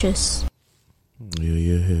Yeah.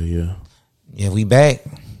 Yeah, we back.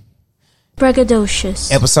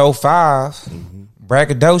 Braggadocious. Episode 5.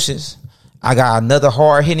 Braggadocious. I got another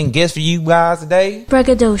hard hitting guest for you guys today.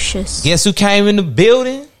 Braggadocious. Guess who came in the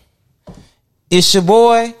building? It's your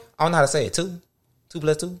boy. I don't know how to say it. 2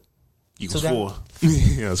 plus 2 equals 4.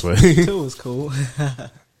 Yeah, that's right. 2 is cool.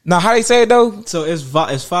 Now, how they say it though? So it's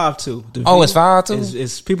 5-2. Oh, it's 5-2?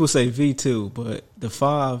 It's people say V2, but the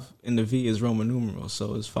 5 in the V is Roman numeral,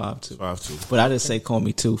 so it's 5-2. 5-2. But I just say call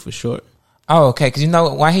me 2 for short. Oh, okay. Because you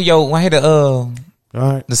know, when I hear the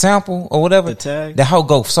the sample or whatever, The tag. that whole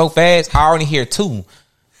go so fast, I already hear 2.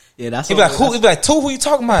 Yeah, that's It be like, who? It be like 2. Who you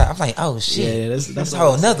talking about? I'm like, oh shit. Yeah, that's a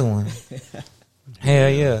whole another one. Hell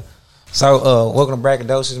yeah. So, welcome to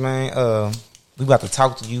Braggadocious, man. We about to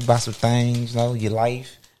talk to you about some things, you know, your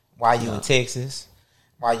life. Why you in Texas?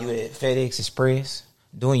 Why you at FedEx Express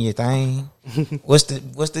doing your thing? What's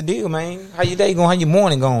the deal, man? How your day going? How your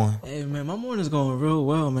morning going? Hey man, my morning's going real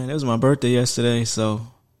well, man. It was my birthday yesterday, so.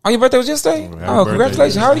 Oh, your birthday was yesterday? Oh,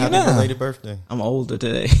 congratulations. How old are you now? Happy birthday. I'm older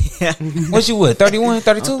today. What you with? 31,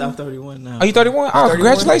 32? I'm 31 now. Are you 31? Oh, 31?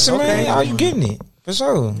 congratulations, Okay. man. Oh, you getting it. For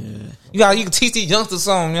sure. Yeah. You can teach these youngsters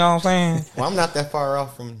something, you know what I'm saying? Well, I'm not that far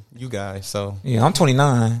off from you guys, so. Yeah, I'm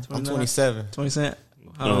 29. I'm 27. 20 cent?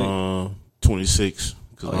 26.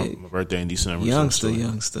 Because Oh, my birthday in December. Youngster.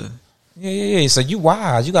 Yeah. So you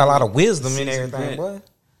wise. You got a lot of wisdom in everything, Seasoned boy.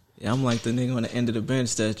 Yeah, I'm like the nigga on the end of the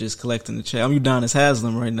bench that's just collecting the check. I'm Udonis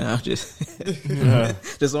Haslam right now,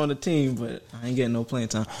 just on the team, but I ain't getting no playing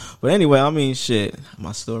time. But anyway, I mean, shit,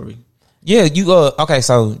 my story. Yeah, you okay,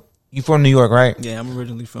 so you from New York, right? Yeah, I'm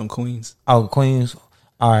originally from Queens. Oh, Queens.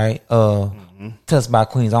 All right. Tell us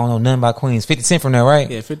about Queens. I don't know nothing about Queens. 50 Cent from there, right?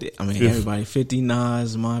 Yeah, 50. I mean, everybody, 50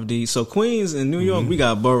 Nas, Mobb Deep. So Queens and New York, we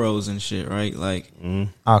got boroughs and shit, right? Like,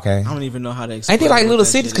 Okay. I don't even know how to explain. Ain't they like what little that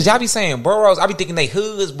cities? shit Because is. y'all be saying boroughs. I be thinking they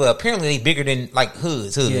hoods, but apparently they bigger than like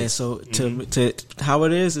hoods. Yeah, so to how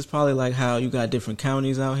it is, it's probably like how you got different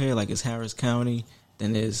counties out here. Like it's Harris County,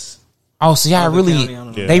 then there's Oh, so y'all Other really, county, I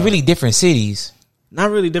don't know. they really different cities.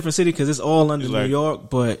 not really different city because it's all under It's New like- York,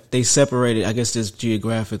 but they separated, I guess, just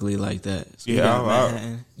geographically like that. So you Yeah, got I-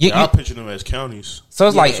 Manhattan. I picture them as counties. So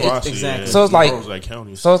it's like, That's what I see, exactly. yeah. So it's like- Boroughs like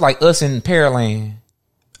counties. so it's like us in Pearland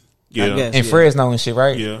Yeah. I guess. and Yeah. Fresno and shit,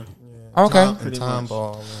 right? Yeah. Okay. And time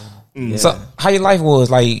ball. Yeah. So how your life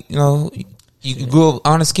was like? You know, you grew up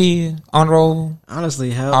honest kid, on the road.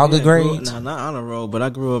 Honestly, hell, All good I grew up- grades? Nah, not on the road, but I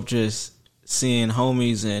grew up just seeing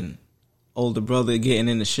homies and older brother getting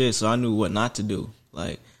into shit, so I knew what not to do.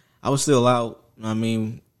 Like, I was still out. I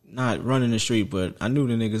mean, not running the street, but I knew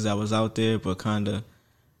the niggas that was out there. But kind of,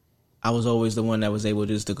 I was always the one that was able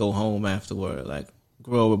just to go home afterward. Like,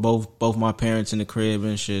 grew up with both my parents in the crib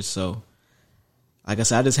and shit. So, like I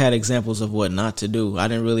said, I just had examples of what not to do. I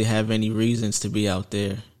didn't really have any reasons to be out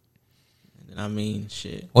there. And I mean,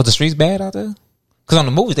 shit. Was the streets bad out there? Because on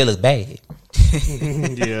the movies they look bad.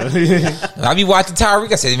 Yeah. I be watching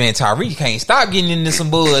Tyreek. I said, man, Tyreek can't stop getting into some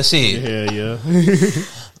bullshit. Yeah.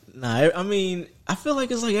 Nah, I mean, I feel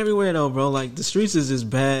like it's like everywhere though, bro. Like the streets is just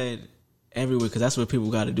bad everywhere because that's what people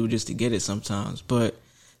got to do just to get it sometimes. But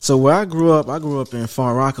so where I grew up in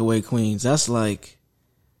Far Rockaway, Queens. That's like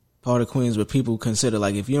part of Queens where people consider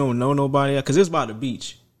like if you don't know nobody, because it's by the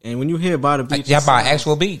beach, and when you hear by the beach, Like, y'all by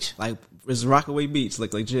actual beach. like it's Rockaway Beach,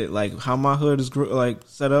 like legit, like how my hood is like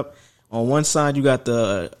set up. On one side you got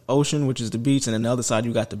the ocean, which is the beach, and on the other side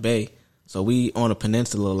you got the bay. So we on a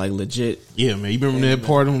peninsula, like legit. Yeah, man. You remember that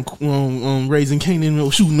part on Raising Canaan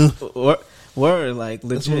shooting the... Word, like legit.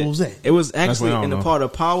 That's where it was at. It was That's actually what I don't in the know. part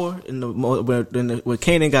of Power in when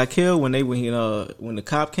Kanan got killed when the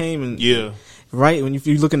cop came and Yeah. right when if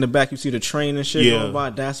you look in the back you see the train and shit Yeah. going by.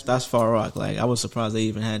 That's Far Rock. Like I was surprised they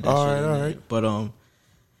even had that. All shit right, in all there. right. But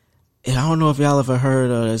and I don't know if y'all ever heard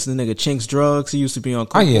this nigga Chinks Drugs. He used to be on.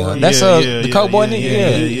 Oh yeah, Coke Boy. that's Yeah, the yeah, Coke Boy yeah, nigga. yeah,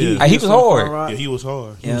 Yeah, yeah. He was from Far hard. Rock. Yeah, he was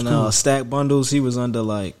hard. And Stack Bundles, he was under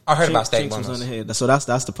like. I heard about Chinks- Stack Chinks was Bundles. under here. So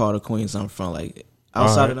that's the part of Queens I'm from. Like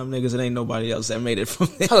outside of them niggas, it ain't nobody else that made it from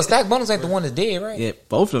there. Hold on, Stack Bundles ain't the one that's dead, right? Yeah,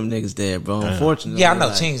 both of them niggas dead, bro. Unfortunately, Yeah, I know.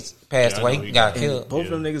 like, Chinks passed Yeah, I away. know He he got got- killed. both of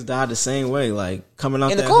them niggas died the same way, like coming out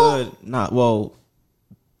In the that car? hood.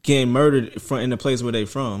 Getting murdered in the place where they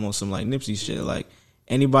from on some like Nipsey shit. Like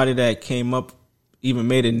anybody that came up, even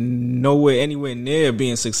made it anywhere near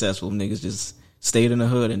being successful, niggas just stayed in the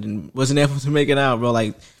hood and then wasn't able to make it out, bro.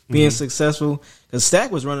 Like being successful, because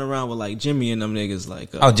Stack was running around with like Jimmy and them niggas,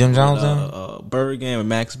 like Jim Jones, Bird Gang and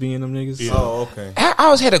Max B and them niggas. Yeah. Oh, okay. I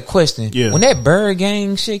always had a question. Yeah. When that Bird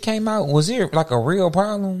Gang shit came out, was it like a real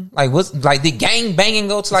problem? Like, did gang banging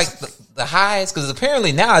go to like the highest? Because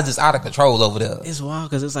apparently now it's just out of control over there. It's wild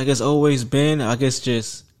because it's like it's always been. I guess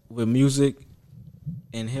just with music,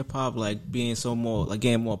 and hip hop like being so more like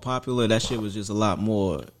getting more popular, that shit was just a lot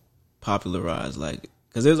more popularized. Like,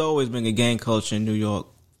 because there's always been a gang culture in New York,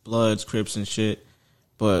 Bloods, Crips, and shit.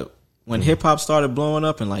 But when hip hop started blowing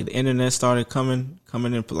up and like the internet started coming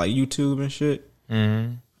in for like YouTube and shit,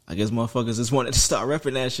 I guess motherfuckers just wanted to start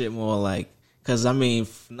repping that shit more. Like, because I mean,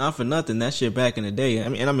 not for nothing, that shit back in the day.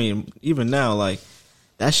 I mean, even now, like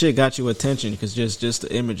that shit got you attention because just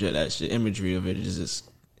the image of that shit, imagery of it is just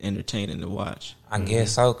entertaining to watch. I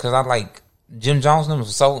guess so, because I like Jim Jones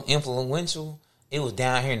was so influential. It was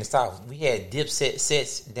down here in the South. We had Dipset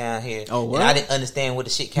sets down here. Oh, what? And I didn't understand where the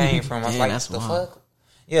shit came from. I was Damn, like, that's what the wild. fuck?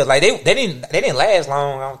 Yeah, like they didn't last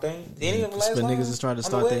long, I don't think. They didn't even last But long. niggas is trying to on the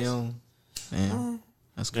start their West? own. Man,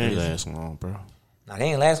 that's They ain't crazy. last long, bro. Nah, they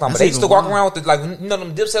ain't last long, but That's they used to even walk wild. around with the, like, you know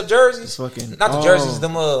them Dipset jerseys? It's fucking- Not the oh, jerseys,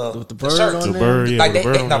 them with the bird shirts. on The there? bird, yeah. Like the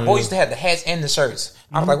bird on the there, boys yeah. used to have the hats and the shirts.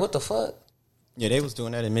 I was like, what the fuck? Yeah, they was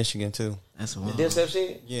doing that in Michigan too. That's The wild. Dipset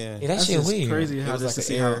shit? Yeah, Yeah, that That's shit just weird. crazy it how was just like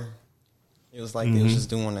to an see how. air. It was like they was just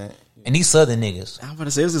doing that. And these Southern niggas. I'm about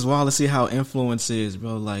to say it's just wild to see how influence is,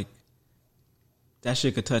 bro. Like that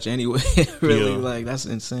shit could touch anywhere. Really, Yeah. like that's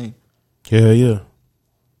insane. Yeah, yeah.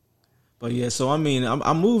 But yeah, so I mean,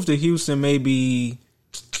 I moved to Houston maybe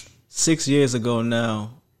 6 years ago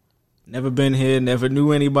now. Never been here, never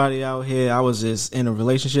knew anybody out here. I was just in a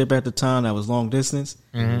relationship at the time that was long distance,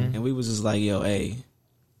 and we was just like, yo, hey,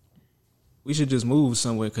 we should just move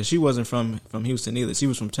somewhere because she wasn't from Houston either. She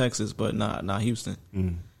was from Texas, but not Houston.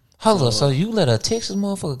 Hold up, so you let a Texas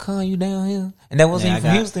motherfucker con you down here? And that wasn't Yeah, even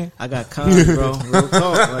from Houston? I got cons, bro. Real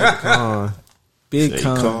talk, like big Say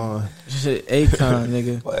con, con. shit, a con,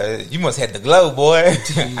 nigga. Boy, you must have the glow, boy.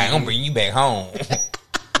 I'm gonna bring you back home.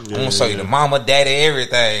 I'm gonna show you the mama, daddy,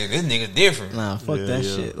 everything. This nigga different. Nah, fuck Yeah, that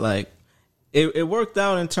yeah. shit. Like, it worked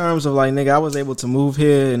out in terms of like, nigga, I was able to move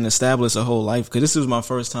here and establish a whole life because this was my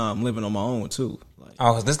first time living on my own too. Like,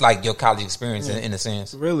 Oh, this is like your college experience in a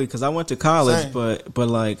sense. really, because I went to college, Same. but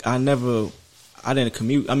like I didn't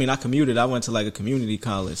commute. I mean, I commuted. I went to like a community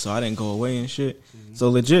college, so I didn't go away and shit. So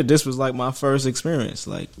legit, this was like my first experience,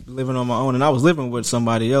 like living on my own, and I was living with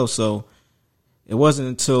somebody else. So it wasn't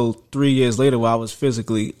until 3 years later where I was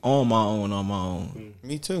physically on my own.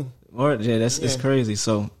 Me too. Or yeah, it's Yeah. crazy.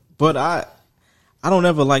 So, but I don't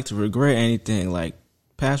ever like to regret anything. Like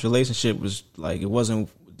past relationship was like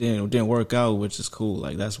didn't work out, which is cool.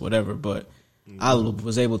 Like that's whatever. But I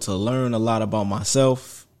was able to learn a lot about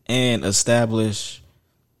myself and establish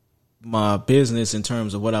my business in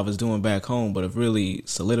terms of what I was doing back home. But it really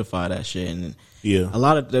solidified that shit. And Yeah. a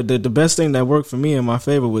lot of the best thing that worked for me in my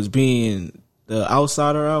favor was being the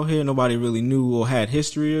outsider out here. Nobody really knew or had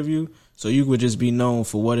history of you. So you would just be known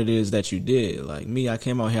for what it is that you did. Like me, I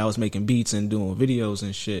came out here, I was making beats and doing videos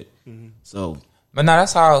and shit. So But no,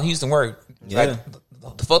 that's how Houston worked. Yeah.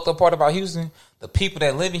 Like the fucked up part about Houston, the people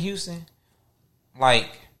that live in Houston, like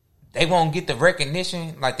they won't get the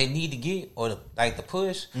recognition like they need to get or the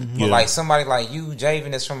push. But Yeah. like somebody like you,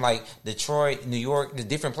 Javen, that's from like Detroit, New York, the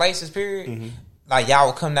different places. Period. Like y'all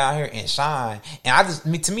will come down here and shine.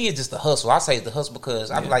 And to me, it's just the hustle. I say it's the hustle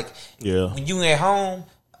because I'm like, Yeah. when you at home,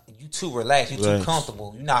 you too relaxed, you too Relax.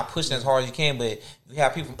 comfortable. You're not pushing as hard as you can. But you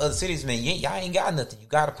have people from other cities, man. Y'all ain't got nothing. You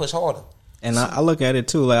got to push harder. and I look at it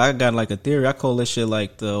too. Like I got like a theory. I call this shit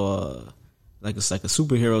like like it's like a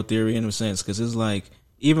superhero theory in a sense because it's like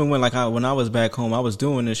even when I was back home, I was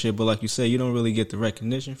doing this shit. But like you say, you don't really get the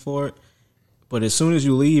recognition for it. But as soon as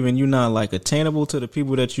you leave and you're not like attainable to the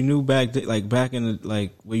people that you knew back in the,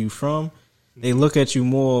 like where you from, they look at you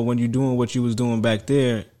more when you're doing what you was doing back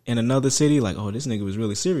there in another city. Like, oh, this nigga was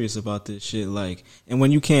really serious about this shit. Like, and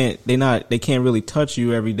when you can't, they can't really touch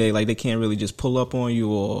you every day. Like, they can't really just pull up on you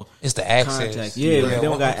or It's the access. contact. Yeah, like, they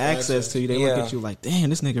don't got access. access to you. They look Yeah. at you like, damn,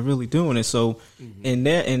 this nigga really doing it. So in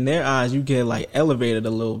their eyes, you get like elevated a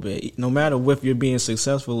little bit. No matter if you're being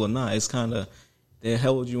successful or not, it's kind of they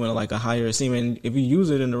held you in like a higher esteem. And if you use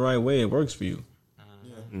it in the right way, it works for you.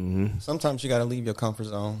 Sometimes you got to leave your comfort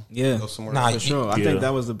zone. Yeah. Go somewhere. Nah, For sure. I Yeah. think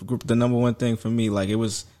that was the number one thing for me. Like it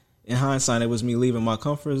was, in hindsight, it was me leaving my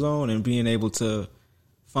comfort zone and being able to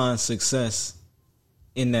find success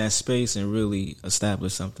in that space and really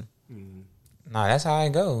establish something. Nah, that's how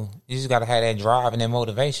it go. You just gotta have that drive and that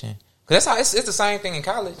motivation. Cause that's how it's the same thing in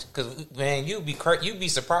college. Cause man, you'd be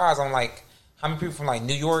surprised on like how many people from like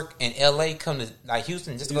New York and LA come to like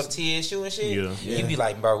Houston just to go to TSU and shit. Yeah. You'd be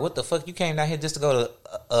like, bro, what the fuck? You came down here just to go to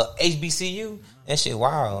HBCU? That shit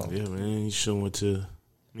wild. Yeah, man. You should have went to.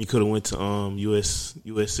 You could have went to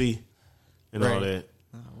USC and all Right. that.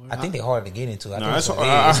 I think they're hard to get into. No, think that's it's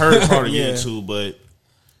I heard it's hard to Yeah. get into, but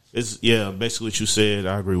it's basically what you said.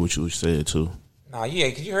 I agree with you said too. Nah, yeah,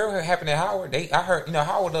 cause you heard what happened at Howard. I heard,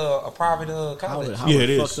 Howard, a private college. Howard Yeah, it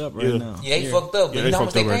is. fucked up right now. Yeah, they fucked up. Yeah, You know how they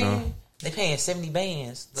much they fucked up right paying? now. They paying 70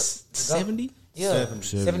 bands. 70? Yeah, 70.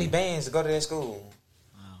 70 bands to go to that school.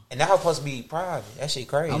 And that was supposed to be private. That shit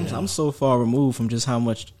crazy. I'm so far removed from just how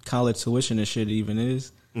much college tuition and shit even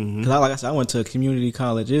is. Because like I said, I went to a community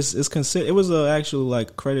college. It's considered. It was a actual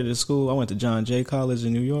like accredited school. I went to John Jay College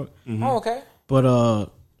in New York. Oh, okay. But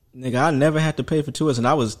nigga, I never had to pay for tuition.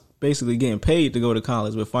 I was basically getting paid to go to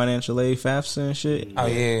college with financial aid, FAFSA and shit. Oh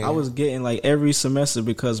yeah. I was getting like every semester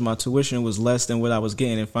because my tuition was less than what I was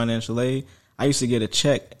getting in financial aid. I used to get a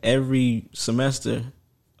check every semester,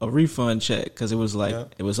 a refund check, because it was like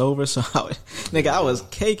it was over. So I was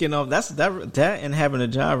caking off. That and having a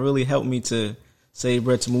job really helped me to save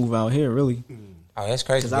bread to move out here. Really, Oh, that's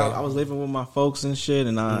crazy. because I was living with my folks and shit,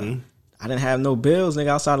 and I didn't have no bills, nigga,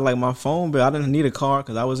 outside of like my phone bill. I didn't need a car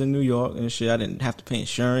because I was in New York and shit. I didn't have to pay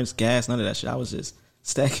insurance, gas, none of that shit. I was just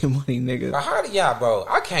stacking money, nigga. But how do y'all, bro?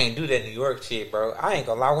 I can't do that New York shit, bro. I ain't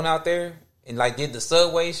gonna lie. I went out there and like did the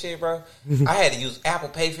subway shit, bro. I had to use Apple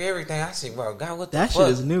Pay for everything. I said, bro, God, what the That fuck?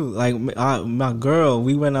 shit is new. Like my girl,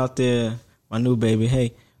 we went out there. My new baby,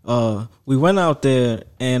 hey, we went out there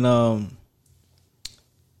and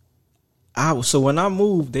so when I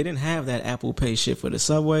moved, they didn't have that Apple Pay shit for the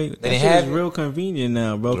subway. That didn't shit have is it? real convenient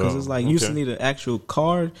now, bro. Because it's like you used to need an actual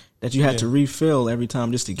card that you had to refill every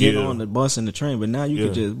time just to get on the bus and the train. But now you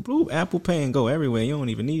could just bloop Apple Pay and go everywhere. You don't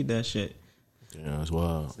even need that shit. Yeah, that's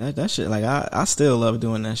wild. That shit, like I still love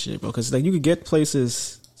doing that shit, bro. Because like you could get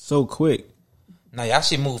places so quick. No, y'all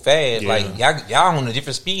shit move fast. Yeah. Like y'all on a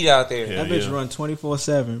different speed out there. Yeah. That bitch run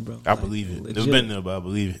 24/7, bro. I believe it. Legit. Never been there, but I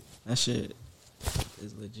believe it. That shit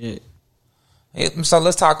is legit. So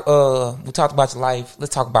let's talk. We talked about your life.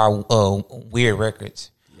 Let's talk about weird records.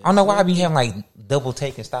 I don't know why I be having like double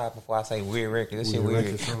take and stop before I say weird records. That shit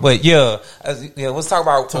weird. But yeah, let's talk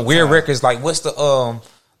about weird records. Like what's the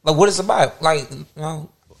like what it's about? Like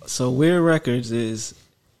So Weird Records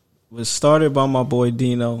was started by my boy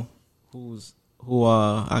Dino, who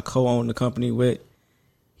I co-own the company with.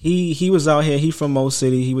 He was out here. He from Mo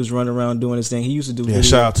City. He was running around doing his thing. He used to do. Yeah, videos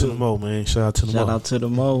shout out to too. the Mo, man. Shout out to the Shout Mo. out to the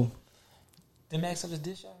Mo. Did Max up his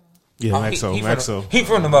dish out? Yeah, Maxo. He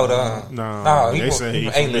from the motor. Nah, he they say he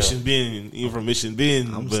from A-Level. Mission Bend. He from Mission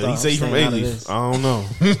Bend, but he say he from staying out of A-Leaf. this. I don't know.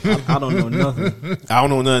 I don't know nothing. I don't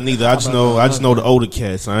know nothing either. I just know the older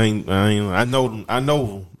cats. I know them. I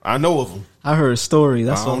know of them. I heard a story.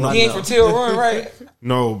 That's I don't all know. I He ain't know. from Till Run, right?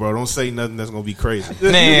 No, bro, don't say nothing that's gonna be crazy.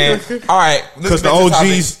 Man, all right. Because the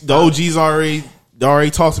OGs already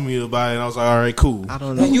talked to me about it, and I was like, all right, cool. I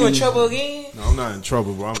don't know. You in trouble again? No, I'm not in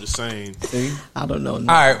trouble, bro. I'm just saying. I don't know. All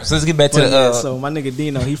right, so let's get back to But the. yeah, so my nigga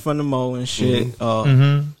Dino, he from the Mo and shit.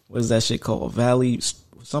 What is that shit called? Valley East.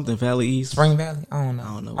 Spring Valley? I don't know.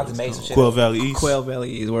 I don't know I what just it's made called. some shit. Quail Valley East. Quail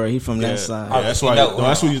Valley East, where he from that side. Yeah, that's why.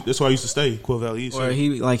 That's why I used to stay. Quail Valley East. Where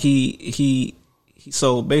he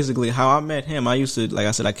so basically how I met him, I used to, like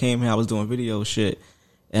I said, I came here, I was doing video shit,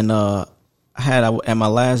 and I had at my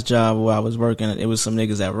last job where I was working, it was some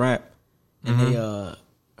niggas that rap, and they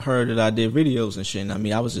heard that I did videos and shit. And I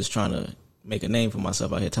mean, I was just trying to make a name for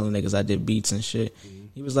myself out here, telling niggas I did beats and shit.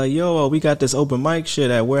 He was like, "Yo, we got this open mic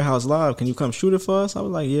shit at Warehouse Live. Can you come shoot it for us?" I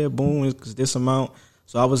was like, "Yeah, boom, it's this amount."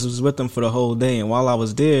 So I was with them for the whole day, and while I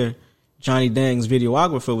was there, Johnny Dang's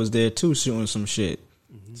videographer was there too, shooting some shit.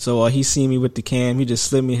 So he seen me with the cam. He just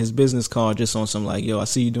slid me his business card just on some like, "Yo, I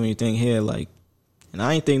see you doing your thing here." Like, and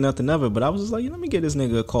I ain't think nothing of it, but I was just like, "Let me get this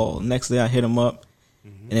nigga a call." Next day I hit him up,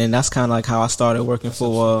 and then that's kind of like how I started working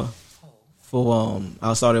for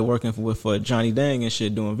Johnny Dang and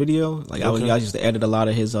shit, doing video. Like I used to edit a lot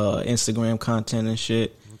of his Instagram content and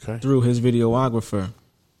shit through his videographer.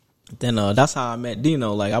 Then that's how I met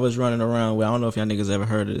Dino. Like I was running around with, I don't know if y'all niggas ever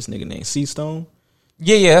heard of this nigga named C-Stone.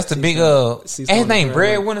 Yeah, that's the big C-Stone his name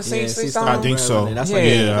Breadwinner. Breadwinner Yeah, C-Stone? I think so. That's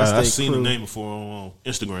I've seen the crew. name before on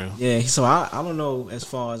Instagram. Yeah, so I don't know as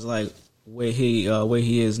far as like where he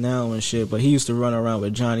is now and shit, but he used to run around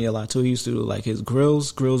with Johnny a lot too. He used to do like his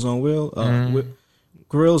grills on wheel,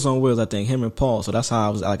 Grills on Wheels, I think, him and Paul. So that's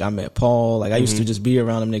how I met Paul. Like I used to just be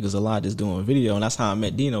around them niggas a lot, just doing video, and that's how I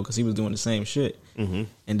met Dino, because he was doing the same shit. And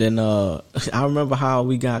then I remember how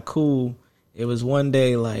we got cool. It was one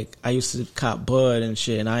day, like, I used to cop bud and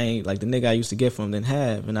shit, and I ain't, like, the nigga I used to get from didn't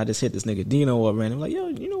have, and I just hit this nigga Dino up, and I'm like, yo,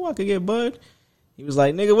 you know what, I could get bud? He was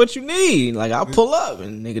like, nigga, what you need? Like, I'll pull up,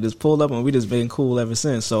 and nigga just pulled up, and we just been cool ever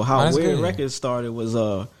since. So how Weird Records started was,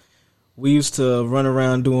 we used to run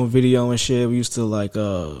around doing video and shit. We used to, like,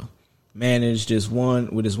 manage this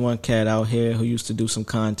one cat out here who used to do some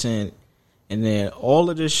content, and then all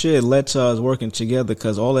of this shit led to us working together,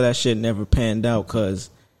 because all of that shit never panned out, because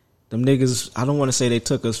them niggas, I don't want to say they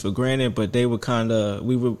took us for granted, but they were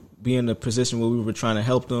we would be in a position where we were trying to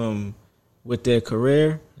help them with their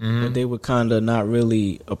career, but they were kind of not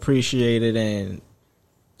really appreciate it and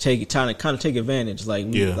trying to take advantage. Like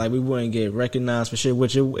we wouldn't get recognized for shit,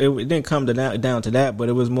 which it didn't come down to that, but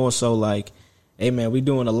it was more so like, hey man, we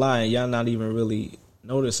doing a lot and y'all not even really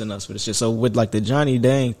noticing us for the shit. So with like the Johnny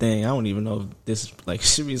Dang thing, I don't even know if this like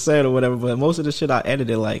should be said or whatever, but most of the shit I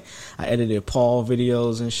edited Paul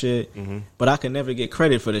videos and shit, but I could never get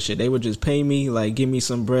credit for the shit. They would just pay me, like give me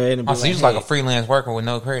some bread and be so you was like a freelance worker with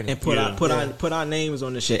no credit. And put our names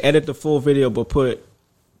on the shit. Edit the full video but put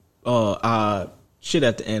our shit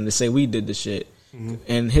at the end to say we did the shit.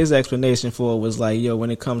 And his explanation for it was like, yo,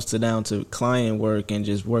 when it comes down to client work and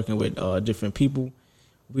just working with different people,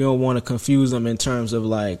 we don't want to confuse them in terms of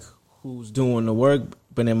like who's doing the work.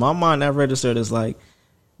 But in my mind, that registered as like,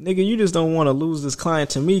 nigga, you just don't want to lose this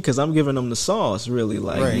client to me because I'm giving them the sauce. Really,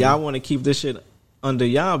 like y'all want to keep this shit under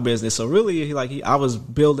y'all business. So really, I was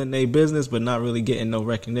building their business, but not really getting no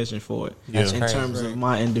recognition for it in terms of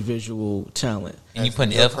my individual talent. And you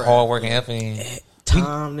putting hard work and effort in.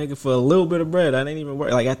 Time, nigga, for a little bit of bread. I didn't even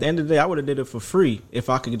work. Like at the end of the day, I would have did it for free if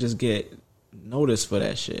I could just get noticed for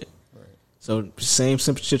that shit. Right. So same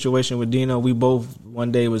situation with Dino. We both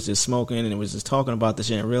one day was just smoking and was just talking about the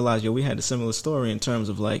shit and realized, yo, we had a similar story in terms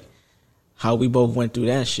of like how we both went through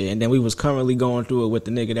that shit. And then we was currently going through it with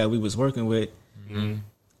the nigga that we was working with.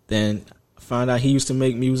 Then found out he used to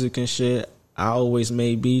make music and shit. I always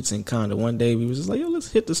made beats and kind of one day we was just like, yo,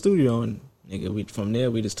 let's hit the studio and nigga, from there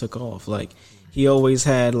we just took off. Like he always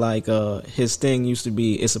had like his thing used to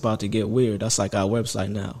be it's about to get weird. That's like our website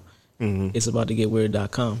now. It's about to get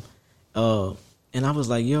weird.com. And I was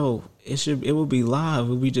like, yo, it would be live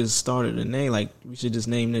if we just started a name. Like we should just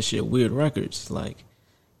name this shit Weird Records. Like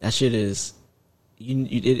that shit is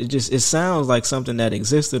it sounds like something that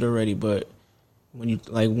existed already, but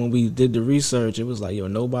when we did the research, it was like, yo,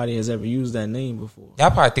 nobody has ever used that name before.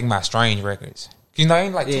 Y'all probably think about Strange Records. You know,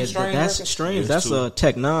 ain't like two strange. That's records? strange. That's a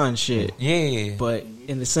Tech Nine shit. Yeah, but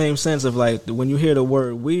in the same sense of like when you hear the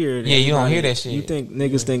word weird, you don't hear that shit. You think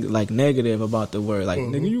niggas think like negative about the word, like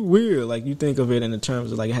nigga, you weird. Like you think of it in the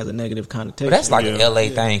terms of like it has a negative connotation. But that's like an LA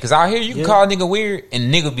thing, because out here you can call a nigga weird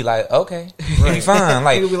and nigga be like, okay, it'll be fine.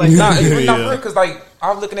 Like, be like nah, it's not weird because like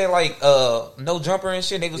I was looking at like No Jumper and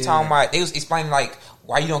shit. They was talking about, they was explaining like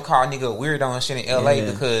why you don't call a nigga weirdo and shit in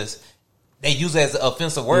LA because they use it as an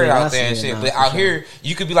offensive word out there and shit. But out here,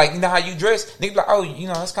 you could be like, you know how you dress? Nigga be like, oh, you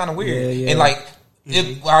know, that's kind of weird. And like,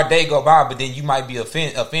 if our day go by, but then you might be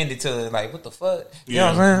offended to like, what the fuck? You know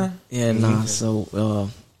what I'm saying? Yeah, nah. So,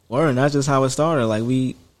 word, that's just how it started. Like,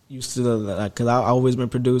 we used to, like, cause I always been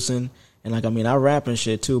producing. And like, I mean, I rap and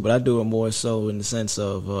shit too, but I do it more so in the sense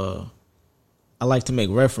of, I like to make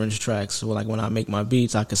reference tracks. So like when I make my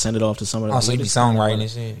beats, I can send it off to somebody. Oh, so you be songwriting and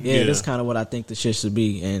shit. Yeah, that's kind of what I think the shit should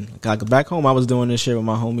be. And like back home, I was doing this shit with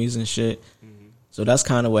my homies and shit. So that's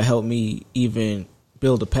kind of what helped me even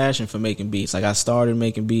build a passion for making beats. Like I started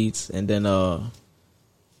making beats, and then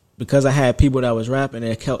because I had people that was rapping,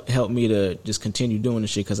 it helped me to just continue doing the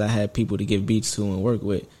shit because I had people to give beats to and work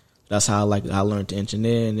with. That's how I learned to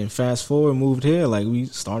engineer. And then fast forward, moved here. Like we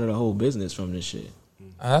started a whole business from this shit.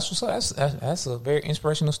 That's what's up. That's a very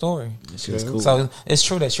inspirational story. That's cool. So it's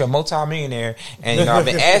true that you're a multi-millionaire, and you know I've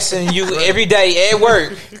been asking you every day at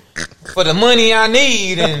work for the money I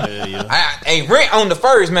need, and I rent on the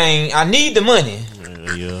first, man. I need the money.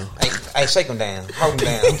 Hey, shake him down, hold him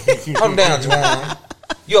down, hold him down, Juwan.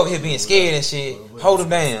 You over here being scared and shit. Hold him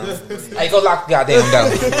down. Hey, go lock the goddamn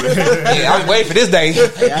door. Yeah, I was waiting for this day.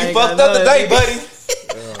 You fucked up today, buddy.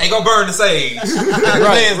 Ain't gonna burn the sage.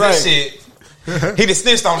 Right. Shit. He just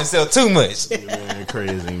snitched on himself too much. Man,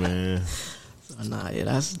 crazy, man. Nah,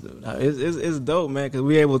 yeah, it's dope, man, because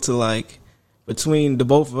we able to like between the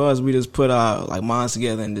both of us, we just put our like minds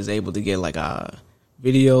together and just able to get like our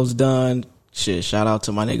videos done. Shit, shout out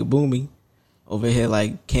to my nigga Boomy over here.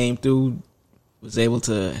 Like came through, was able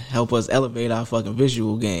to help us elevate our fucking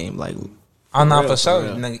visual game. Like, I'm not for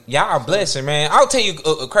sure. Y'all are blessed, man. I'll tell you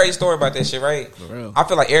a crazy story about that shit, right? For real. I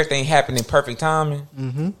feel like everything happened in perfect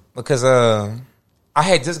timing. Because I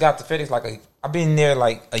had just got to FedEx I've been there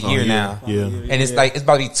like a year now. Yeah. And it's like, it's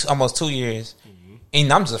about to be almost 2 years.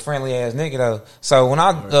 And I'm just a friendly ass nigga though. So when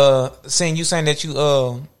I seen you saying that you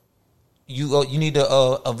need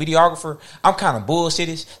a videographer, I'm kind of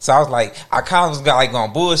bullshittish. So I was like, I kind of was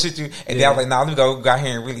going bullshit you, and then I was like, nah, let me go out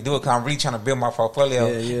here and really do it, because I'm really trying to build my portfolio.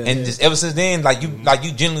 And just ever since then, like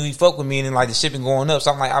you genuinely fuck with me, and then like the shit been going up.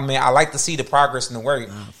 So I'm like, I mean, I like to see the progress in the work,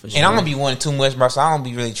 sure. And I'm gonna be wanting too much, bro. So I don't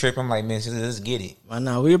be really tripping. I'm like, man, let's get it. Well,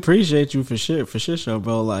 no, we appreciate you for sure,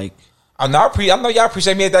 bro. Like, I know y'all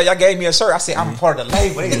appreciate me that y'all gave me a shirt. I said I'm a part of the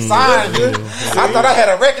label. They signed it. I thought I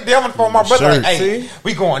had a record deal for my brother. Like, hey,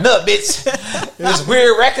 we going up, bitch. This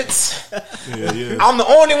Weird Records. I'm the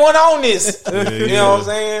only one on this. You know what I'm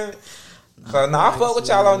saying? So I fuck with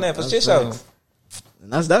y'all on that for shit show.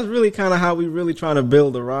 That's really kind of how we really trying to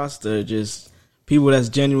build a roster. Just people that's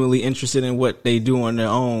genuinely interested in what they do on their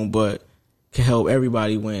own, but can help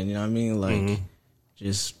everybody win. You know what I mean? Like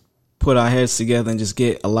just put our heads together and just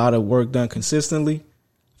get a lot of work done consistently.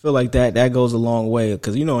 I feel like that goes a long way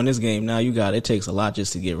because in this game now it takes a lot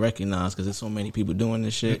just to get recognized because there's so many people doing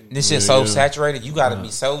this shit. This shit's so saturated. You got to be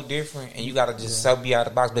so different and you got to just so be out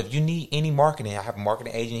of the box. But if you need any marketing, I have a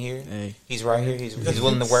marketing agent here. Hey. He's right here. He's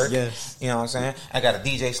willing to work. Yes. You know what I'm saying? I got a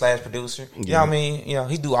DJ / producer. You know what I mean?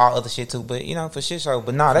 He do all other shit too. But for shit show.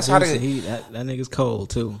 But that's how that nigga's cold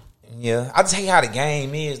too. Yeah, I'll tell you how the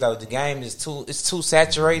game is though. The game is too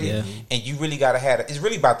saturated, and you really gotta have it. It's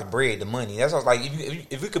really about the bread, the money. That's what I was like.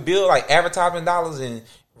 If we could build like advertisement dollars and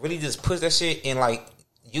really just push that shit in like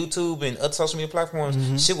YouTube and other social media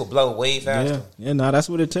platforms, shit will blow way faster. Yeah, that's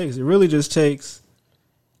what it takes. It really just takes.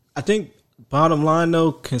 I think bottom line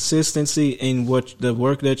though, consistency in what the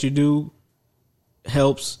work that you do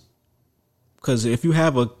helps. Because if you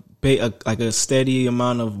have like a steady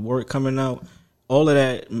amount of work coming out. All of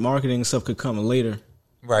that marketing stuff could come later.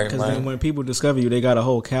 Right, because then when people discover you, they got a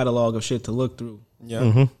whole catalog of shit to look through.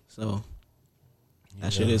 Yeah. So,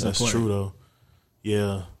 that shit is important. That's true, though.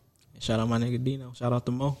 Yeah. Shout out my nigga Dino. Shout out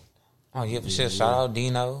to Mo. Oh, yeah, for sure. Shout out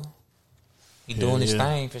Dino. He doing his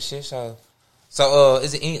thing for shit, So,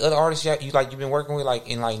 is there any other artists you've been working with, like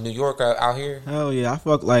in like New York or out here? Hell yeah, I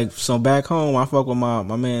fuck back home. I fuck with my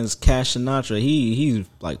man's Cash Sinatra. He's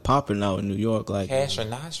like popping out in New York. Like Cash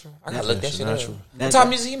Sinatra, I gotta look that shit up. What type of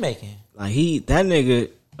music he making? Like that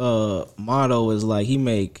nigga motto is like he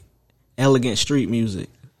make elegant street music.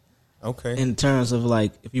 Okay. In terms of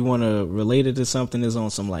like if you want to relate it to something, it's on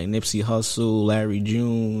some like Nipsey Hussle, Larry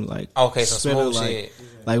June, like so smooth shit.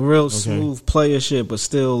 Like real smooth player shit, but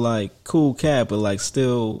still like cool cat, but like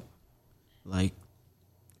still like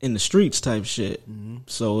in the streets type shit.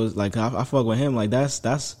 So it's like I fuck with him. Like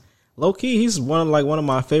that's low key. He's one of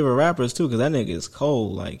my favorite rappers too, because that nigga is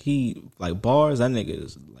cold. Like he like bars. That nigga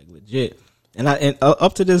is like legit. And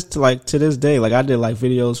up to this day, like I did like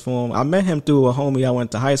videos for him. I met him through a homie I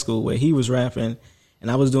went to high school with. He was rapping,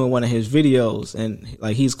 and I was doing one of his videos, and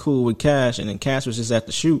like he's cool with Cash, and then Cash was just at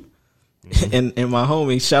the shoot. And my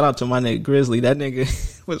homie, shout out to my nigga Grizzly. That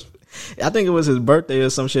nigga was, I think it was his birthday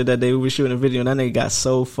or some shit that day. We were shooting a video, and that nigga got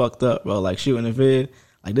so fucked up, bro. Like shooting a vid,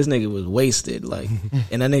 like this nigga was wasted. Like,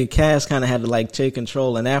 and that nigga Cash kind of had to like take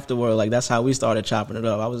control. And afterward, like that's how we started chopping it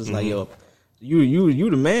up. I was just like, yo,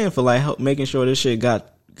 you the man for like making sure this shit got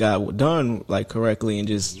done like correctly and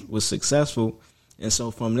just was successful. And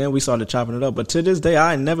so from then we started chopping it up. But to this day,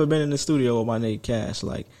 I ain't never been in the studio with my nigga Cash.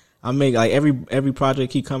 Like. I make like every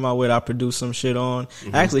project he come out with, I produce some shit on.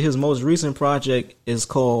 Actually, his most recent project is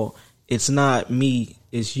called "It's Not Me,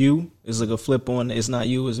 It's You." It's like a flip on "It's Not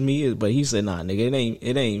You, It's Me." But he said, "Nah, nigga,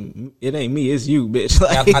 it ain't me, it's you, bitch."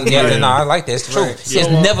 Like, I like that. It's true. Right. It's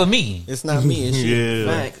never me. It's not me. It's you. Yeah.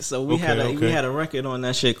 Fact. So we had a record on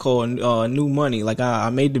that shit called "New Money." Like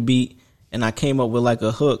I made the beat and I came up with like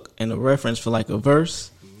a hook and a reference for like a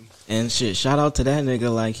verse and shit. Shout out to that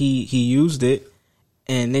nigga. Like he used it.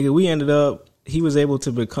 And nigga, we ended up. He was able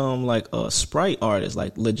to become like a Sprite artist,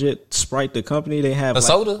 like legit Sprite. The company they have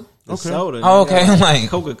soda. Soda. Oh, okay. Like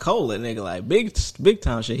Coca-Cola, nigga, like big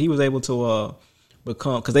time shit. He was able to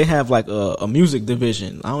become because they have like a music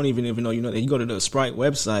division. I don't even know. You go to the Sprite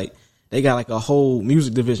website. They got like a whole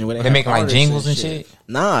music division where they making like jingles and shit.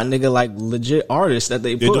 Nah, nigga, like legit artists that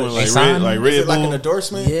they put. Doing like Red Bull, like an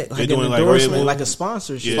endorsement. Yeah, like an endorsement, like a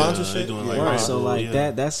sponsorship. Sponsorship. Doing like Red so Bull, like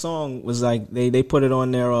that song was like they put it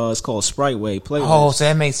on their it's called Sprite Way playlist. Oh, so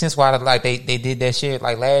that makes sense why like they did that shit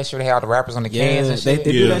like last year. They had all the rappers on the cans and shit.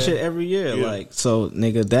 They do that shit every year. Like so,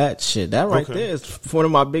 nigga, that right there is one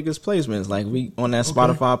of my biggest placements. Like we on that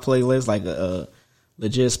Spotify playlist, like a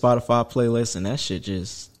legit Spotify playlist, and that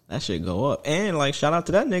shit go up. And like shout out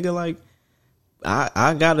to that nigga. Like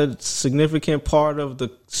I got a significant part of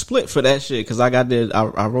the split for that shit because I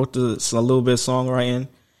wrote a little bit of songwriting.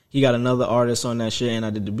 He got another artist on that shit, and I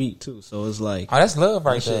did the beat too. So it's like, oh, that's love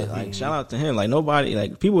right there. Like shout out to him. Like nobody,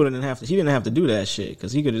 like people didn't have to. He didn't have to do that shit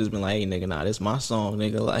because he could have just been like, hey nigga, nah, this my song,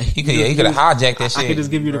 nigga. Like he could have hijacked that shit. I could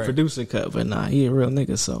just give you the producer cut, but nah, he a real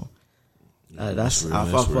nigga. So that's real,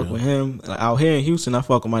 I fuck with him. Like, out here in Houston, I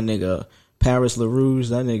fuck with my nigga Paris LaRouge.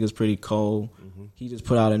 That nigga's pretty cold. He just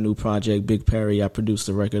put out a new project, Big Perry. I produced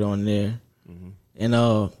the record on there.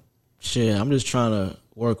 And shit, I'm just trying to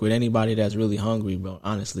work with anybody that's really hungry, bro.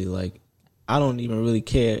 Honestly, like I don't even really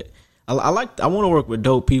care. I want to work with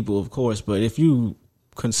dope people, of course, but if you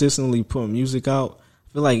consistently put music out,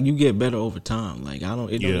 I feel like you get better over time. Like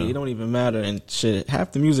it don't even matter and shit.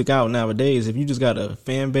 Half the music out nowadays, if you just got a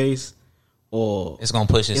fan base, or it's gonna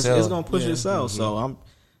push itself. It's gonna push itself. So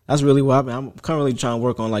that's really what I'm currently trying to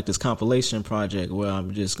work on, like this compilation project where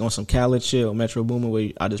I'm just going some Khaled shit or Metro Boomin, where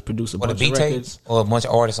I just produce a bunch of records or a bunch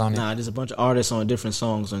of artists on it. Nah, just a bunch of artists on different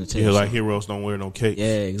songs on the tape. Yeah, like Heroes Don't Wear No Capes. Yeah,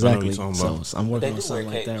 exactly. So I'm working on something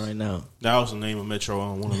like that right now. That was the name of Metro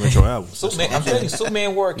on one of Metro albums. Superman, I'm telling you,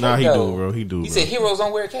 Superman wore a cape. Nah, he though. do, bro. He do. He said Heroes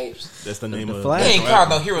Don't Wear Capes. That's the name of the the flag. He ain't called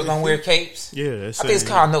no Heroes Don't Wear Capes. Yeah, that's I think it's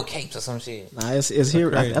called No Capes or some shit. Nah, it's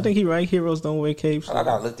hero. I think he right. Heroes Don't Wear Capes. I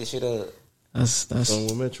gotta look this shit up. That's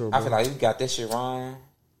with Metro, bro. I feel like you got this shit wrong.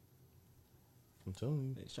 I'm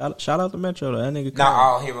telling you. Shout out to Metro though. That nigga. Not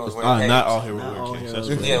all heroes wear capes. Not all heroes wear capes. That's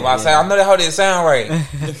what Yeah, well, I say I know that how did it sound right.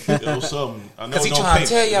 it was something. I know Cause he no trying to capes,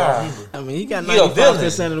 tell y'all. I mean, he got He a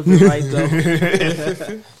 95% of the right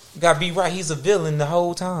though. You gotta be right. He's a villain the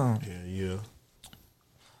whole time. Yeah.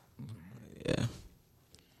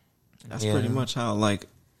 That's pretty much how like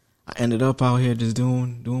I ended up out here just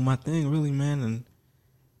doing my thing, really, man.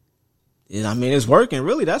 And I mean, it's working.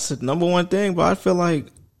 Really, that's the number one thing. But I feel like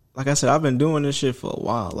I said, I've been doing this shit for a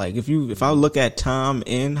while. Like if I look at time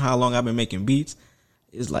in how long I've been making beats,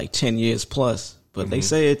 it's like 10 years plus. But they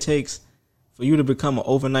say it takes for you to become an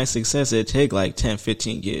overnight success. It take like 10,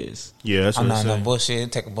 15 years. Yeah, that's what I'm not I'm no saying. bullshit.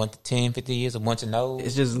 It take a bunch of 10, 50 years, a bunch of no's.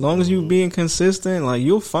 It's just as long as you being consistent, like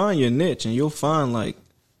you'll find your niche and you'll find like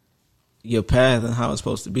your path and how it's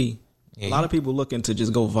supposed to be. Yeah, a lot of people looking to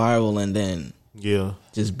just go viral and then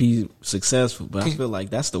just be successful, but I feel like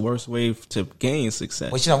that's the worst way to gain success.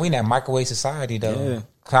 But you know, we in that microwave society though. Yeah.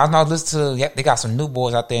 Cause I know listen to they got some new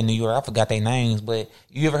boys out there in New York. I forgot their names, but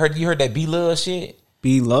you heard that B Love shit?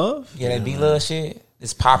 Be Love? Yeah, that B Love shit.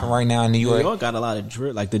 It's popping right now in New York. New York got a lot of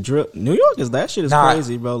drill, like the drill. New York that shit is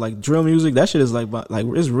crazy, bro. Like drill music, that shit is like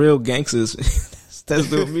it's real gangsters. That's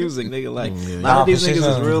doing music, nigga. Like a lot of these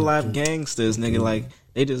niggas is real life gangsters, nigga. Like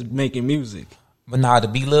they just making music. But nah, the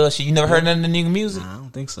B Love shit. You never heard none of the nigga music? Nah, I don't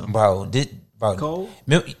think so, bro. Cole?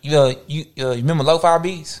 You remember lo-fi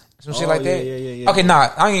beats? Some shit like that? Yeah. Okay, nah,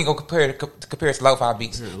 I ain't gonna compare it to lo-fi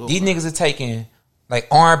beats. These niggas are taking like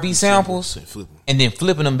R&B samples and then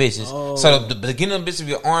flipping them bitches. So the beginning of them bitches will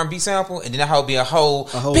be an R&B sample, and then that will be a whole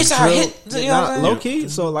bitch I hit. You know what I'm saying? Low key.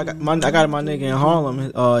 So like I got my nigga in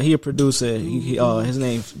Harlem. He a producer. His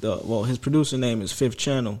name, his producer name is Fifth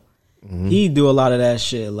Channel. Mm-hmm. He do a lot of that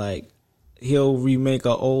shit. Like he'll remake a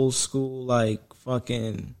old school like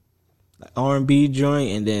fucking R&B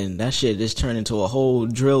joint, and then that shit just turn into a whole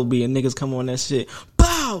drill beat, and niggas come on that shit.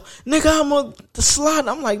 Bow, nigga, I'm on the slide.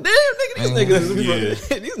 I'm like, damn, nigga,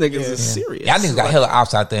 these niggas is serious. Y'all niggas got hella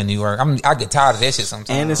ops out there in New York. I get tired of that shit sometimes.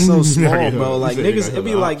 And it's so small, bro. Like niggas, it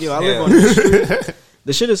be like, yo, I live on this street.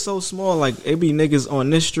 The shit is so small. Like it be niggas on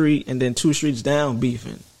this street and then 2 streets down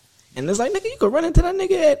beefing. And it's like, nigga, you could run into that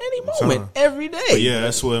nigga at any moment, every day. But yeah,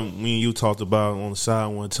 that's what me and you talked about on the side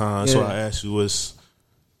one time. So I asked you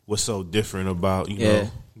what's so different about, you know,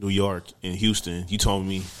 New York and Houston. You told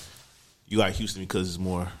me you like Houston because it's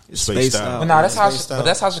more spaced out. But nah,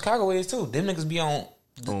 that's how Chicago is too. Them niggas be on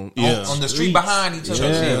the street behind each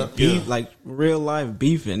other. Yeah. Like real life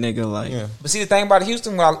beefing, nigga. Like, But see the thing about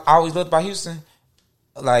Houston, what I always loved about Houston,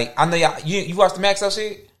 like I know you watched the Maxwell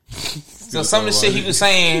shit. So some of the shit he was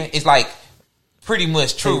saying is like pretty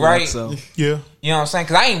much true, right? So. Yeah, you know what I'm saying?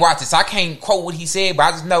 Because I ain't watched it, so I can't quote what he said. But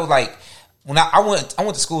I just know like when I went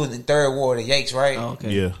to school in the 3rd Ward of Yates, right? Oh,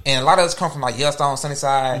 okay. Yeah. And a lot of us come from like Yellowstone,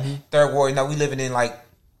 Sunnyside, 3rd Ward. You know, we living in like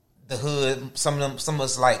the hood. Some of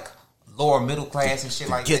us like lower middle class and shit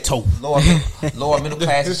like ghetto. That. Lower middle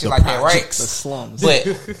class and shit like that, right? The slums. But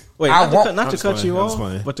wait, not to cut you off,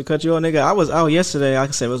 funny. but to cut you off, nigga. I was out yesterday. Like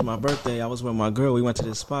I said, it was my birthday. I was with my girl. We went to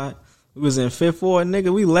this spot. We was in 5th Ward,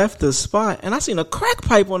 nigga. We left the spot, and I seen a crack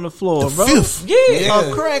pipe on the floor, bro.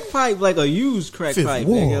 A crack pipe, like a used crack pipe,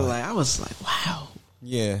 nigga. Like I was like, wow.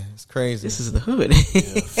 Yeah, it's crazy. This is the hood.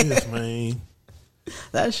 5th, man.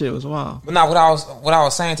 That shit was wild. But now, what I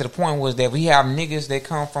was saying to the point was that we have niggas that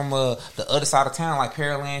come from the other side of town, like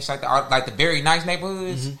Pearland, like the very nice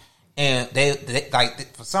neighborhoods, and they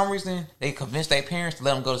like for some reason they convinced their parents to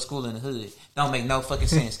let them go to school in the hood. Don't make no fucking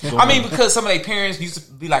sense. I mean, because some of their parents used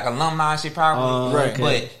to be like alumni and shit, probably, right?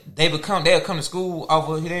 But they'll come to school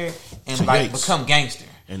over there and like become gangster,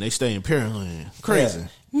 and they stay in Pearland. Crazy.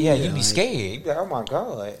 Yeah, you be scared. You be like, oh my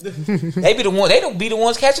god, they be the one. They don't be the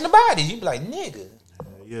ones catching the bodies. You be like, nigga,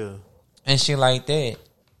 Yeah, and shit like that.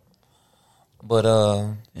 But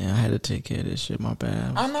yeah, I had to take care of this shit. My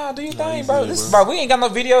bad. I know. Do you think, bro? This is bro. We ain't got no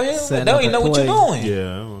video here. They don't even know what you're doing.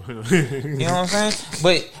 Yeah, you know what I'm saying.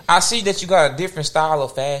 But I see that you got a different style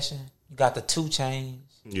of fashion. You got the 2 chains.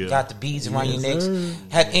 You got the beads around your neck.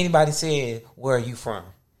 Have anybody said where are you from?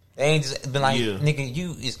 They ain't just been like, nigga,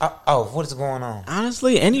 you is what is going on?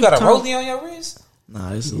 Honestly, you got a rollie on your wrist?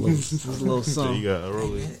 Nah, it's a little something. You got a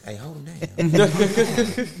rollie. Hey, hold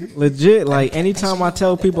on. Legit, like anytime I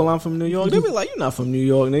tell people I'm from New York, they be like, "You're not from New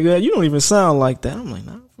York, nigga. You don't even sound like that." I'm like,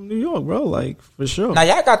 "Nah, I'm from New York, bro. Like for sure." Now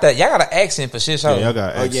y'all got that. Y'all got an accent for shit. Yeah, y'all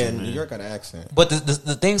got an accent. Yeah, man. New York got an accent. But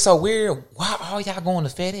the thing's so weird. Why all y'all going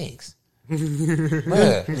to FedEx?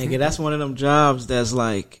 Nigga, that's one of them jobs that's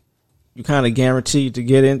like you kind of guaranteed to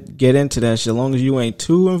get into that shit. As long as you ain't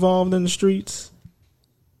too involved in the streets,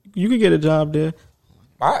 you could get a job there.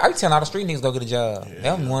 I be telling all the street niggas go get a job. They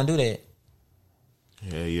don't want to do that.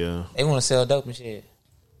 Yeah. They want to sell dope and shit.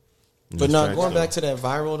 But now going back to that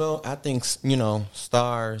viral though, I think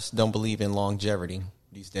stars don't believe in longevity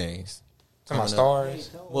these days. Talking about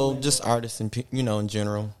stars. Well, just artists and in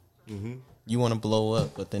general. Mm-hmm. You want to blow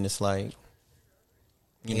up, but then it's like,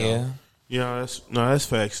 you know. Yeah, that's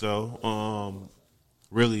facts though.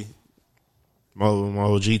 Really, my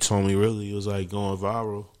OG told me really it was like going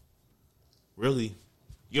viral. Really,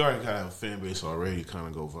 you already gotta have a fan base already, kind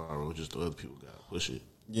of go viral. Just the other people gotta push it.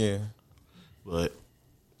 Yeah, but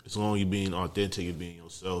as long as you being authentic and being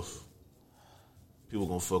yourself, people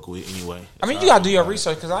gonna fuck with it anyway. I mean, you gotta do your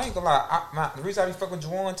research because I ain't gonna lie. The reason I be fucking with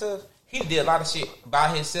Juwan Tough, he did a lot of shit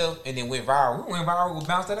by himself and then went viral. We went viral with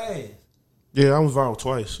Bounce That Ass. Yeah, I was viral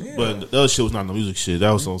twice, but the other shit was not no music shit.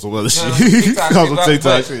 That was on some other shit. TikTok I was on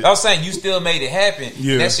TikTok shit. I was saying you still made it happen.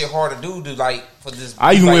 Yeah, that shit hard to do. To like for this.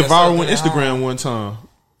 I even went viral on Instagram one time.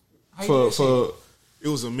 For it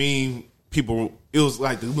was a meme. People, it was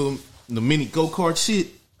like the mini go-kart shit.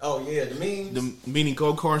 Oh yeah, the memes. The mini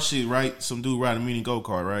go-kart shit, right? Some dude riding a mini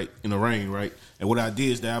go-kart, right? In the rain, right? And what I did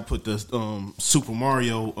is that I put the Super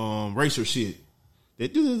Mario racer shit. I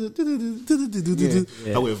went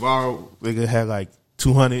viral. Nigga had like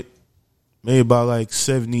 200, maybe about like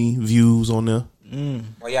 70 views on there.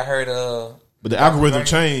 Well, y'all heard but the algorithm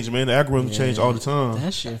changed, man. The algorithm changed all the time.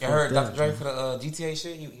 That shit. You heard Dr. Dre for the GTA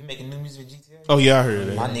shit? He making new music with GTA? Oh yeah, I heard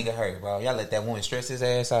that. My nigga hurt, bro. Y'all let that woman stress his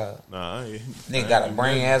ass out. Nah, nigga got a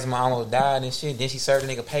brain asthma, almost died and shit. Then she served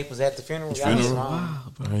the nigga papers at the funeral. Wow,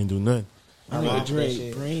 I ain't do nothing.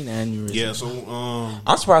 Dre brain aneurysm. Yeah, so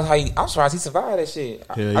I'm surprised he survived that shit.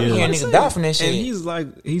 I be hearing niggas die from that shit. And he's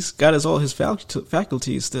like, he's got all his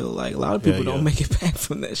faculties still. Like a lot of people don't make it back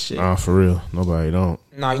from that shit. Nah, for real, nobody don't.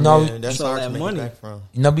 Nah, you know, that's all that money from.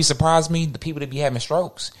 You know, be surprised me the people that be having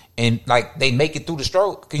strokes and like they make it through the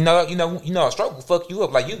stroke. Cause you know, a stroke will fuck you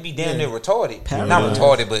up. Like you be damn near retarded, not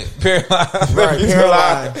retarded, but paralyzed. Right,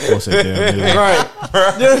 paralyzed.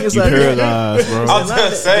 Right, you paralyzed, bro. I'm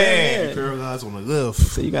just saying, paralyzed on the left.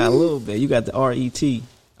 So you got a little bit. You got the RET. Yeah,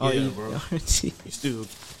 bro. You still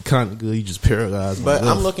kind of good. You just paralyzed. But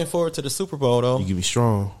I'm looking forward to the Super Bowl though. You can be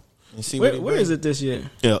strong. And see where is it this year?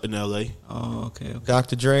 Yeah, in LA. Oh, okay.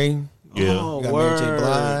 Dr. Dre. Yeah. You got Mary J.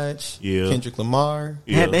 Blige. Yeah. Kendrick Lamar.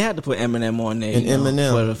 Yeah. They had to put Eminem on there. And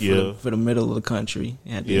Eminem. For the middle of the country.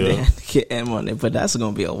 They had to get M on there. But that's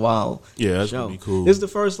going to be a wild that's show. going to be cool. It's the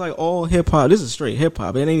first like all hip hop. This is straight hip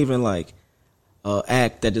hop. It ain't even like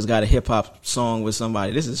act that just got a hip hop song with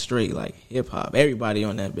somebody. This is straight like hip hop. Everybody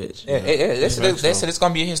on that bitch. They said it's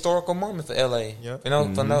gonna be a historical moment for LA. Yep. You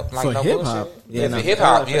know, for hip hop. Yeah, for hip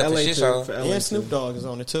hop. Yeah, for shit show. And Snoop Dogg is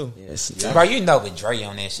on it too. Yes, bro. You know, with Dre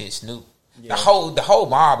on that shit, Snoop. Yeah. The whole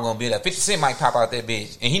mob gonna be there. 50 Cent might pop out that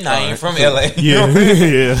bitch, and he not even from LA. Yeah,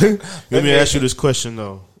 yeah. Let me ask you this question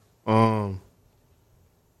though.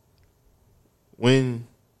 When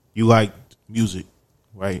you like music,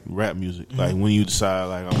 right, rap music, like when you decide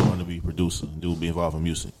like I want to be a producer and be involved in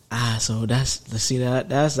music. So that's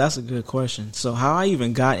a good question. So how I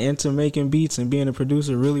even got into making beats and being a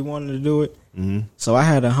producer, really wanted to do it. Mm-hmm. So I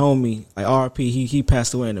had a homie, like RP, he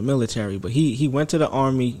passed away in the military, but he went to the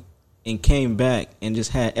army and came back and just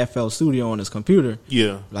had FL Studio on his computer.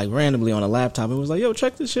 Yeah. Like randomly on a laptop and was like, yo,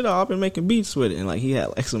 check this shit out. I've been making beats with it. And like he had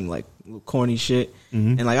like some like little corny shit.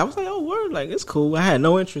 Mm-hmm. And like I was like, oh word, like it's cool. I had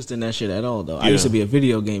no interest in that shit at all though. Yeah. I used to be a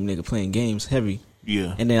video game nigga playing games heavy.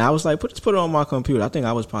 Yeah. And then I was like, put it on my computer. I think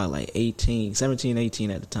I was probably like 17, 18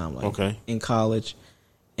 at the time, like in college.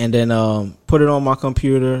 And then put it on my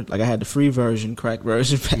computer. Like I had the free version, crack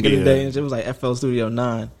version back in the day. And it was like FL Studio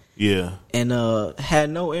 9. Yeah. And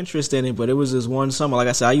had no interest in it, but it was this one summer. Like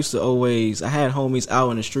I said, I had homies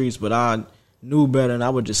out in the streets, but I knew better, and I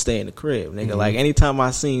would just stay in the crib, nigga. Like anytime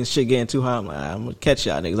I seen shit getting too hot, I'm like, I'm gonna catch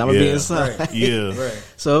y'all niggas. I'm gonna be inside. Right. Yeah. Right.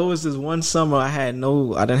 So it was this one summer I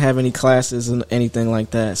didn't have any classes and anything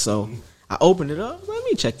like that. So I opened it up. Let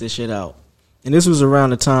me check this shit out. And this was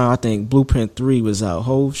around the time I think Blueprint 3 was out.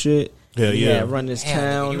 Whole shit. Yeah. Run This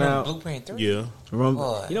Town out. Blueprint 3? Yeah. You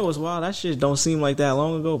know what's wild? That shit don't seem like that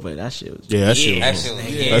long ago, but that shit was. That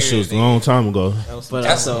shit was a long time ago. But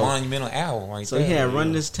that's a monumental album right so there. he had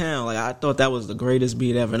Run This Town. Like I thought that was the greatest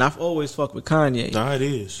beat ever, and I've always fucked with Kanye. Nah, it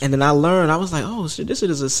is. And then I learned, I was like, oh shit, this shit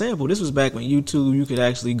is a sample. This was back when YouTube, you could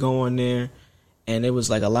actually go on there, and it was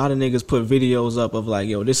like a lot of niggas put videos up of like,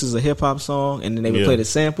 yo, this is a hip hop song, and then they would play the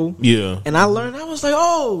sample. Yeah. And I learned, I was like,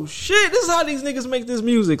 oh shit, this is how these niggas make this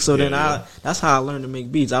music. So then that's how I learned to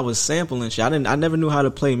make beats. I was sampling shit. I never knew how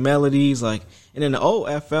to play melodies, like. And in the old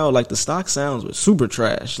FL, like the stock sounds was super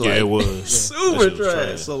trash. Like, it was super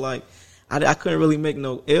trash. So like, I couldn't really make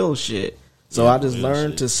no ill shit. So I just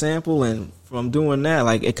learned to sample, and from doing that,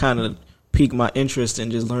 like it kind of piqued my interest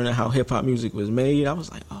in just learning how hip hop music was made. I was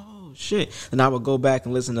like, oh shit. And I would go back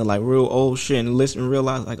and listen to like real old shit and listen and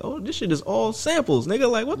realize like, oh, this shit is all samples, nigga.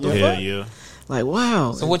 Like what the fuck? Yeah. Like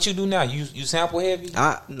wow. So what you do now? You sample heavy?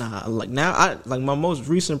 Like my most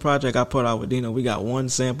recent project I put out with Dino, we got one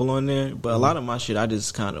sample on there, but a lot of my shit I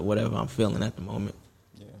just kind of whatever I'm feeling at the moment.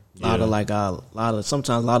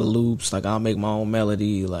 Sometimes a lot of loops. Like I'll make my own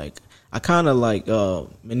melody. Like I kind of like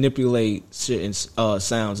manipulate shit and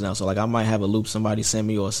sounds now. So like I might have a loop somebody send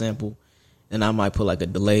me or a sample, and I might put like a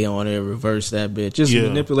delay on it, reverse that bit, just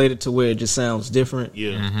manipulate it to where it just sounds different.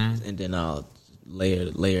 And then I'll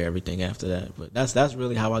layer everything after that. But that's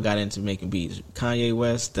really how I got into making beats. Kanye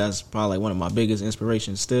West, that's probably like one of my biggest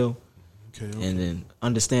inspirations still. Okay. And then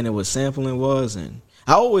understanding what sampling was, and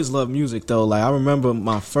I always loved music though. Like I remember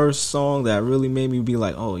my first song that really made me be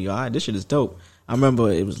like, oh yo, this shit is dope. I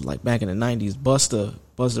remember it was like back in the 90s, Busta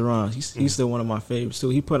Rhymes. He's still one of my favorites too.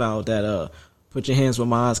 He put out that Put Your Hands Where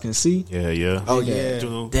My Eyes Can See. Yeah. Oh yeah.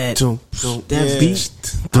 That beat.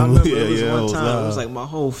 I remember it was one time. It was like my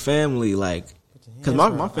whole family, like, because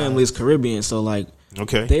my family is Caribbean, so like,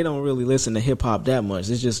 they don't really listen to hip hop that much.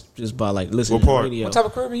 It's just by like listening to radio. What type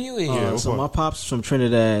of Caribbean you in? So my pop's from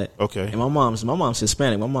Trinidad. Okay. And my mom's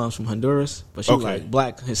Hispanic. My mom's from Honduras, but she like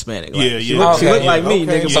black Hispanic. Like, she looked like me,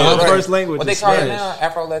 nigga. But her first language what they is call Spanish. it now?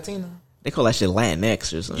 Afro-Latino? They call that shit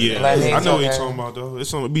Latinx or something. Yeah, I know what you're talking about though.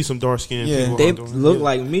 It's gonna be some dark skinned people. They look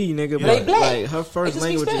like me, nigga. But they black. Like her first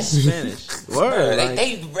language is Spanish. Word.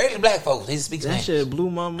 They regular black folks. They speak Spanish. That shit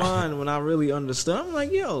blew my mind when I really understood. I'm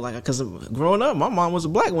like, yo, like, because growing up, my mom was a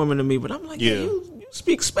black woman to me, but I'm like, yo, you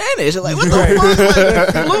speak Spanish. Like, what the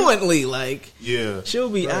fuck? Like, fluently, like,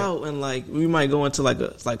 she'll be out and like we might go into like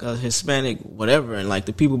a Hispanic whatever, and like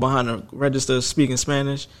the people behind the register speaking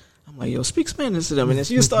Spanish. I'm like, yo, speak Spanish to them. And then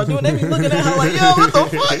she start doing that. They be looking at her like, yo, what the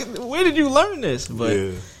fuck? Where did you learn this?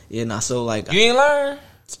 But, so like. You ain't learn?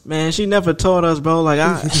 Man, she never taught us, bro. Like,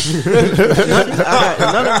 none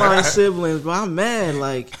of my siblings, but I'm mad.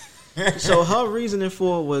 Like, so her reasoning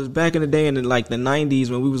for it was back in the day in like the 90s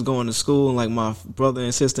when we was going to school and like my brother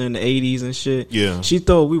and sister in the 80s and shit. Yeah. She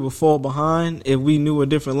thought we would fall behind if we knew a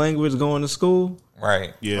different language going to school.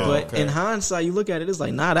 Right. Yeah. But in hindsight, you look at it, it's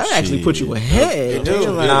like, nah, that actually put you ahead.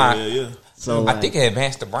 Like, So I think it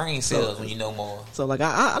advanced the brain cells when you know more. So like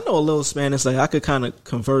I know a little Spanish. Like I could kind of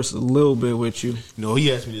converse a little bit with you. No,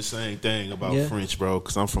 he asked me the same thing about French, bro,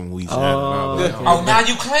 because I'm from Louisiana. Now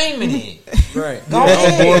you claiming it. Right. Go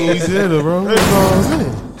ahead. I'm born in Louisiana, bro.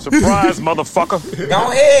 Surprise, motherfucker.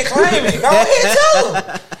 Go ahead, claim it. Go ahead, tell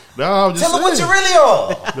him. Nah, I'm just tell him what you really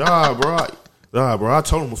are. Nah, bro. I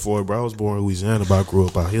told him before, bro. I was born in Louisiana, but I grew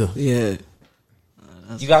up out here. Yeah.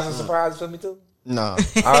 You got some surprises for me too? No.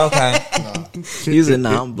 Oh, okay. No. He said,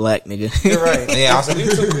 "Nah, I'm black, nigga." You're right. Yeah, also, we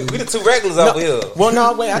the two regulars over here. Well,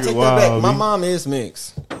 no, wait. I take that back. My mom is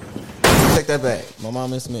mixed. I take that back. My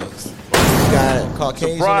mom is mixed. We got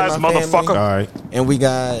Caucasian surprise, in my motherfucker. family, All right. and we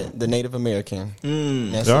got the Native American.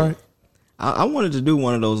 That's all it. right. I wanted to do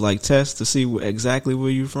one of those like tests to see exactly where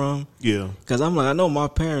you from. Yeah. Because I'm like, I know my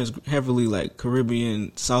parents heavily like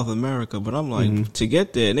Caribbean, South America, but I'm like, to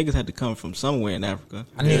get there, niggas had to come from somewhere in Africa.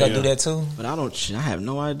 I need to do that too. But I have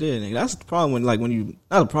no idea, nigga. That's the problem when you,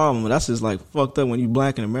 not a problem, but that's just like fucked up when you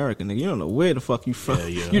black in America, nigga. You don't know where the fuck you from.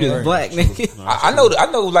 You just black, nigga. I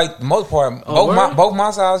know like the most part, both my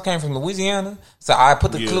sides came from Louisiana, so I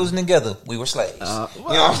put the conclusion together. We were slaves.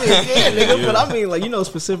 Nigga, but I mean, like, you know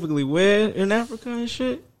specifically where in Africa and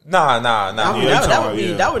shit? Nah.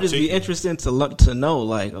 That would just be interesting to know,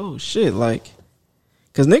 like, oh shit, like,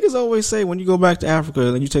 because niggas always say when you go back to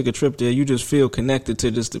Africa and you take a trip there, you just feel connected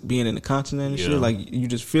to just being in the continent and shit, like you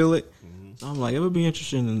just feel it. I'm like, it would be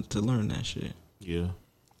interesting to learn that shit. Yeah.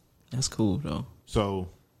 That's cool, though. So,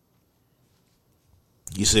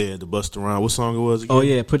 you said the Busta Rhymes. What song it was again? Oh,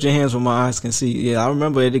 yeah. Put your hands where my eyes can see. Yeah, I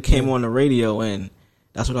remember it came on the radio, and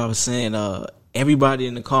that's what I was saying. Everybody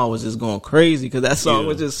in the car was just going crazy because that song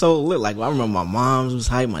was just so lit. Like, I remember my mom was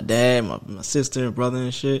hype, my dad, my sister and brother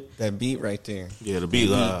and shit. That beat right there. Yeah, the beat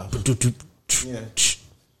live. Yeah.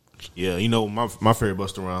 Yeah, you know, my favorite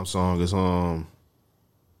Busta Rhymes song is how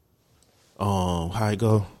it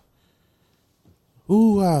go?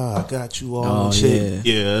 Ooh, I got you all shit.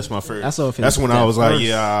 Yeah, that's my favorite. That's when I was like,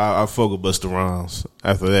 I fuck with Busta Rhymes.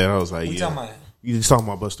 After that, I was like, you talking about? You was talking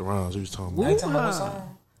about Busta Rhymes. You was talking about. I talking about what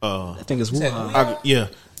song? I think it's Woo-Ha.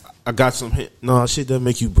 I got some hit. No, shit that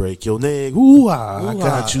make you break your neck. Ooh, I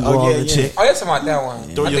got you all the chick. Oh, that's about that one.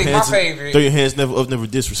 Throw I your think hands my favorite. Throw your hands never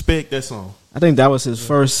disrespect that song. I think that was his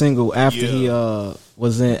first single after he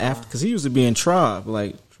was in because he used to be in Tribe,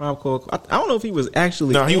 like Tribe Called. I don't know if he was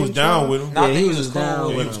actually. No, he was down with him. No, yeah, he was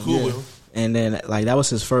down. He was cool with him. And then like that was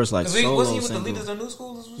his first like solo was he with single. the Leaders of New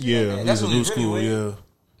School? Yeah, he was a New School. Yeah,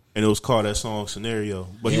 and it was called that song Scenario.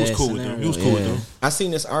 But he was cool with them. He was cool with them. I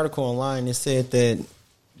seen this article online. It said that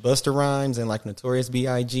Busta Rhymes and like Notorious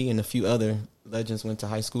B.I.G. and a few other legends went to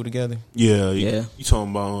high school together. Yeah. You talking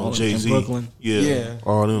about Jay-Z? Brooklyn. Yeah,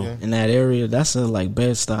 all them. Yeah. In that area, that's a like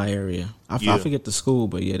Bed-Stuy area. I forget the school,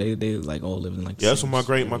 but yeah, they like all live in like. Yeah, that's where my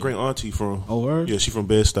great auntie from. Oh, word? Yeah, she from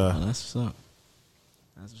Bed-Stuy. Oh, that's what's up.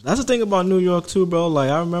 That's the thing about New York too, bro. Like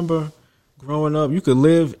I remember growing up, you could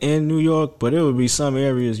live in New York, but it would be some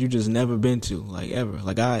areas you just never been to, like ever.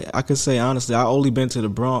 Like I could say honestly, I only been to the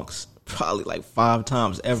Bronx probably like 5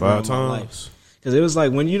 times ever in my life. Because it was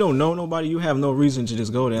like when you don't know nobody, you have no reason to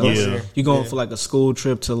just go there. Unless you're going for like a school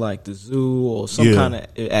trip to like the zoo or some kind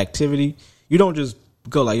of activity. You don't just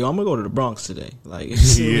go like, yo, I'm gonna go to the Bronx today. Like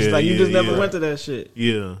it's like you just never went to that shit.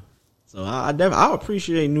 Yeah. So I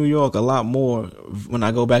appreciate New York a lot more when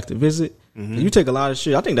I go back to visit. Mm-hmm. You take a lot of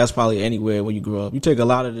shit. I think that's probably anywhere when you grow up. You take a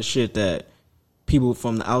lot of the shit that people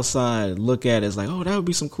from the outside look at as like, oh, that would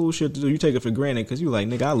be some cool shit to do. You take it for granted because you like,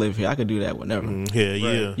 nigga, I live here. I could do that whenever.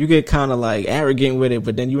 Yeah. You get kind of like arrogant with it,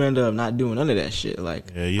 but then you end up not doing none of that shit.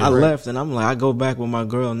 Like, I left and I'm like, I go back with my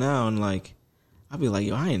girl now and like, I be like,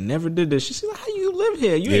 yo, I ain't never did this. She's like, how you live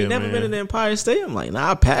here? You ain't never been in the Empire State? I'm like,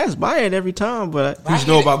 nah, I pass by it every time, but you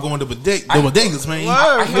know about going to bodegas, man.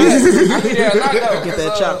 I hear that a lot though. Get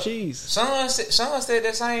that chopped cheese. Sean said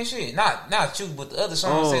that same shit. Not you, but the other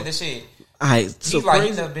Sean said that shit. Alright, so he's like,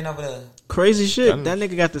 he's never been over there. Crazy shit. That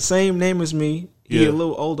nigga got the same name as me. He a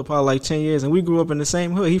little older, probably like 10 years, and we grew up in the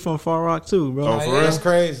same hood. He from Far Rock too, bro. Oh, for real? That's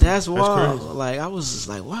crazy. That's wild. Crazy. Like I was just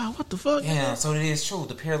like, wow, what the fuck? Yeah, so it is true.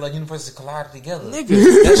 The parallel universes collided together.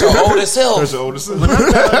 Nigga, that's your older self. That's your older self.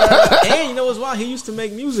 And you know what's wild? He used to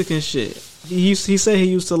make music and shit. He said he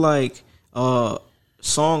used to like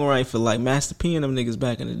songwrite for like Master P and them niggas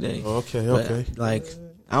back in the day. Okay. But, like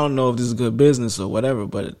I don't know if this is good business or whatever,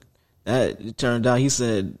 but that it turned out he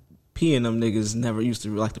said P and them niggas never used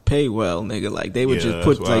to like to pay well, nigga. Like they would just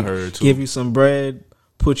put like give you some bread,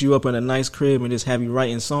 put you up in a nice crib, and just have you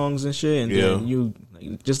writing songs and shit. And then you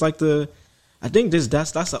just like I think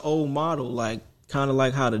that's an old model, like kind of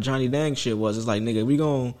like how the Johnny Dang shit was. It's like, nigga, we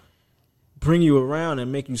gonna bring you around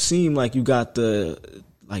and make you seem like you got the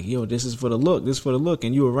like, yo, this is for the look,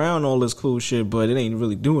 and you around all this cool shit, but it ain't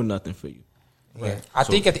really doing nothing for you. Yeah, I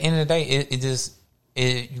think at the end of the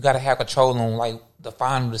day, you got to have control on like the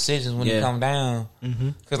final decisions when it come down.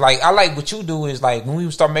 Because like I like what you do is like when we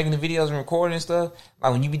start making the videos and recording and stuff,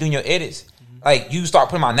 like when you be doing your edits, like you start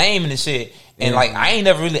putting my name in the shit, and like I ain't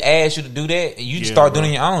never really asked you to do that, and you just start doing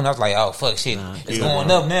it your own. I was like, oh fuck, shit, it's going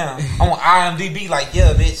up now. I'm on IMDb, like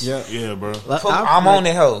bitch, yeah, bro. I'm on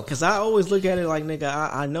that hoe. Because I always look at it like,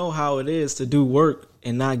 nigga, I know how it is to do work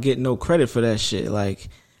and not get no credit for that shit. Like,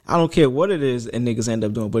 I don't care what it is and niggas end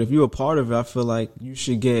up doing, but if you're a part of it, I feel like you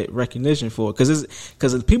should get recognition for it.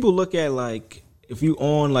 Because people look at like, if you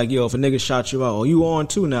on like, yo, if a nigga shot you out, or you on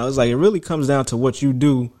too now, it's like it really comes down to what you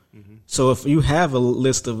do. So if you have a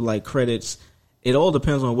list of like credits, it all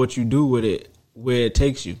depends on what you do with it, where it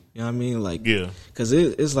takes you. You know what I mean? Like, because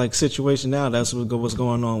it's like situation now. That's what's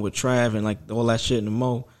going on with Trav and like all that shit in the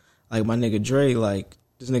Mo. Like my nigga Dre, like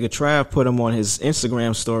this nigga Trav put him on his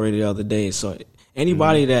Instagram story the other day. So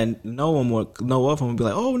anybody that know him or know of him will be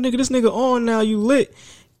like, oh nigga, this nigga on now, you lit.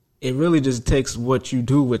 It really just takes what you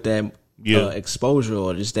do with that exposure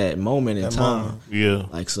or just that moment in time.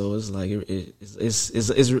 Like, so it's like it's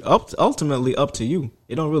ultimately up to you.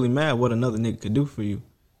 It don't really matter what another nigga could do for you.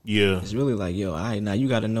 It's really like, yo, all right, now you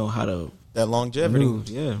got to know how to that longevity.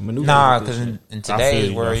 Maneuver. Nah, because in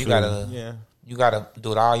today's world, you gotta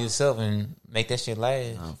do it all yourself and make that shit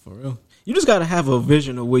last. Nah, for real. you just gotta have a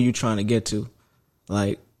vision of where you're trying to get to.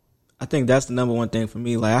 Like, I think that's the number one thing for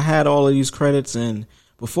me. Like, I had all of these credits, and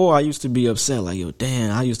before I used to be upset, like, yo,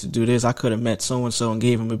 damn, I used to do this. I could have met so-and-so and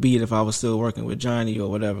gave him a beat if I was still working with Johnny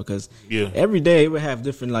or whatever. Because every day it would have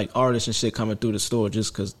different, like, artists and shit coming through the store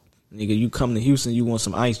just because, nigga, you come to Houston, you want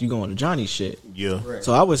some ice, you go on to Johnny shit. Yeah. Right.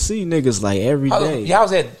 So I would see niggas, like, every day. Y'all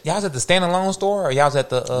was at the standalone store, or y'all was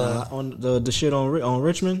at the... on the shit on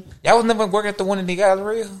Richmond? Y'all was never working at the one in the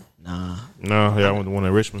Galleria? Nah. No, yeah, I went to one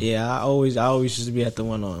in Richmond. Yeah, I always used to be at the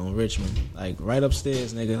one on Richmond. Like, right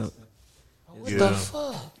upstairs, nigga. What the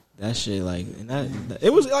fuck? That shit, like, and that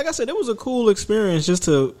it was, like I said, it was a cool experience just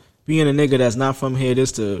to being a nigga that's not from here,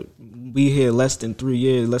 just to be here less than 2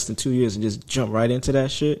 years and just jump right into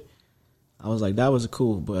that shit. I was like, that was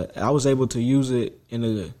cool, but I was able to use it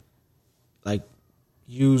being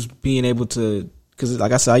able to, because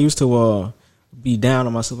like I said, I used to be down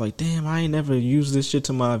on myself, like, damn, I ain't never used this shit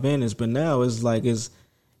to my advantage, but now it's like,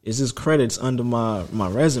 it's just credits under my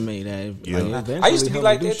resume that I used to be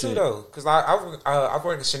like that too, though, because I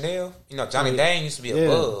worked at Chanel. You know, Johnny Dane used to be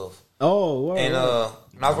above. Oh, wow. And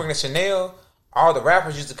when I was working at Chanel, all the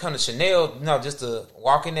rappers used to come to Chanel, you know, just to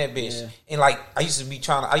walk in that bitch. Yeah. And like, I used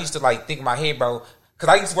to like think in my head, bro, because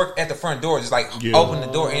I used to work at the front door, just like open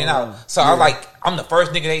the door in and out. So I was like, I'm the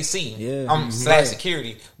first nigga they see. Yeah. I'm /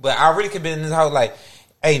 security, but I really could be in this house like,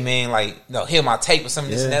 hey man, like, no, hear my tape or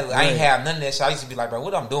something, this and that. I ain't have none of that shit. I used to be like, bro,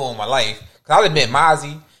 what I'm doing with my life? Cause I done met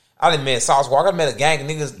Mozzie, I done met Sauce Walker, I met a gang of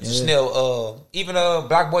niggas, Chanel, even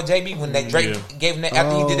Black Boy JB, when that Drake gave him that,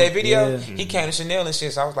 after he did that video, he came to Chanel and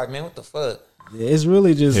shit, so I was like, man, what the fuck? It's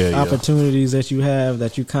really just opportunities that you have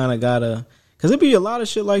that you kind of gotta, cause it be a lot of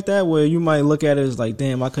shit like that where you might look at it as like,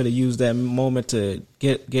 damn, I could have used that moment to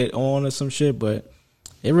get on or some shit, but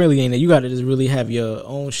it really ain't that. You got to just really have your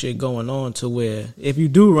own shit going on to where if you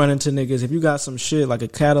do run into niggas, if you got some shit like a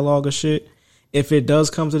catalog of shit, if it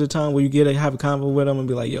does come to the time where you have a convo with them and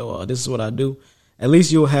be like, yo, this is what I do, at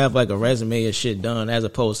least you'll have like a resume of shit done as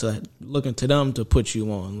opposed to looking to them to put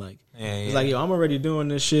you on. Like, it's like, yo, I'm already doing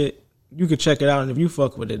this shit. You can check it out, and if you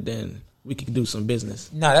fuck with it, then we can do some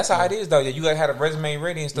business. No, that's how it is, though. You gotta have a resume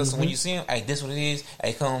ready and stuff. So when you see them, hey, this what it is.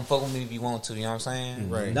 Hey, come fuck with me if you want to. You know what I'm saying?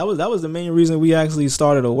 Right. That was the main reason we actually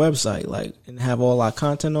started a website, like, and have all our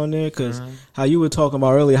content on there. Because how you were talking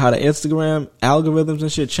about earlier, how the Instagram algorithms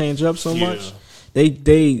and shit change up so much.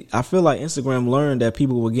 I feel like Instagram learned that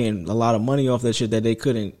people were getting a lot of money off that shit that they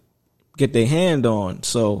couldn't get their hand on.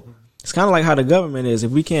 So it's kind of like how the government is.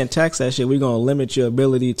 If we can't tax that shit, we're gonna limit your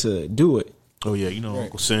ability to do it. Oh yeah, you know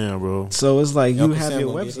Uncle Sam, bro. So it's like you have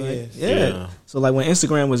your website. Yeah. So like when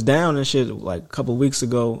Instagram was down and shit, like a couple of weeks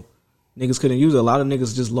ago, niggas couldn't use it. A lot of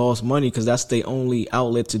niggas just lost money because that's their only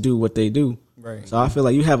outlet to do what they do. Right. So I feel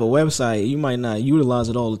like you have a website, you might not utilize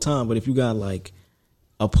it all the time, but if you got like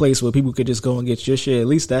a place where people could just go and get your shit, at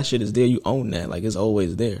least that shit is there. You own that. Like, it's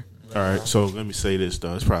always there. All right. So let me say this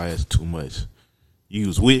though. It's probably too much. You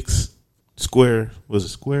use Wix, Square. Was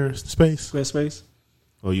it Squarespace? Squarespace.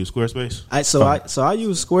 Oh, you use Squarespace? I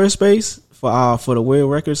use Squarespace for the Weird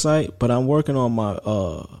Record site, but I'm working on my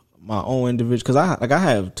own individual, because I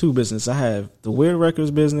have two businesses. I have the Weird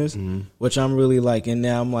Records business, which I'm really like, and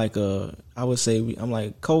now I'm like I would say I'm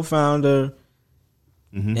like co-founder,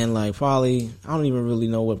 and like probably I don't even really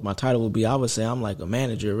know what my title would be. I would say I'm like a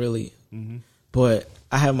manager really, but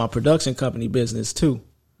I have my production company business too.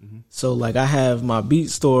 So like I have my beat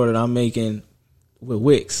store that I'm making with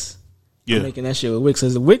Wix. I'm making that shit with Wix.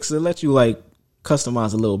 Because Wix will let you like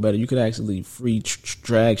customize a little better. You could actually free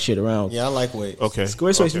drag shit around. Yeah, I like Wix. Okay.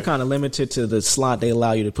 Squarespace, you're kind of limited to the slot they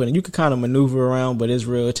allow you to put in. You can kind of maneuver around, but it's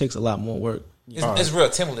real. It takes a lot more work. It's real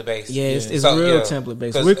template based. Yeah, it's real template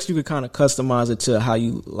based. Wix, you can kind of customize it to how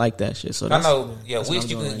you like that shit. So I know. Yeah, Wix,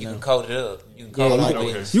 you can code it up. You can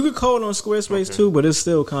code you can code on Squarespace too, but it's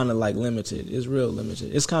still kind of like limited. It's real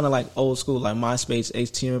limited. It's kind of like old school, like MySpace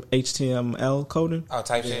HTML coding. Oh,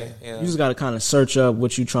 type shit. Yeah. You just got to kind of search up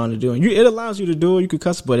what you're trying to do, and it allows you to do it. You can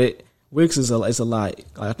custom, but Wix is a lot.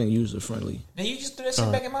 I think user friendly. And you just threw that shit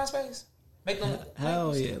back in MySpace. Make them,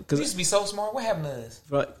 hell yeah! Because we used to be so smart. What happened to us?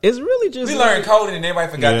 Bro, it's really just we learned coding and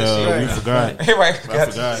everybody forgot this shit. We forgot. Everybody forgot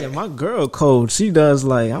this shit. Yeah, my girl code. She does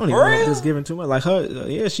like I don't even know if this giving too much. Like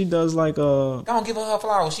her, she does like don't give her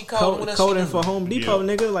flowers. She coding for Home Depot,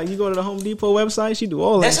 nigga. Like you go to the Home Depot website, she do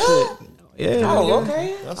all that shit. Yeah. Oh,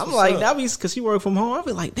 okay. I'm like that be because she work from home. I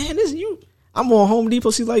be like, damn, this you. I'm on Home Depot.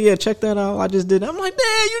 She's like, yeah, check that out. I just did that. I'm like,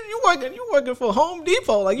 damn, you working for Home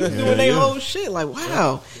Depot? Like you doing their whole shit. Like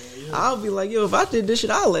wow. I'll be like, yo, if I did this shit,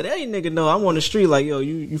 I'll let any nigga know. I'm on the street like, yo,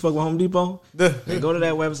 you fuck with Home Depot? Hey, go to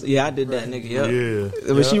that website. Yeah, I did that, nigga. Yeah.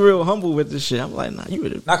 But she real humble with this shit. I'm like, nah, you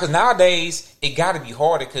would have. Nah, because nowadays, it got to be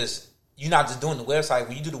harder because you're not just doing the website.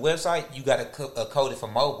 When you do the website, you got to code it for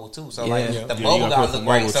mobile too. So Yeah. like the mobile got to look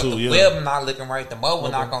right. So if the web not looking right, the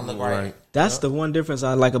mobile not gonna look right. That's the one difference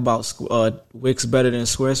I like about Wix better than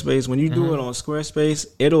Squarespace. When you do it on Squarespace,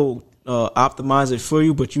 it'll optimize it for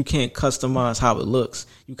you, but you can't customize how it looks.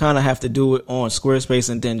 You kind of have to do it on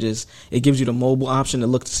Squarespace, and then it gives you the mobile option to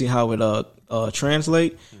look to see how it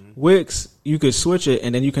translate. Wix, you could switch it,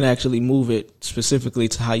 and then you can actually move it specifically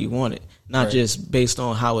to how you want it, not just based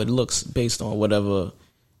on how it looks, based on whatever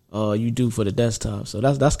you do for the desktop. So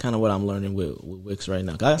that's kind of what I'm learning with Wix right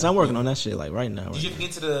now. Guys, I'm working on that shit like right now. Did you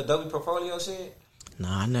get to the Adobe Portfolio shit?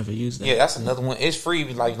 Nah, I never used that. Yeah, that's another one. It's free,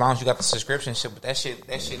 like as long as you got the subscription shit. But that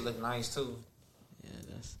shit look nice too. Yeah,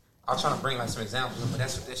 I was trying to bring like some examples, but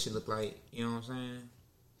that's what that shit look like. You know what I'm saying?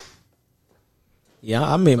 Yeah,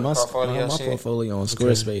 I made my portfolio on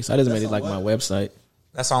Squarespace. I just made it like my website.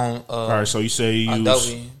 That's on. All right, so you say you Adobe.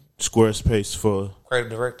 use Squarespace for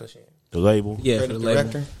Creative Director shit. the label, Yeah, for the label.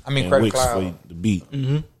 Director. I mean, and Creative Wix Cloud. for the beat.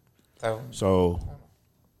 So,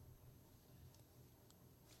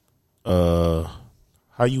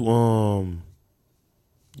 how you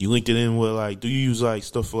linked it in with like? Do you use like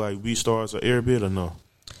stuff for like BeatStars or Airbit or no?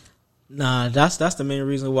 Nah, that's the main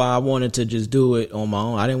reason why I wanted to just do it on my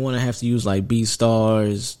own. I didn't want to have to use like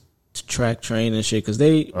BeatStars, Track Train and shit, because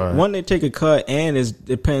they take a cut, and it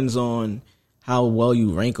depends on how well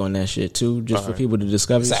you rank on that shit too, just for people to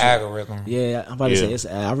discover. It's an algorithm. Yeah, I'm about to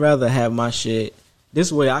say I'd rather have my shit. This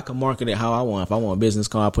way I can market it how I want. If I want a business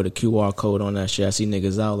card, I put a QR code on that shit. I see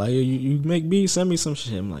niggas out like, you make beats, send me some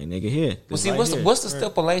shit. I'm like, nigga, here. Well, see, what's the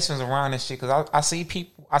stipulations around this shit? Because I see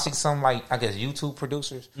people, I see some like, I guess YouTube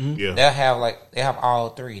producers. Yeah, they have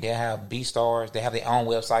all three. They have BeatStars, they have their own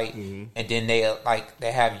website, and then they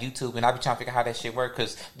have YouTube. And I be trying to figure out how that shit work,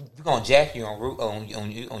 because we're gonna jack you on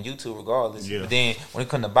YouTube regardless. Yeah. But then when it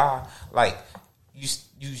comes to buy, like you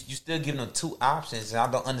still giving them two options, and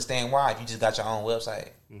I don't understand why if you just got your own website.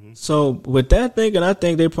 So with that thinking, I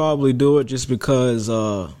think they probably do it just because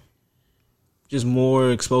just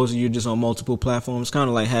more exposure. You're just on multiple platforms, kind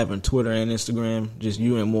of like having Twitter and Instagram, just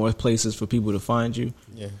you in more places for people to find you.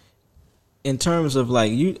 Yeah. In terms of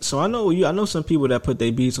like so I know some people that put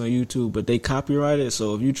their beats on YouTube, but they copyright it.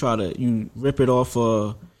 So if you rip it off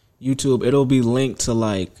of YouTube, it'll be linked to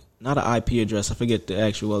like, not an IP address, I forget the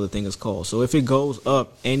actual other thing is called. So if it goes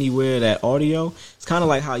up anywhere, that audio, it's kind of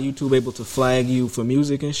like how YouTube able to flag you for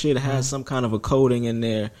music and shit. It has some kind of a coding in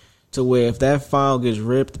there to where if that file gets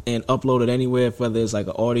ripped and uploaded anywhere, whether it's like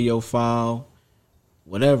an audio file,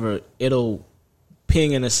 whatever, it'll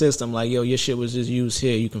ping in the system like, yo, your shit was just used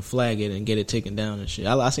here. You can flag it and get it taken down and shit.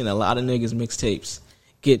 I seen a lot of niggas mixtapes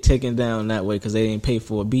get taken down that way because they didn't pay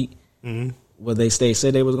for a beat. Well, they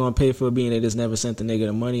said they was gonna pay for a beat, and they just never sent the nigga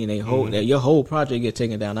the money, and your whole project get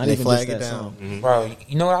taken down. Not They even flag just it that down. song. Bro,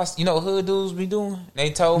 you know what hood dudes be doing?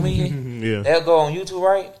 They told me Yeah. they'll go on YouTube,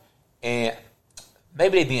 right? And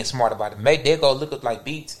maybe they being smart about it. Maybe they'll go look up like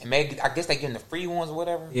beats, and maybe I guess they getting the free ones or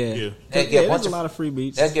whatever. Yeah. There's a lot of free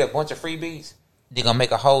beats. They'll get a bunch of free beats. They're gonna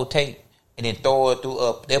make a whole tape and then throw it through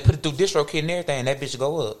they'll put it through DistroKid and everything, and that bitch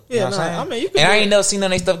go up. You know what I'm saying? I mean, you and I ain't never seen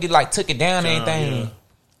none of they stuff get like took it down or anything.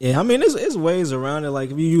 Yeah, I mean, there's ways around it. Like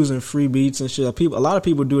if you're using free beats and shit, a lot of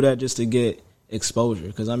people do that just to get exposure.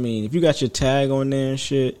 Because I mean, if you got your tag on there and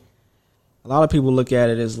shit, a lot of people look at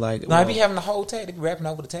it as like, no, if you having the whole tag, they be rapping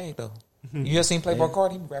over the tag though. You ever seen Playboy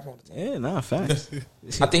Cardi? He be rapping over the tag. Yeah, nah, facts.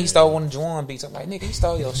 I think he stole one of Juwan beats. I'm like, nigga, he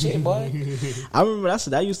stole your shit, boy. I remember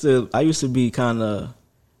I used to be kind of.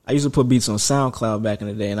 I used to put beats on SoundCloud back in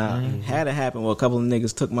the day, and I had it happen where a couple of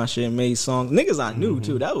niggas took my shit and made songs. Niggas I knew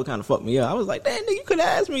too. That would kind of fuck me up. I was like, damn, nigga, you could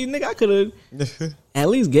have asked me, nigga. I could have at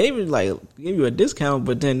least gave you a discount.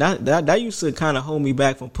 But then that used to kind of hold me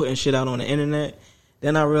back from putting shit out on the internet.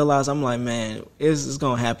 Then I realized I'm like, man, it's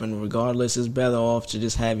gonna happen regardless. It's better off to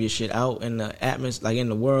just have your shit out in the atmosphere, like in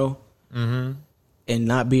the world, and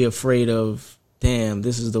not be afraid of, damn,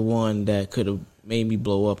 this is the one that could have made me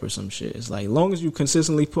blow up or some shit. It's like, as long as you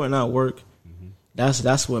consistently putting out work,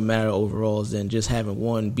 that's what matter overall, is than just having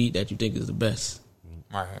one beat that you think is the best.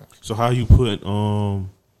 Right. So how you put You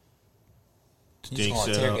just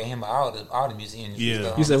gonna interrogate him all the museums.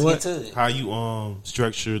 Yeah. You said what? how you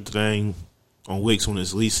structure the thing on Wix when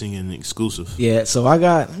it's leasing and exclusive? Yeah, so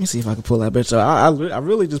let me see if I can pull that bitch up. I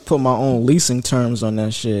really just put my own leasing terms on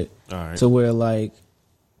that shit. All right. To where like,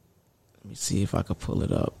 let me see if I could pull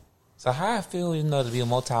it up. So how I feel, to be a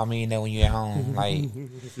multi-millionaire when you're at home? Like,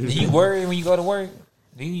 do you worry when you go to work?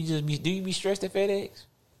 Do you be stressed at FedEx?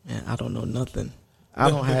 Man, I don't know nothing. I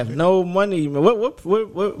don't have no money. What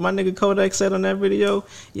my nigga Kodak said on that video?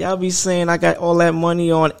 Y'all be saying I got all that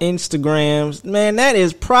money on Instagrams. Man, that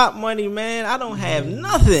is prop money, man. I don't have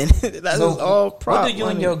nothing. That's so, all prop money. What do you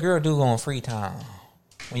and your girl do on free time?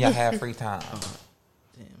 When y'all have free time?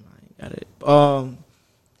 Damn, I ain't got it.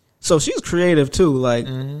 So she's creative too. Like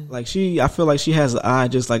I feel like she has an eye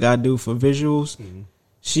just like I do for visuals. Mm-hmm.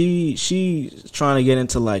 She's trying to get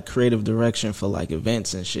into like creative direction for like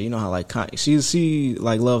events and shit. You know how like she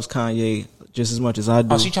like loves Kanye just as much as I do.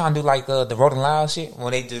 Oh, she trying to do like the Rolling Loud shit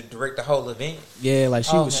when they direct the whole event. Yeah, like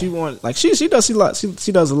she want like she does a lot.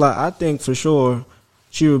 She does a lot. I think for sure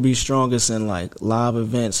she would be strongest in like live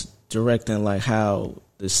events, directing like how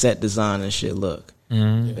the set design and shit look.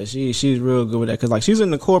 Mm-hmm. Yeah, she's real good with that because like she's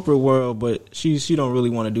in the corporate world, but she don't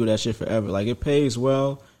really want to do that shit forever. Like it pays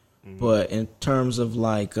well. But in terms of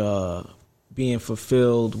like being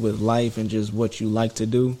fulfilled with life and just what you like to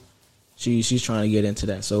do, she's trying to get into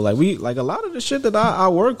that. So like a lot of the shit that I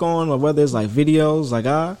work on, or whether it's like videos, like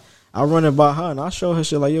I run it by her and I show her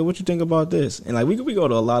shit like, yo, what you think about this? And like we go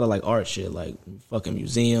to a lot of like art shit, like fucking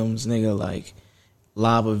museums, nigga, like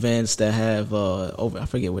live events that have I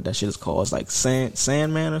forget what that shit is called. It's like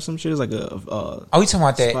Sandman or some shit. It's like a you talking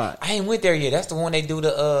about that? Spot. I ain't went there yet. That's the one they do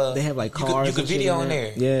the they have like cars. You could video in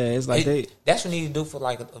there. Yeah, it's like that's what you need to do for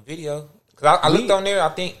like a video. Cause I looked on there. I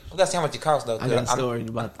think we got to see how much it costs though. I got a story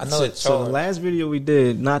about that. I know it's so the last video we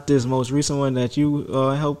did, not this most recent one that you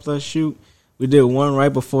helped us shoot. We did one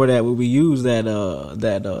right before that where we used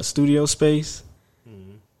that studio space.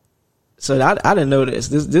 So I didn't know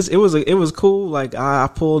this. It was cool. Like I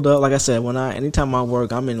pulled up. Like I said, anytime I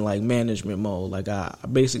work, I'm in like management mode. Like I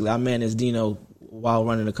manage Dino while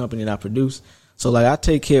running the company that I produce. So like I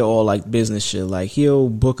take care of all like business shit. Like he'll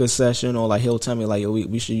book a session or like he'll tell me like, yo,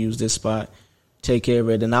 we should use this spot. Take care of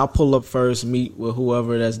it. Then I'll pull up first, meet with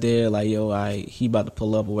whoever that's there. Like yo, he about to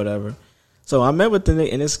pull up or whatever. So I met with the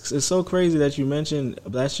nigga, and it's so crazy that you mentioned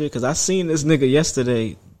that shit because I seen this nigga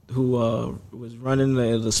yesterday. Who was running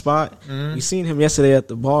the spot. Mm-hmm. We seen him yesterday at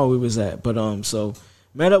the bar we was at. But so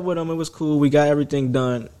met up with him. It was cool. We got everything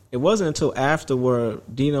done. It wasn't until afterward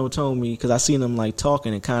Dino told me, because I seen him like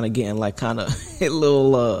talking and kind of getting like kind of a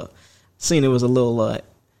little seen it was a little hot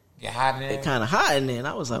in there. Kind of hot in there. And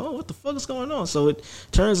I was like, oh, what the fuck is going on? So it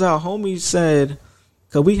turns out homie said,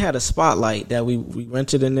 because we had a spotlight that we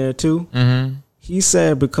rented in there too. Mm-hmm. He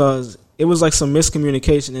said because it was like some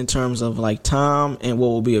miscommunication in terms of like time and what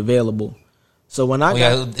will be available. So when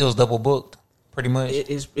it was double booked, pretty much.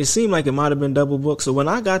 It seemed like it might have been double booked. So when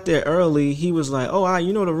I got there early, he was like, "Oh,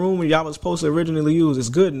 the room y'all was supposed to originally use is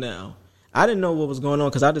good now." I didn't know what was going on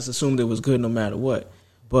because I just assumed it was good no matter what.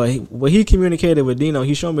 But when he communicated with Dino,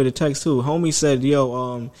 he showed me the text too. Homie said,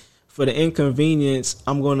 "Yo, for the inconvenience,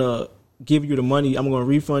 I'm gonna give you the money. I'm gonna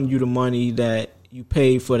refund you the money that you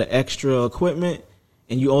paid for the extra equipment."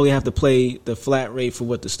 And you only have to play the flat rate for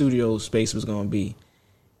what the studio space was going to be.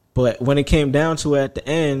 But when it came down to it at the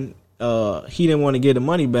end, he didn't want to get the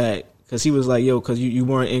money back because he was like, yo, because you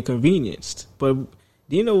weren't inconvenienced. But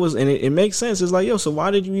Dino was, and it makes sense. It's like, yo, so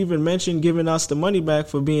why did you even mention giving us the money back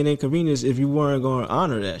for being inconvenienced if you weren't going to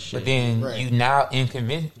honor that shit? But then you now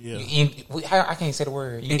inconvenienced. Yeah. I can't say the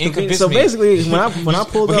word. So basically, when I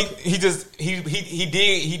pulled up, he did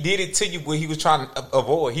it to you, but he was trying to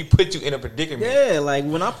avoid. He put you in a predicament. Yeah, like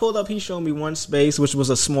when I pulled up, he showed me one space which was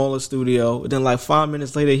a smaller studio. Then like 5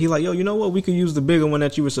 minutes later, he like, yo, you know what? We could use the bigger one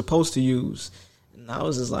that you were supposed to use. And I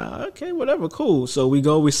was just like, okay, whatever, cool. So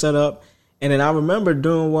we set up. And then I remember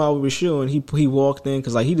doing while we were shooting, he walked in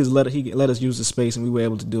because like he let us use the space and we were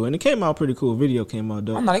able to do it. And it came out pretty cool. Video came out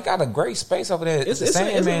dope. I know they got a great space over there. It's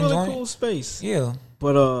a really cool space. Yeah.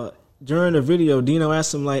 But during the video, Dino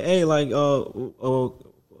asked him like, "Hey, like, do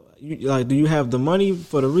you have the money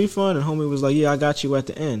for the refund?" And homie was like, "Yeah, I got you at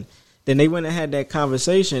the end." Then they went and had that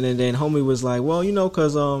conversation, and then homie was like, "Well,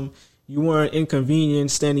 because you weren't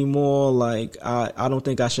inconvenienced anymore. Like, I don't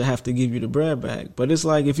think I should have to give you the bread back." But it's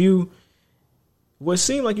like what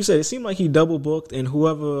seemed like you said, it seemed like he double booked and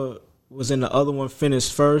whoever was in the other one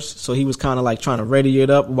finished first. So he was kind of like trying to ready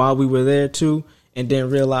it up while we were there too. And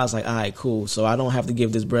then realized like, all right, cool. So I don't have to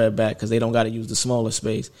give this bread back because they don't got to use the smaller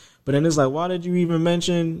space. But then it's like, why did you even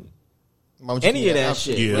mention any of that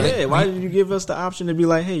shit? Yeah. Why did you give us the option to be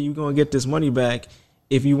like, hey, you're going to get this money back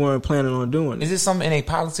if you weren't planning on doing it? Is this something in a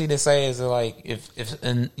policy that says like, because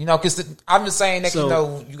I'm just saying that,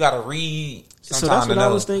 you got to read. So that's what I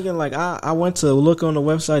was thinking. Like I went to look on the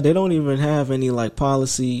website. They don't even have any like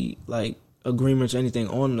policy like agreements or anything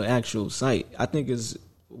on the actual site. I think is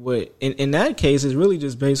what in that case is really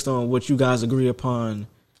just based on what you guys agree upon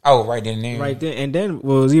Oh, right then and there. Right then, and then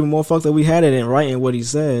what was even more fucked up, we had it in writing what he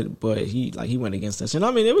said, but he went against us. And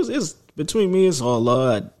I mean, it's between me, it's all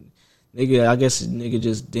love. Nigga, I guess nigga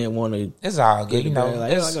just didn't want to. It's all good, you know.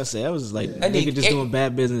 Like I said, that was like nigga just doing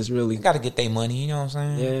bad business. Really, got to get their money. You know what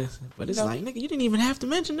I'm saying? Yeah, but it's like nigga, you didn't even have to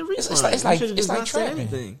mention the refund. It's like trapping.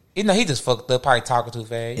 Anything. You know, he just fucked up, probably talking too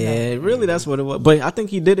fast. Yeah, really, that's what it was. But I think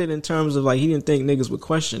he did it in terms of like he didn't think niggas would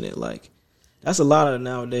question it. Like that's a lot of it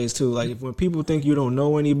nowadays too. Like when people think you don't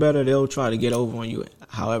know any better, they'll try to get over on you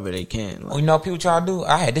however they can. Like, you know what people try to do?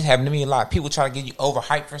 I had this happen to me a lot. People try to get you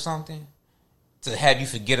overhyped for something to have you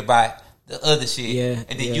forget about the other shit. Yeah,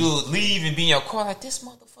 and then you'll leave and be in your car like this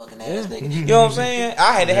motherfucking ass nigga. You know what I'm saying?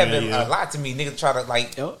 I had to happen a lot to me. Niggas try to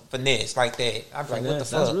like finesse like that. I'm like, what the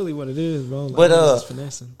fuck? That's really what it is, bro. Like, but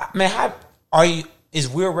finessing. Man, how are you? Is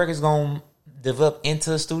Weird Records gonna develop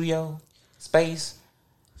into a studio space?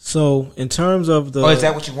 So in terms of the, or is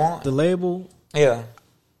that what you want? The label, yeah.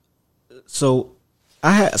 So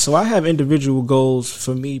I have individual goals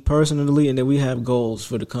for me personally, and then we have goals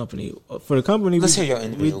for the company. For the company, let's hear your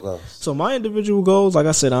individual goals. So my individual goals, like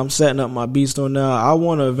I said, I'm setting up my beat store now. I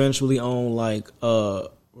want to eventually own like a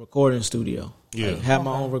recording studio. Yeah, like have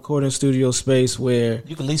my own recording studio space where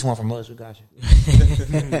you can lease one from us. We got you.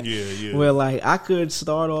 yeah. Where like I could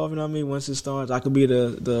start off, you know what I mean? Once it starts, I could be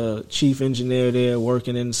the chief engineer there,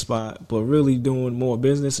 working in the spot, but really doing more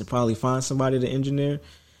business and probably find somebody to engineer,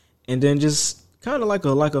 and then just kind of like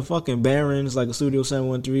a fucking Barron's, like a Studio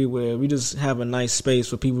 713, where we just have a nice space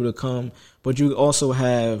for people to come, but you also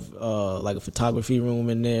have like a photography room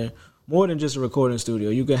in there. More than just a recording studio,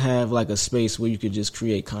 you could have like a space where you could just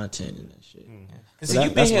create content and that shit. So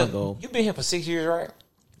you've been here for 6 years, right?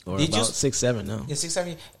 Or did about 6, 7 now. Yeah, 6, 7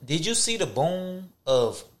 years. Did you see the boom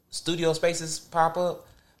of studio spaces pop up?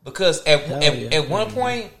 Because at one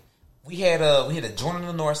point we had a joint on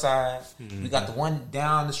the north side. We got the one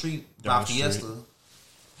down the street by Fiesta.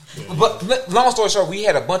 Yeah. But long story short, we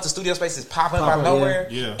had a bunch of studio spaces popping up out of nowhere.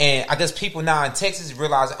 Yeah. And I guess people now in Texas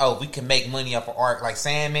realize, we can make money off of art. Like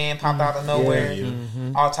Sandman popped out of nowhere. Yeah.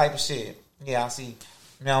 All type of shit. Yeah, I see.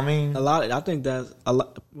 You know what I mean? I think that a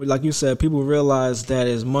lot, like you said, people realize that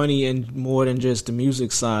is money and more than just the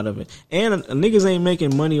music side of it. And niggas ain't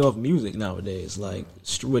making money off music nowadays. Like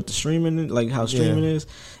with the streaming, like how streaming is,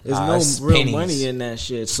 there's no real pennies. Money in that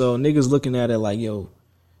shit. So niggas looking at it like, yo,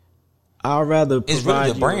 I'd rather provide it's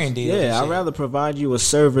really the brand deal. Yeah, I'd rather provide you a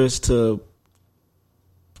service to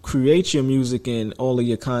create your music and all of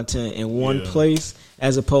your content in one place,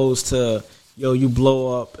 as opposed to you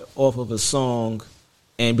blow up off of a song.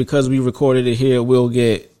 And because we recorded it here, we'll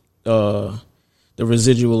get the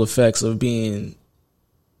residual effects of being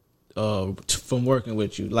from working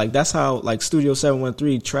with you. Like that's how like Studio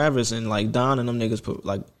 713, Travis and like Don and them niggas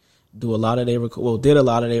do a lot of their did a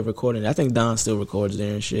lot of their recording. I think Don still records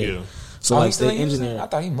there and shit. Yeah. So like the engineer, I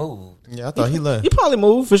thought he moved. Yeah, I thought he left. He probably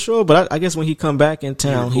moved for sure, but I guess when he come back in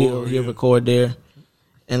town, he'll record there.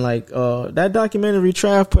 And like that documentary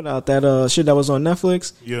Trav put out, that shit that was on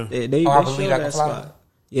Netflix. Yeah, they showed that spot.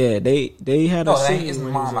 Yeah, they had a scene. It's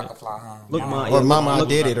Mom I Could Fly, huh? Look, or Mama I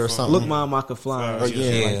Did It or something. Look, Mom I Could Fly.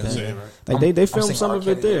 Yeah. Like they filmed some of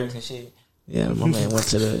it there. Yeah, my man went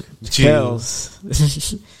to the Hells.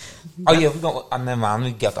 Oh yeah, we going. Never mind.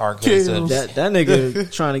 Let me get the argument. That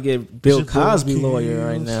nigga trying to get Bill Cosby lawyer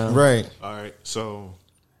right now. Right. All right. So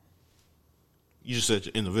you just said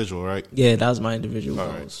your individual, right? Yeah, that was my individual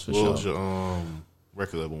goals. Right. For what sure. Was your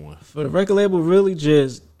record label one? For the record label, really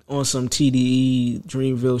just on some TDE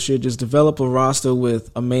Dreamville shit. Just develop a roster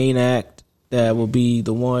with a main act that will be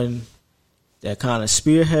the one that kind of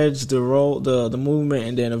spearheads the movement,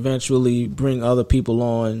 and then eventually bring other people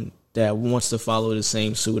on that wants to follow the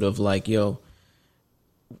same suit of like, yo,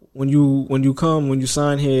 when you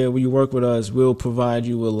sign here, when you work with us, we'll provide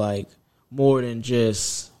you with like more than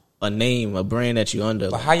just a name, a brand that you under.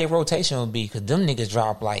 But how your rotation would be? Because them niggas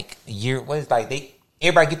drop like a year. What is like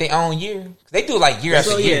everybody get their own year. They do like year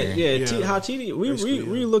after year. Yeah. How TD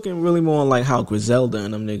we looking really more on like how Griselda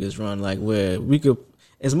and them niggas run, like where we could.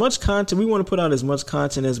 As much content, we want to put out as much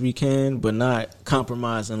content as we can, but not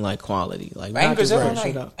compromising like quality. Like, ain't there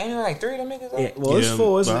like 3 of them niggas? Yeah, well, it's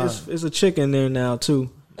 4. It's a chick in there now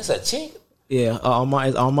too. It's a chick. Yeah,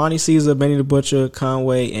 Armani Caesar, Benny the Butcher,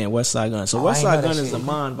 Conway, and Westside Gun. So Westside Gun is the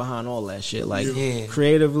mind behind all that shit, like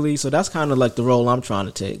creatively. So that's kind of like the role I'm trying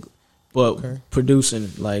to take, but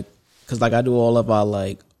producing, like, because like I do all of our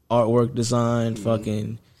like artwork design,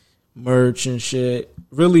 fucking merch and shit,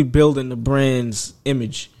 really building the brand's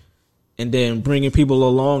image, and then bringing people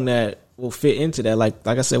along that will fit into that. Like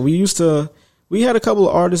I said, we had a couple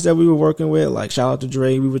of artists that we were working with, like shout out to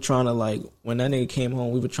Dre. We were trying to like, when that nigga came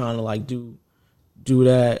home, we were trying to like do do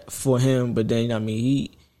that for him, but then I mean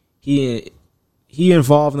he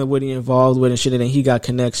involved in what he involved with and shit, and then he got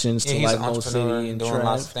connections to like Mo City and doing Trav.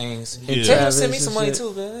 lots of things. And Tell him Travis send me and some money shit.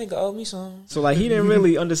 too, man. They owe me some. So like he didn't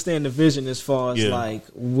really understand the vision as far as like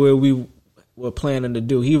where we were planning to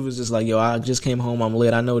do. He was just like, yo, I just came home, I'm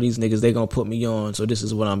lit. I know these niggas, they gonna put me on, so this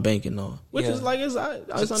is what I'm banking on. Which is like, I just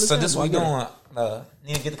understand. So this what we doing.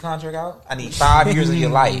 Need to get the contract out? I need 5 years of your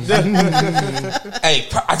life. Hey,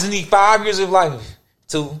 I just need 5 years of life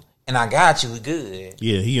too, and I got you. We good.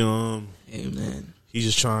 Yeah, Hey man, he's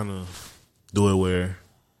just trying to do it where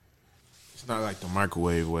it's not like the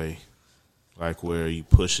microwave way, like where you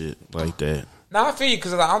push it like that. Now I feel you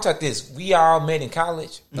because I'm talking this. We all met in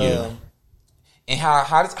college. Yeah. And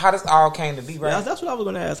how this all came to be, right? yeah, that's what I was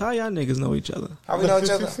gonna ask. How y'all niggas know each other? How we know each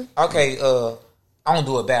other? Okay, I'm gonna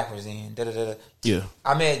do it backwards then. Yeah.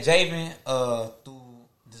 I met Javen through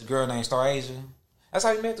this girl named Star Asia. That's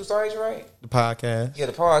how you met, through Star Asia, right? The podcast. Yeah,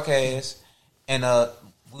 the podcast. And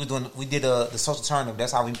we did the social turn up.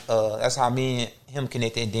 That's how me and him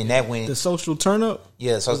connected. And then that went The social turn up.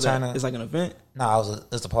 yeah, social turn up. It's like an event. Nah,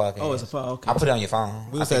 it's a podcast. Oh, it's a podcast. Okay. I put it on your phone.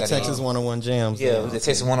 We was at Texas 101 Jams. Yeah, we was at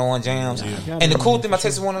Texas 101 Jams. Yeah. And the cool thing about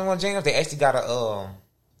Texas 101 Jams, they actually got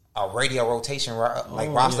a radio rotation,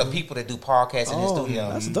 roster of people that do podcasts in the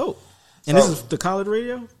studio. That's dope. And this is the college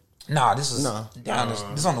radio? Nah, this is down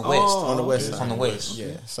this on the west. On the west It's side. on the west.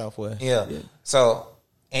 Yeah, southwest. Yeah. So,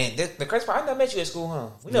 and the crazy part, I never met you at school, huh?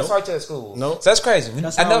 We never saw each other at school. Nope. So that's crazy.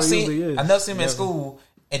 That's I how never it usually is. seen him in school,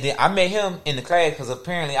 and then I met him in the class because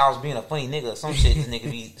apparently I was being a funny nigga or some shit. This nigga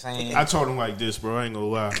be saying. I told him like this, bro. I ain't gonna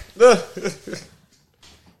lie.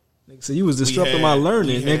 So you was disrupting my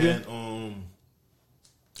learning, nigga.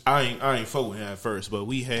 I ain't fuck with him at first, but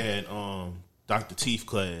we had Dr. Teeth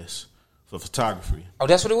class for photography. Oh,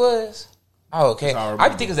 that's what it was. Oh, okay. I I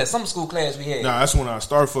think it's that summer school class we had. Nah, that's when I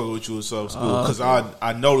started fucking with you in summer school because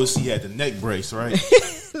I noticed he had the neck brace, right?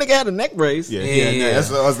 Nigga had a neck brace. Yeah. That's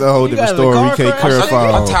the whole You different got in a story. car We can't crash?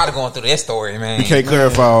 clarify. I'm tired of going through that story, man. We can't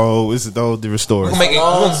clarify. It's a whole different story. We're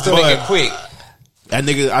gonna still make it quick. That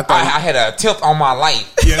nigga, I thought. I had a attempt on my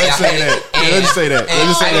life. Yeah, let's say that. Let's say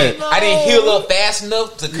that. I didn't heal up fast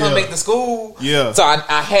enough to come back to school. Yeah. So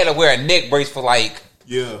I had to wear a neck brace for like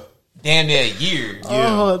Yeah. damn near a year. Yeah.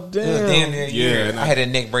 Oh, It was damn damn. near a year. and I had a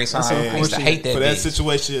neck brace on. I used to hate that For that bitch.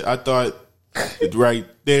 situation, I thought right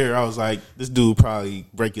there, I was like, this dude probably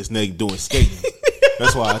break his neck doing skating.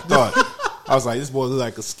 That's why I thought. I was like, this boy look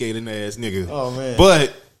like a skating ass nigga. Oh, man.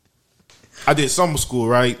 But I did summer school,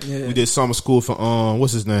 right? Yeah. We did summer school for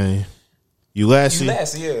what's his name? Ulassi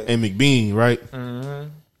yeah. and McBean, right? Mm-hmm.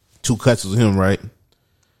 2 cuts with him, right?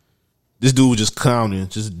 This dude was just clowning,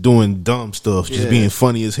 just doing dumb stuff, just being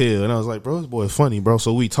funny as hell. And I was like, bro, this boy is funny, bro.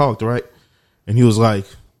 So we talked, right? And he was like,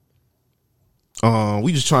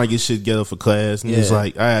 we just trying to get shit together for class. And he was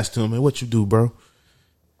like, I asked him, man, what you do, bro?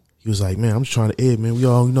 He was like, man, I'm just trying to ed, man. We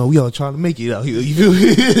all trying to make it out here. You feel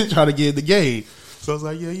me? Trying to get in the game. So I was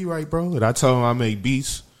like, yeah, you right, bro. And I told him I make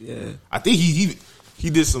beats. Yeah. I think he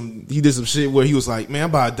did some shit where he was like, man,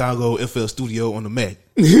 I'm about to download FL Studio on the Mac.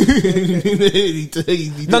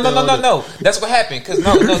 No. That's what happened. Cause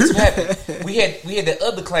no, that's what happened. We had the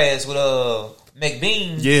other class with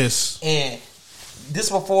McBean. Yes. And this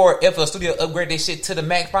before FL Studio upgraded their shit to the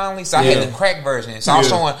Mac finally, so I had the crack version. So I was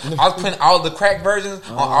putting all the crack versions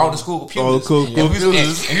on all the school computers. All the cool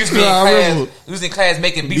computers. And we was in class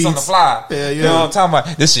making beats on the fly. Yeah. You know what I'm talking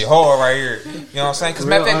about? This shit hard right here. You know what I'm saying? Because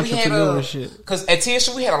matter of fact, we had shit. because at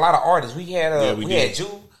TSU we had a lot of artists. We had we we did. had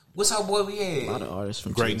Jew. What's our boy we had? A lot of artists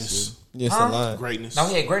from Greatness. TSU. Yes, a lot. Greatness. No,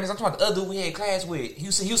 we had Greatness. I'm talking about the other dude we had class with. He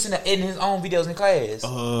was sitting there editing his own videos in class.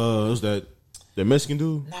 Who's that Mexican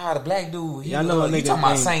dude? Nah, the black dude. Yeah, I know a you nigga talking about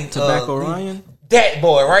named Saint Tobacco Ryan? That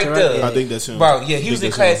boy right there. I think that's him. Bro, yeah, he was in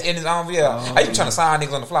Think class that's in his own video. I used trying to sign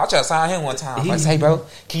niggas on the fly. I tried to sign him one time. I say, hey, bro,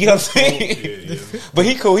 can you know what I'm saying? Yeah. But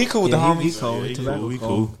he cool with the homies. He cool. He Tobacco cool. He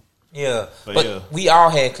cool. Yeah, But but yeah. we all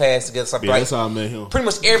had class together. So Yeah, like, that's how I met him. pretty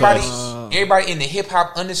much everybody in the hip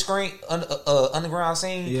hop underground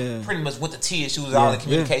scene, pretty much went to TSU. Was all in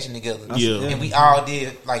communication together. Yeah. And we all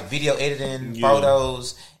did like video editing,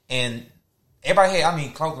 photos, and everybody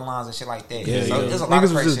had clothing lines and shit like that. Yeah, So yeah. there's a lot Niggas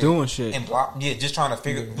of was crazy just doing shit. and just trying to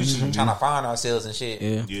figure, we just trying to find ourselves and shit.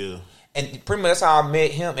 Yeah. Yeah. And pretty much that's how I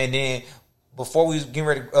met him. And then before we was getting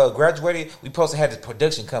ready to graduate, we supposed to have this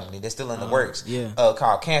production company that's still in the works. Yeah.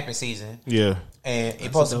 Called Camping Season. Yeah. And it's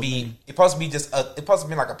supposed to be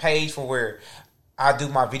like a page for where I do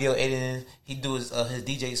my video editing. He do his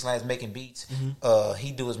DJ / making beats.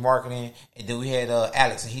 He do his marketing, and then we had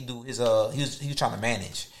Alex, and he do his he was trying to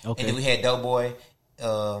manage. Okay. And then we had Doughboy,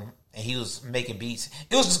 and he was making beats.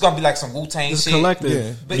 It was just gonna be like some Wu-Tang shit. Collective.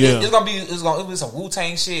 Yeah. But it was some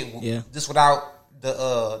Wu-Tang shit. Yeah. Just without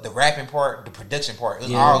the rapping part, the production part. It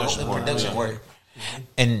was Yeah. all the production work.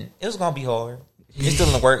 And it was gonna be hard. It's still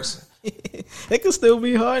in the works. It could still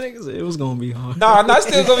be hard, niggas. It was gonna be hard. No, it's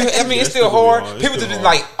still gonna be. I mean, it's still hard. It's People still just hard.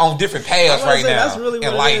 like on different paths right now. That's really in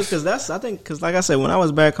what life. it is. Because like I said, when I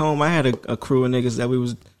was back home, I had a crew of niggas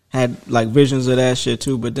that had like visions of that shit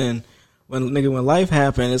too. But then when life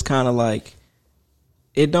happened, it's kind of like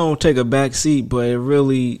it don't take a back seat, but it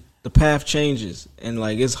really the path changes, and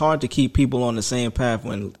like it's hard to keep people on the same path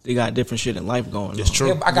when they got different shit in life going on. True.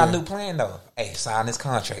 Yeah, I got a new plan though. Hey, sign this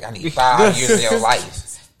contract. I need 5 years of your life.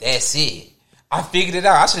 That's it. I figured it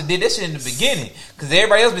out. I should have did that shit in the beginning because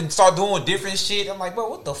everybody else been start doing different shit. I'm like, bro,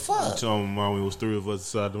 what the fuck? Tell my mom it was 3 of us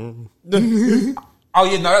inside the room. Oh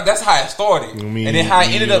yeah, no, that's how it started, Me, and then how it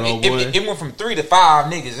me, ended up. and old It went from 3 to 5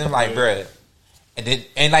 niggas, and I'm like, bruh.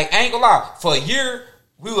 And like, I ain't gonna lie, for a year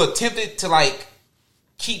we were attempted to like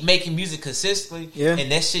keep making music consistently, Yeah.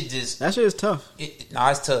 and that shit just That shit is tough. it's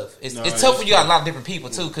tough. It's tough when you got a lot of different people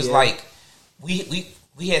too, because like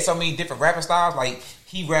we had so many different rapping styles. Like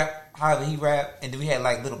he rap however he rap, and then we had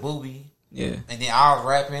like Little Booby. Yeah. And then I was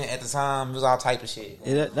rapping at the time. It was all type of shit.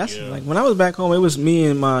 That's like when I was back home. It was me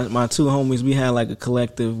and my 2 homies. We had like a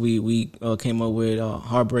collective. We came up with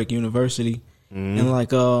Heartbreak University, and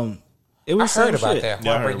like it was I heard some about shit. that.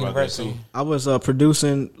 Yeah, I heard Heartbreak about that University. too. I was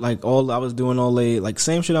producing like I was doing all the like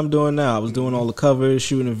same shit I'm doing now. I was doing all the covers,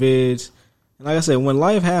 shooting the vids, and like I said, when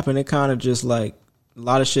life happened, it kind of just like a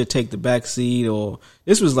lot of shit take the back seat. Or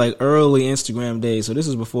this was like early Instagram days, so this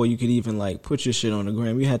is before you could even like put your shit on the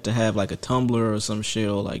gram. You had to have like a Tumblr or some shit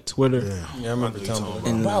or like Twitter. Yeah, I remember Tumblr.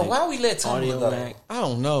 And, Bro, like, why we let Tumblr Audio go? Mac. I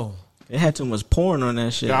don't know. It had too much porn on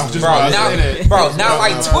that shit. I was just Bro, about to now, say that. bro, now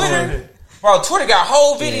like Twitter. Bro, Twitter got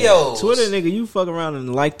whole videos. Twitter, nigga, you fuck around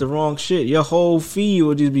and like the wrong shit. Your whole feed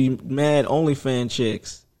will just be mad OnlyFans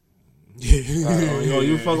chicks.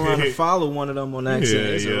 You fuck around and follow one of them on accident.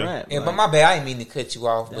 It's a rap. Yeah, like, but my bad, I didn't mean to cut you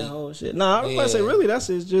off. that But whole shit. Nah, I was about to say, really,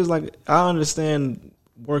 it's just like, I understand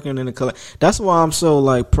working in the collect. That's why I'm so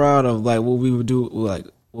like proud of like what we would do, like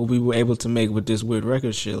what we were able to make with this weird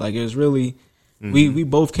record shit. Like it was really, we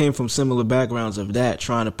both came from similar backgrounds of that,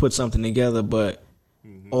 trying to put something together, but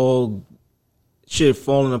all shit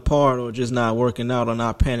falling apart or just not working out or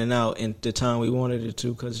not panning out in the time we wanted it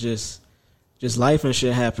to, because just life and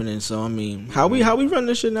shit happening. So I mean, how we run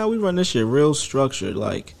this shit now? We run this shit real structured.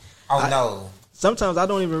 Like, no. sometimes I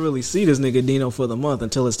don't even really see this nigga Dino for the month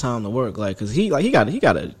until it's time to work. Like, cause he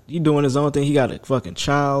doing his own thing. He got a fucking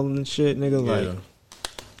child and shit, nigga. Like,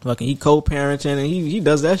 fucking he co-parenting and he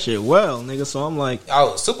does that shit well, nigga. So I'm like,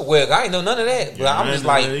 Oh, super well. I ain't know none of that. But I'm just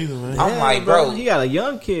like, I'm yeah, like, bro, he got a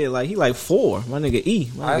young kid. Like he like 4. My nigga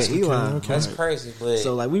that's, nigga Eli. that's crazy. But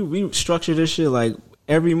So like we structure this shit like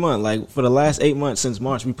every month. Like for the last 8 months since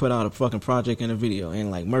March, we put out a fucking project and a video and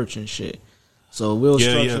like merch and shit. So we'll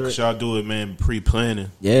structure cause it. y'all do it, man, pre-planning.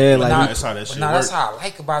 Yeah, But like nah, That's how that shit nah, that's work. how I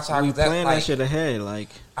like about y'all. we 'Cause that's plan like, that shit ahead. Like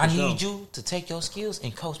I for need sure. you to take your skills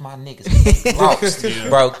and coach my niggas. Lost,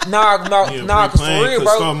 bro. Nah, cause for real,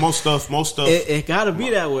 bro. Most stuff. It gotta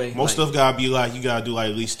be that way. Most like, stuff gotta be like you gotta do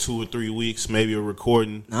like at least 2 or 3 weeks, maybe a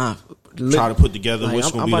recording. Nah, Try to put together like, what's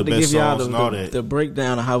I'm gonna about be to the give best y'all songs and all that. the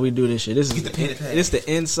breakdown of how we do this shit. This is it's the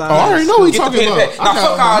inside. Oh, I already know what you're Get the talking pen about. back. Nah,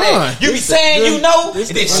 fuck all that. You be saying you know, and this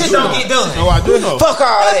then the- shit don't get done. No, I do know. Fuck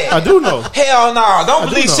all that. I do know. Hell no! Don't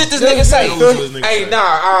believe know. shit this nigga say. I know what this nigga Hey, say. nah,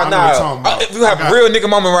 I know what you're talking about. We have a real nigga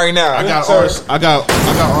moment right now. I got Sir. artists. I got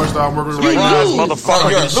artists that I'm working with right now. motherfucker. Try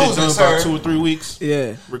to You're get shit losing, done sir. about 2 or 3 weeks.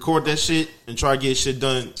 Yeah. Record that shit and try to get shit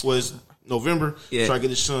done. Was November? Yeah. Try to get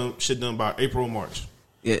this shit done by April, March.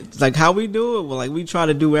 Yeah, like how we do it. Well, like we try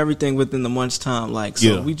to do everything within the month's time. Like, so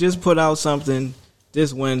Yeah. we just put out something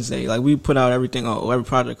this Wednesday. Like we put out everything on every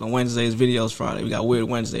project on Wednesdays, videos Friday. We got Weird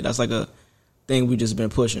Wednesday. That's like a thing we just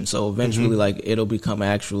been pushing. So eventually, like it'll become an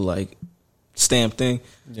actual like stamp thing.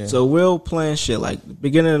 Yeah. So we'll plan shit like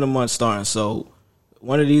beginning of the month starting. So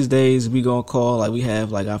one of these days we gonna call, like we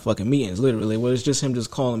have like our fucking meetings literally. Well, it's just him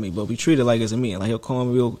just calling me, but we treat it like it's a meeting. Like he'll call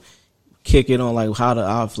me, we'll kick it on like how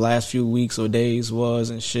our last few weeks or days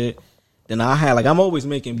was and shit. Then I'm always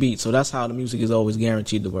making beats, so that's how the music is always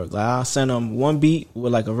guaranteed to work. Like I'll send him one beat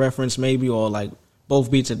with like a reference maybe, or like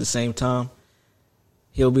both beats at the same time.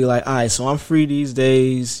 He'll be like, all right, so I'm free these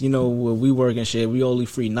days, you know, when we work and shit. We only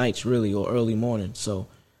free nights really, or early morning. So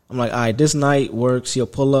I'm like, all right, this night works. He'll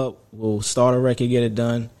pull up, we'll start a record, get it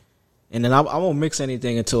done. And then I won't mix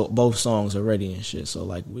anything until both songs are ready and shit. So,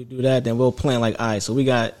 like, we do that, then we'll plan, like, all right, so we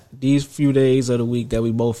got these few days of the week that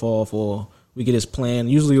we both off, or we get this plan,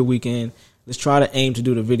 usually a weekend. let's try to aim to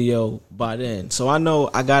do the video by then. So I know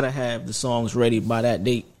I gotta have the songs ready by that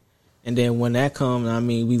date. And then when that comes, I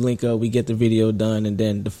mean, we link up, we get the video done, and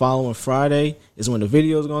then the following Friday is when the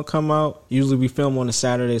video is gonna come out. Usually we film on a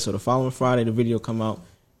Saturday, so the following Friday the video come out.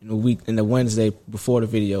 And the Wednesday before the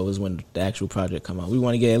video is when the actual project come out. We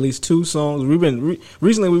want to get at least 2 songs.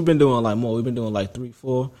 Recently we've been doing like more. We've been doing like 3,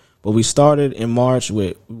 4. But we started in March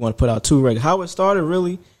with we want to put out 2 records. How it started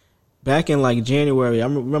really back in like January. I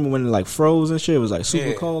remember when it like froze and shit. It was like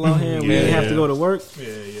super cold out here. And we didn't have to go to work.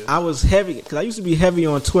 Yeah. I was heavy because I used to be heavy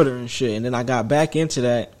on Twitter and shit. And then I got back into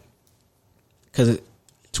that because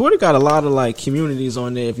Twitter got a lot of like communities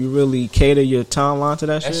on there if you really cater your timeline to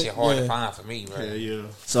that shit. That shit hard to find for me, right? Yeah.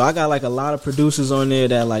 So I got like a lot of producers on there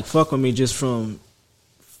that like fuck with me just from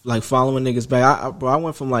like following niggas back. I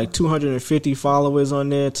went from like 250 followers on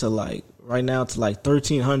there to like right now to like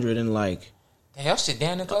 1,300 in like damn, y'all shit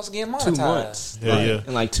down there close to getting monetized. 2 months. Yeah.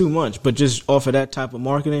 In like 2 months. But just off of that type of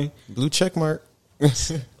marketing. Blue check mark.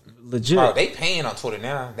 Legit. Bro, they paying on Twitter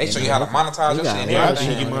now. They show you how to monetize your shit and I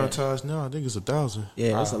think everything. you monetized now. I think it's 1,000.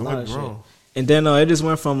 Yeah, that's a lot of shit. Wrong. And then it just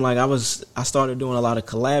went from like I started doing a lot of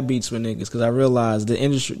collab beats with niggas because I realized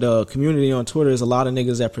the community on Twitter is a lot of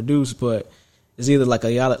niggas that produce, but it's either like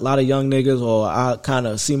a lot of young niggas or I kind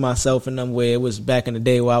of see myself in them where it was back in the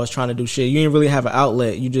day where I was trying to do shit. You didn't really have an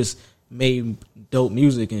outlet. You just made dope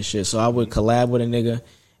music and shit. So I would collab with a nigga.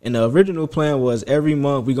 And the original plan was every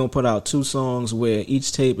month we gonna put out 2 songs where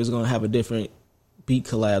each tape is gonna have a different beat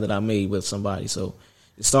collab that I made with somebody. So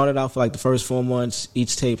it started out for like the first 4 months.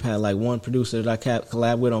 Each tape had like one producer that I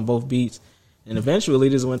collab with on both beats. And eventually it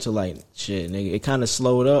just went to like, shit, nigga. It kind of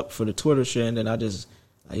slowed up for the Twitter shit. And then I just,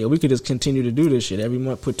 like, yo, we could just continue to do this shit. Every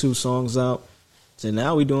month put 2 songs out. So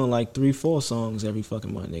now we doing like 3, 4 songs every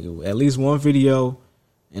fucking month, nigga. At least one video.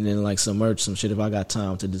 And then like some merch, some shit. If I got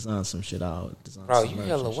time to design some shit, I'll design Bro, some you merch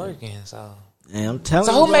hella and shit. working, so. And I'm telling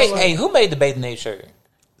So you. who made the Bathing Ape shirt?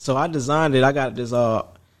 So I designed it. I got this how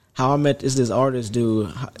I met this artist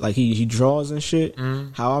dude. Like he draws and shit.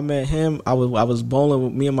 Mm-hmm. How I met him, I was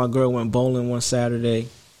bowling. Me and my girl went bowling one Saturday,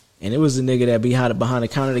 and it was the nigga that be behind the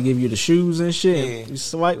counter to give you the shoes and shit. Yeah. And you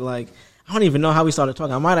swipe like I don't even know how we started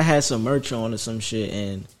talking. I might have had some merch on or some shit,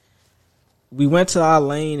 and we went to our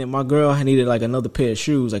lane, and my girl needed like another pair of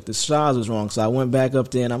shoes. Like the size was wrong, so I went back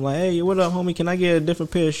up there, and I'm like, "Hey, what up, homie? Can I get a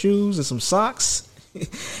different pair of shoes and some socks?"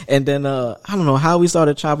 And then I don't know how we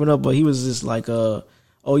started chopping up, but he was just like,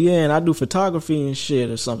 "Oh yeah, and I do photography and shit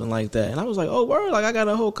or something like that." And I was like, "Oh word, like I got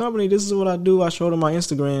a whole company. This is what I do." I showed him my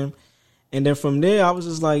Instagram, and then from there I was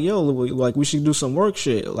just like, "Yo, like we should do some work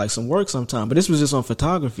shit, like some work sometime." But this was just on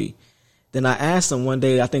photography. Then I asked him one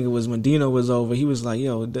day, I think it was when Dino was over, he was like,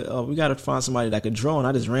 yo, we got to find somebody that could draw. And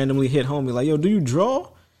I just randomly hit homie like, yo, do you draw?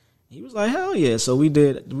 He was like, hell yeah. So we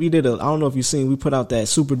did I don't know if you've seen, we put out that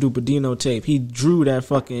Super Duper Dino tape. He drew that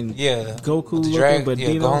fucking Goku looking, but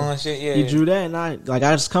Dino, he drew that. And I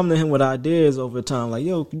just come to him with ideas over time. Like,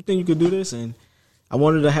 yo, you think you could do this? And I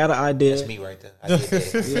wanted to have an idea. That's me right there. I did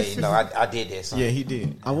that. Yeah, you know, I did that. Son. Yeah, he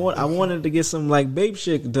did. I wanted to get some like Babe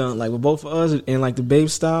shit done, like with both of us in like the Babe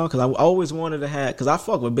style, because I always wanted to have, because I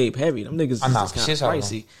fuck with Babe heavy. Them niggas is kind of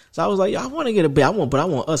pricey. So I was like, yo, I want to get a Babe. I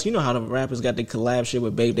want us. You know how the rappers got the collab shit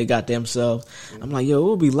with Babe? They got themselves. I'm like, yo,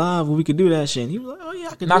 we'll be live where we could do that shit. And he was like, oh yeah,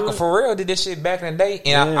 I can do it. For real did this shit back in the day,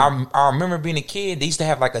 and I remember being a kid. They used to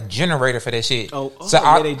have like a generator for that shit.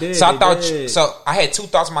 They did. So I thought. So I had 2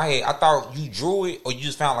 thoughts in my head. I thought you drew it, or you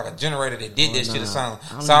just found like a generator that did this shit or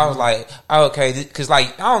something. So I was like, oh, okay, because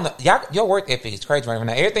like I don't know, your work ethic is crazy right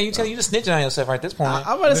now. Everything you tell you just snitching on yourself right at this point.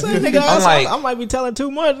 I'm about to say, nigga, I might be telling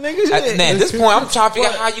too much, nigga. Shit. At this point, I'm trying to figure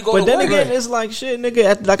out how you go. But then again, it's like shit,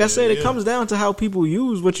 nigga. Like I said, it comes down to how people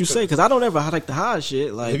use what you say. Because I don't ever like to hide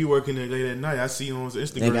shit. Like if you working late at night, I see you on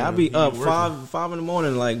Instagram. Nigga, I be up 5 in the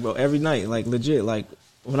morning, like bro, every night, like legit, like.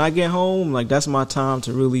 When I get home, like that's my time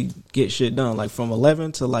to really get shit done. Like from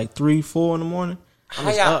 11 to like 3, 4 in the morning.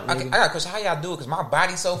 I got a question. How y'all do it? Because my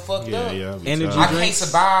body's so fucked up. Yeah, energy I can't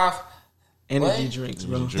survive. Energy drinks,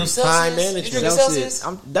 bro. Time management. Celsius.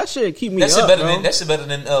 That shit keep me that shit up, better bro. Than, that shit better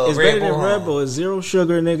than it's Red Bull. It's better than Red Bull. It's zero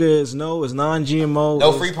sugar, nigga. It's non-GMO.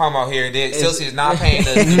 No free palm out here. Celsius is not paying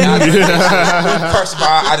us. Do not drink that shit. First of all,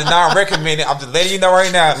 I did not recommend it. I'm just letting you know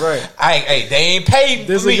right now. Right. They ain't paid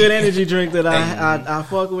This for me. This is a good energy drink that I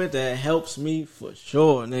fuck with that helps me for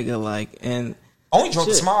sure, nigga. Like, and only drunk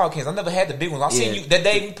the small cans. I never had the big ones. I seen you that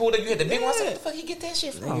day we pulled up. You had the big ones. I said, "Where the fuck you get that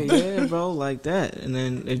shit from?" Yeah, bro, like that. And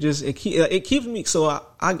then it keeps me. So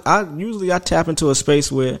I usually tap into a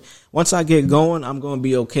space where once I get going, I'm gonna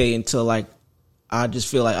be okay until like I just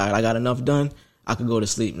feel like I got enough done. I could go to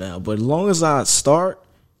sleep now. But as long as I start,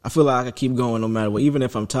 I feel like I can keep going no matter what. Even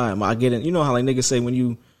if I'm tired, I get in. You know how like niggas say when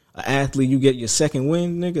you an athlete, you get your second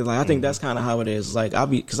win, nigga. Like I think that's kind of how it is. Like I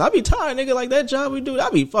be tired, nigga. Like that job we do, I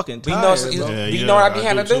be fucking tired. You know what I be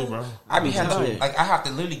having to do? I be having to like I have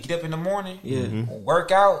to literally get up in the morning,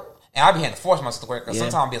 work out. And I be having to force myself to work. Cause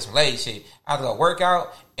sometimes I be on some late shit. I have to go work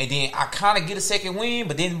out, and then I kind of get a second win.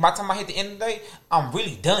 But then by the time I hit the end of the day, I'm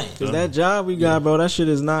really done. Cause that job we got, bro, that shit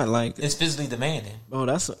is not like it's physically demanding. Bro,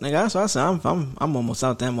 that's what I said. I'm almost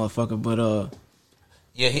out that motherfucker. But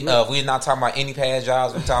we're not talking about any past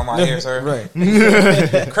jobs. We're talking about here, sir. Right.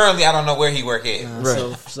 Currently, I don't know where he work at.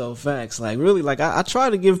 Right. So facts. Like really, like I try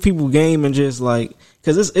to give people game and just like,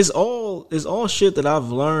 cause it's all shit that I've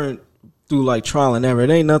learned through like trial and error. It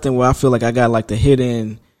ain't nothing where I feel like I got like the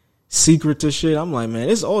hidden secret to shit. I'm like, man,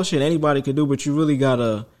 it's all shit anybody could do, but you really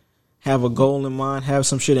gotta have a goal in mind, have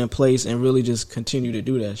some shit in place, and really just continue to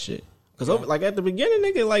do that shit. Cause like at the beginning,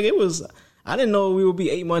 nigga, like it was, I didn't know we would be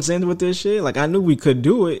 8 months in with this shit. Like I knew we could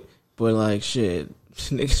do it, but like shit,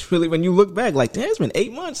 niggas really, when you look back, like damn, it's been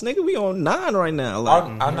 8 months, nigga. We on 9 right now. Like,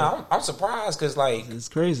 I know. I'm surprised because like it's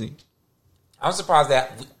crazy. I'm surprised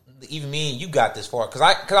that even me and you got this far. Because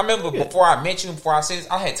I remember before I met you, before I said this,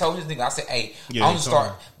 I had told this nigga, I said, hey, I'm going to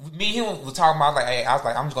start. Me and him was talking about, like, hey, I was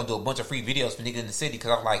like, I'm just going to do a bunch of free videos for niggas in the city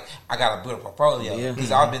because I'm like, I got to build a portfolio.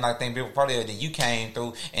 Because I've been like, build a portfolio. Then you came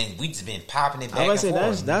through and we just been popping it back and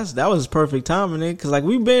forth. That was perfect timing, nigga. Because, like,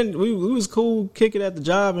 we was cool kicking at the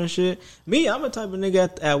job and shit. Me, I'm a type of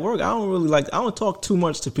nigga at work. I don't talk too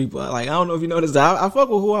much to people. Like, I don't know if you noticed that. I fuck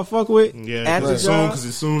with who I fuck with. Yeah, at the job. Because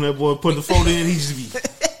as soon as that boy put the phone in, he just be...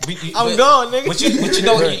 I'm gone, nigga. But you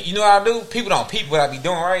know what I do? People don't peep what I be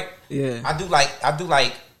doing, right? Yeah. I do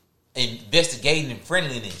like investigating and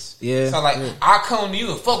friendliness. Yeah. So like I come to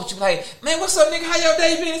you and fuck with you like, man, what's up, nigga? How your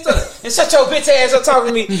day been? And shut your bitch ass up talking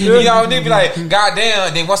to me. You know, and they be like, goddamn.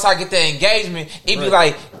 And then once I get that engagement, it be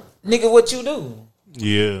like, nigga, what you do?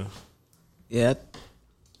 Yeah. Yeah.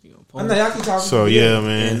 I know y'all keep talking. So yeah,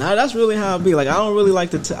 man. And that's really how it be. Like I don't really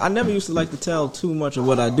like to. I never used to like to tell too much of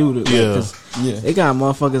what I do. They got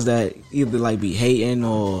motherfuckers that either like be hating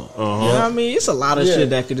or you know what I mean. It's a lot of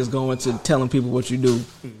shit that could just go into telling people what you do,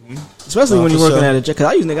 especially when you're working at a. Because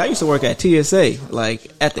I used to work at TSA, like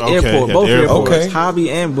at the airport, both airports, Hobby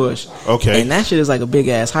and Bush. Okay, and that shit is like a big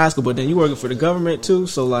ass high school. But then you working for the government too,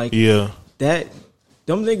 so like that.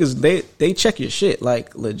 Them niggas, they check your shit,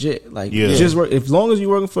 like, legit. Like, just work. As long as you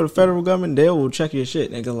working for the federal government, they will check your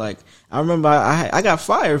shit, nigga. Like, I remember I got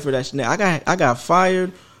fired for that shit. I got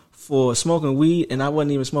fired for smoking weed, and I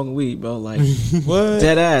wasn't even smoking weed, bro. Like, what?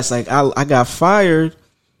 Dead ass. Like, I got fired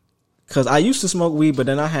because I used to smoke weed, but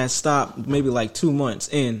then I had stopped maybe like 2 months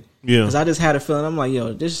in. Yeah. Because I just had a feeling. I'm like,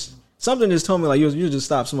 yo, something just told me, like, you just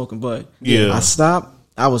stop smoking bud. Yeah. I stopped.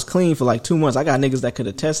 I was clean for like 2 months. I got niggas that could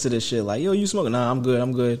attest to this shit. Like, yo, you smoking? Nah, I'm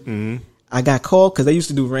good. Mm-hmm. I got called because they used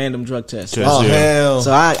to do random drug tests. Hell!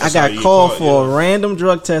 So I got called for a random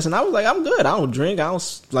drug test, and I was like, I'm good. I don't drink. I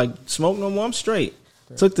don't like smoke no more. I'm straight.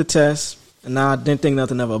 Took the test, and I didn't think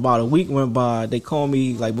nothing of it. About a week went by. They called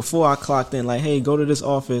me like before I clocked in, like, hey, go to this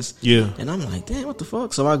office. Yeah. And I'm like, damn, what the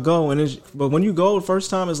fuck? So I go, but when you go the first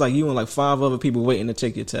time, it's like you and like 5 other people waiting to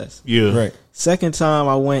take your test. Yeah. Right. Second time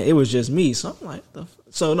I went, it was just me. So I'm like,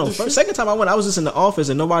 second time I went, I was just in the office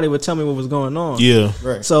and nobody would tell me what was going on. Yeah.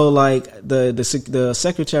 Right. So like the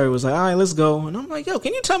secretary was like, all right, let's go. And I'm like, yo,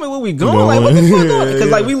 can you tell me where we going? Like, what the fuck going? Because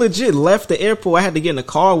like we legit left the airport. I had to get in a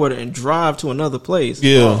car with her and drive to another place.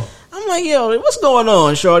 Yeah. I'm like, yo, what's going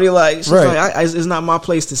on, shorty? Like, she's like, it's not my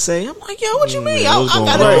place to say. I'm like, yo, what you mean? I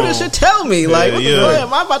gotta do this shit. Tell me. Like, what the fuck?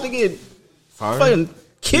 Am I about to get fucking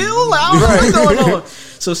killed? Like, I don't know what's going on.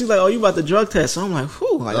 So she's like, oh, you about the drug test? So I'm like,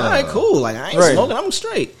 whew, like, all right, cool. Like, I ain't smoking. I'm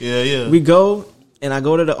straight. Yeah, yeah. We go, and I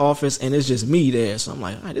go to the office, and it's just me there. So I'm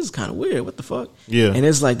like, all right, this is kind of weird. What the fuck? Yeah. And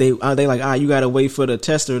it's like, they like, all right, you got to wait for the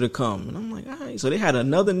tester to come. And I'm like, all right. So they had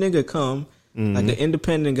another nigga come. Mm-hmm. Like an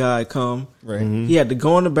independent guy come. Right. Mm-hmm. He had to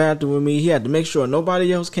go in the bathroom with me. He had to make sure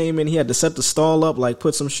nobody else came in. He had to set the stall up, like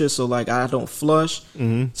put some shit so like I don't flush.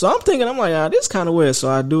 Mm-hmm. So I'm thinking, I'm like, this kind of weird. So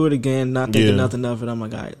I do it again, not thinking nothing of it. I'm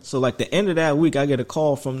like, all right. So like the end of that week, I get a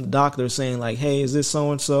call from the doctor saying like, hey, is this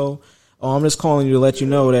so and so? Oh, I'm just calling you to let you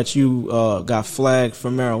know that you got flagged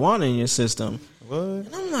for marijuana in your system. What?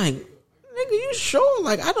 And I'm like, nigga, you sure?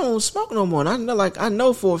 Like, I don't smoke no more. And I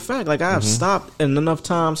know for a fact, like, I've stopped in enough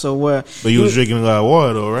time so where. But you was drinking a lot of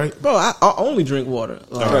water, though, right? Bro, I only drink water.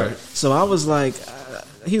 Right. So I was like,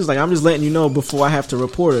 he was like, I'm just letting you know before I have to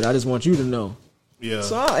report it. I just want you to know. Yeah.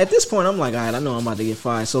 So at this point, I'm like, all right, I know I'm about to get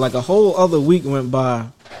fired. So like a whole other week went by.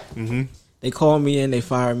 Mm-hmm. They called me in, they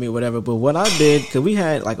fired me, whatever. But what I did, because we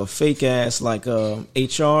had like a fake ass like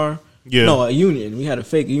HR Yeah. No, a union. We had a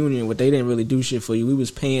fake union, but they didn't really do shit for you. We was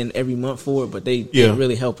paying every month for it, but they didn't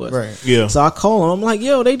really help us. Right. Yeah. So I call them. I'm like,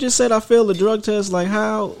 yo, they just said I failed the drug test. Like,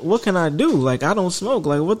 how? What can I do? Like, I don't smoke.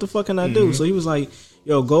 Like, what the fuck can I do? So he was like,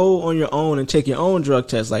 yo, go on your own and take your own drug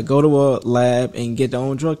test. Like, go to a lab and get your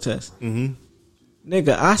own drug test.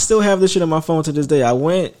 Nigga, I still have this shit on my phone to this day. I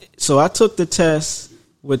took the test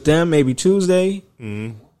with them maybe Tuesday.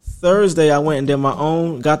 Thursday, I went and did my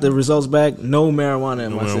own, got the results back. No marijuana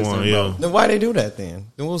in my system, bro. Then why they do that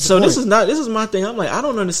then? So this is my thing. I'm like, I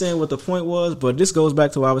don't understand what the point was, but this goes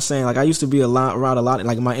back to what I was saying. Like, I used to be around a lot.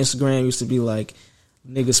 Like, my Instagram used to be like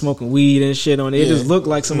niggas smoking weed and shit on it. It just looked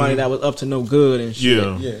like somebody that was up to no good and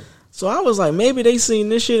shit. Yeah. So I was like, maybe they seen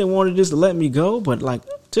this shit and wanted just to let me go, but like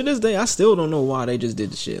to this day, I still don't know why they just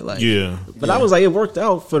did the shit. Like, but I was like, it worked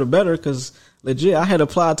out for the better because. Legit, I had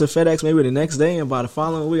applied to FedEx maybe the next day, and by the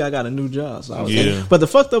following week, I got a new job. So I was like, but the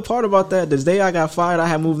fucked up part about that, this day I got fired, I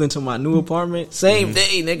had moved into my new apartment, same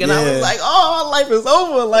day, nigga, and I was like, oh, life is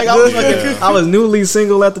over. Like, I was newly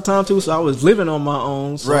single at the time, too, so I was living on my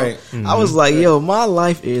own. So I was like, yo, my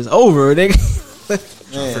life is over, nigga.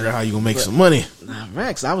 Trying to figure out how you gonna make some money. Nah,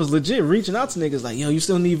 Max, I was legit reaching out to niggas like, yo, you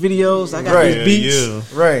still need videos? I got these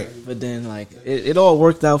beats. Right. But then, like, it all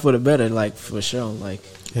worked out for the better, like, for sure. Like,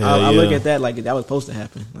 I look at that like that was supposed to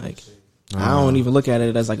happen. Like, I don't even look at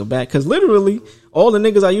it as like a bad, because literally all the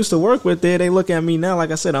niggas I used to work with there, they look at me now.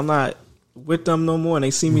 Like I said, I'm not with them no more, and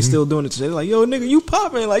they see me still doing it. So they're like, yo, nigga, you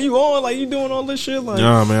popping? Like, you on? Like, you doing all this shit? Like,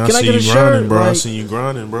 nah, man, can I get a shirt, bro? Like, I see you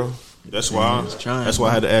grinding, bro. That's why.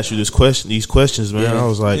 I had to ask you these questions, man. I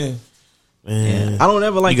was like. Man, I don't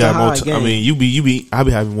ever like you got the more high game. I mean, I be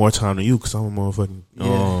having more time than you because I'm a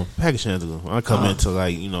motherfucking package handler. I come into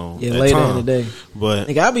like later time. in the day. But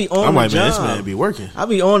nigga, I be on I'm the like, job. man, this man be working. I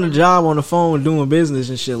be on the job on the phone doing business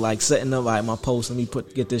and shit, like setting up like my post. Let me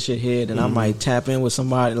get this shit here, and I might tap in with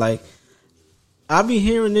somebody. Like, I be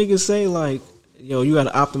hearing niggas say like, yo, you got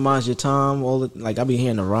to optimize your time. Like, I be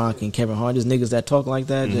hearing The Rock and Kevin Hart, just niggas that talk like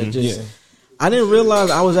that. That just. I didn't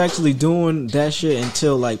realize I was actually doing that shit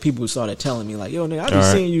until like people started telling me like, yo, nigga, I be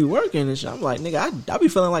seeing you working and shit. I'm like, nigga, I be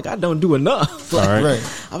feeling like I don't do enough. Like,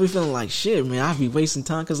 I be feeling like shit, man. I be wasting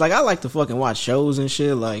time because like I like to fucking watch shows and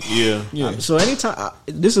shit. Like, so anytime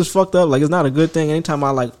this is fucked up. Like, it's not a good thing. Anytime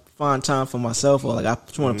I like find time for myself or like I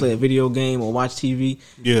just want to play a video game or watch TV,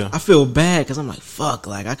 I feel bad because I'm like, fuck,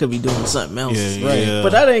 like I could be doing something else.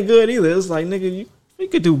 But that ain't good either. It's like, nigga, you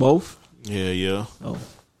could do both.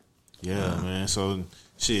 Yeah, man. So,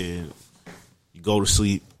 shit, you go to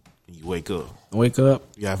sleep and you wake up.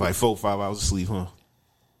 You have like 4-5 hours of sleep, huh?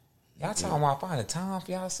 Y'all talking about finding time for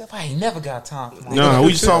y'allself? I ain't never got time for myself. Nah,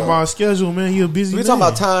 we just talking about schedule, man. You a busy man. We talking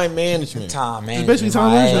about time management. It's basically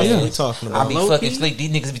time management, we talking about. I be fucking sleep. These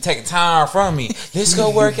niggas be taking time from me. Let's go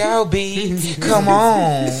work out, B. Come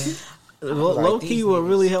on. Low key what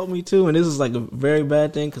really helped me too, and this is like a very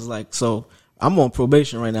bad thing, because like, so I'm on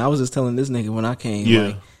probation right now. I was just telling this nigga when I came,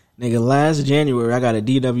 like, nigga, last January I got a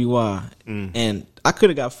DWI, and I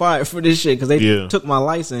could have got fired for this shit because they took my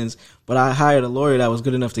license, but I hired a lawyer that was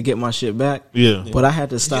good enough to get my shit back. But I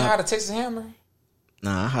had to stop. You know how to Texas Hammer?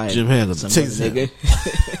 Nah, I hired Jim Handler, Texas nigga.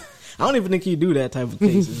 I don't even think he do that type of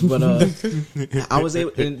cases, but I was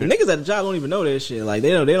able. And niggas at the job don't even know that shit. Like, they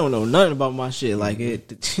don't know nothing about my shit. Like,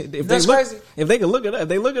 that's crazy. If they could look it up, if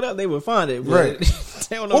they look it up, they would find it. But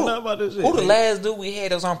they don't know nothing about this shit. Who the last dude we had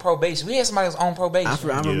that was on probation? We had somebody that was on probation.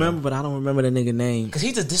 I remember, but I don't remember the nigga name because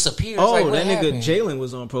he just disappeared. Oh, like, that nigga Jalen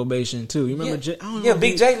was on probation too. You remember?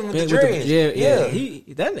 Big Jalen with the dreads.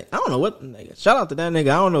 I don't know what. Nigga, shout out to that nigga.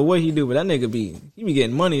 I don't know what he do, but that nigga be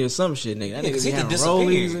getting money or some shit. Nigga, that nigga be having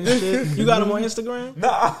rollies and shit. You got him on Instagram? No.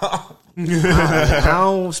 I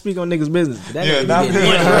don't speak on niggas' business. That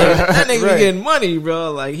nigga be getting money,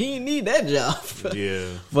 bro. Like, he didn't need that job.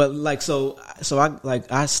 But like, so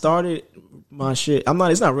I started my shit.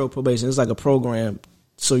 It's not real probation. It's like a program,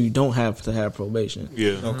 so you don't have to have probation.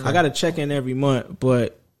 I got to check in every month,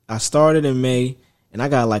 but I started in May. And I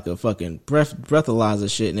got like a fucking breathalyzer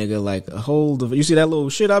shit, nigga. Like a whole, you see that little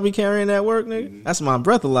shit I be carrying at work, nigga? That's my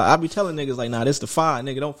breathalyzer. I be telling niggas like, nah, this the 5,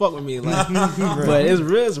 nigga. Don't fuck with me. Like, but it's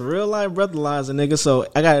real life breathalyzer, nigga. So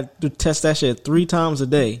I got to test that shit 3 times a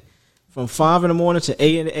day, from 5 in the morning to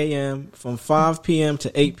 8 a.m., from 5 p.m.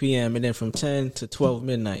 to 8 p.m., and then from 10 to 12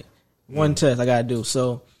 midnight. One test I gotta do.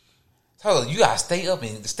 So you gotta stay up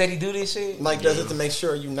and steady do this shit. Like, does it to make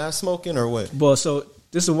sure you're not smoking or what? But so.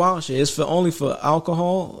 This is wild shit. It's only for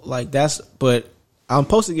alcohol. Like, but I'm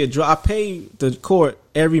supposed to get I pay the court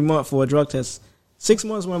every month for a drug test. 6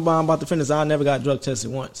 months went by. I'm about to finish. I never got drug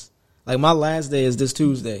tested once. Like, my last day is this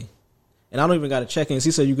Tuesday. And I don't even got to check in.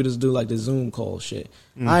 He said you could just do like the Zoom call shit.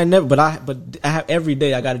 I have every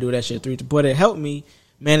day I got to do that shit 3. But it helped me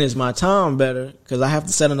manage my time better because I have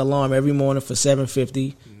to set an alarm every morning for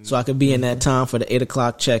 7:50 so I could be in that time for the 8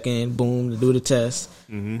 o'clock check in. Boom, to do the test.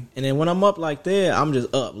 And then when I'm up like there, I'm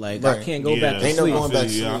just up. Like I can't go back to Ain't sleep. no going back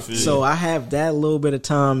to sleep. So I have that little bit of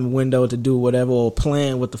time window to do whatever or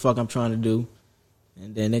plan what the fuck I'm trying to do.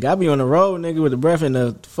 And then, nigga, I be on the road, nigga, with the breath in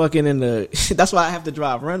the fucking in the... That's why I have to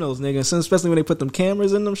drive rentals, nigga. Especially when they put them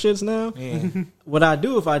cameras in them shits now. Yeah. What I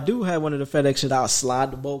do, if I do have one of the FedEx shit, I'll slide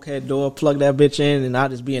the bulkhead door, plug that bitch in, and I'll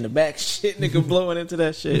just be in the back shit, nigga, blowing into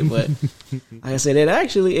that shit. But like I said, it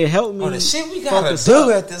helped me. Oh, the shit we gotta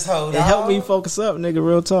do at this whole. It helped me focus up, nigga,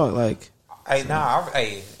 real talk. Like...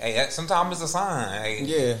 Hey, sometimes it's a sign. Hey,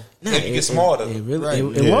 yeah, if you get smarter, it really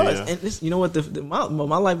was. And this, you know what?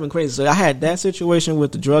 My life been crazy. So I had that situation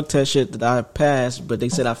with the drug test shit that I passed, but they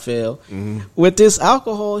said I failed. With this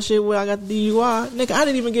alcohol shit where I got the DUI, nigga, I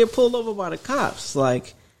didn't even get pulled over by the cops.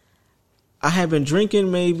 Like I had been drinking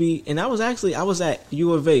maybe, and I was at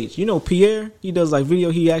U of H. You know Pierre? He does like video.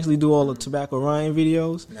 He actually do all the Tobacco Ryan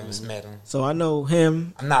videos. Never met him. So I know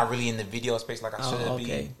him. I'm not really in the video space like I should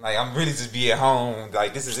be. Like I'm really just be at home.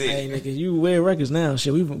 Like this is it. Hey nigga, you wear records now.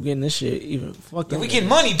 Shit, we been getting this shit even fucked up. We getting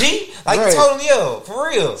money, B. Like you told him, yo, for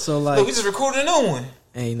real. So like, look, we just recorded a new one.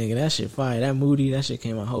 Hey nigga, that shit fire. That Moody, that shit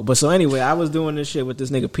came out hot. But so anyway, I was doing this shit with this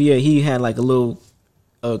nigga Pierre. He had like a little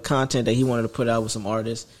content that he wanted to put out with some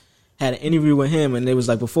artists. Had an interview with him, and it was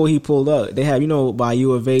like before he pulled up. They have, you know, by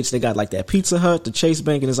U of H, they got like that Pizza Hut, the Chase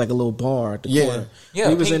Bank, and it's like a little bar at the corner. Yeah,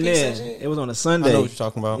 we was in there. It was on a Sunday. I know what you're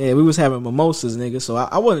talking about. Yeah, we was having mimosas, nigga. So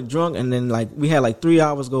I wasn't drunk, and then like we had like 3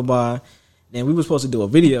 hours go by, and we were supposed to do a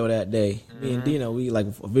video that day. Me and Dino, we like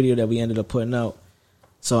a video that we ended up putting out.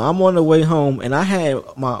 So I'm on the way home, and I had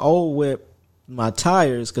my old whip, my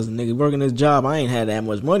tires, because the nigga working this job, I ain't had that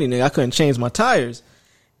much money, nigga. I couldn't change my tires,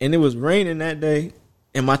 and it was raining that day.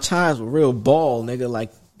 And my tires were real bald, nigga.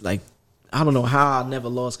 Like I don't know how I never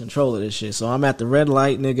lost control of this shit. So I'm at the red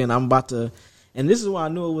light, nigga, and I'm about to. And this is why I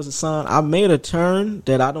knew it was a sign. I made a turn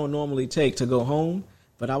that I don't normally take to go home,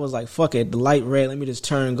 but I was like, "Fuck it, the light red. Let me just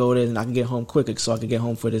turn, go there, and I can get home quicker, so I can get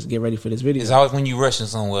home for this, get ready for this video." It's always when you rushing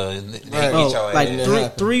somewhere.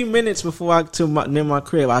 Like 3 minutes before I to near my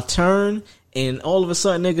crib, I turn. And all of a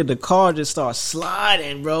sudden, nigga, the car just starts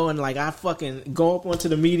sliding, bro. And like I fucking go up onto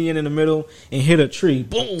the median in the middle and hit a tree.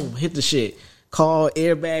 Boom, hit the shit. Car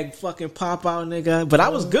airbag fucking pop out, nigga. But I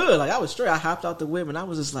was good. Like I was straight. I hopped out the whip and I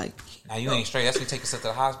was just like, "Nah, you ain't straight. That's when you take yourself to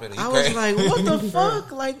the hospital." I was like, "What the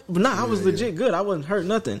fuck?" Like, but nah, I was legit good. I wasn't hurt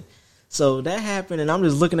nothing. So that happened, and I'm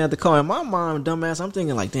just looking at the car. And my mom, dumbass, I'm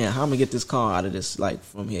thinking like, "Damn, how am I gonna get this car out of this? Like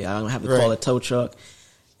from here, I don't have to call a tow truck."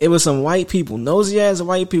 It was some white people, nosy ass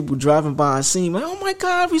white people driving by. I seen, like, oh my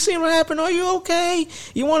God, we seen what happened. Are you okay?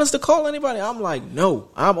 You want us to call anybody? I'm like, no,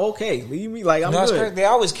 I'm okay. Leave me, like, I'm good. They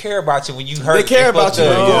always care about you when you hurt. They care about you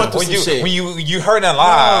when you hurt and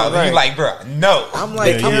alive. You like, bro, no. I'm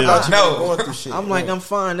like, no. I'm like, I'm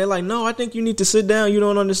fine. They're like, no, I think you need to sit down. You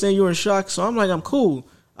don't understand. You're in shock. So I'm like, I'm cool.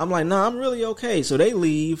 I'm like, nah, I'm really okay. So they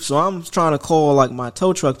leave. So I'm trying to call like my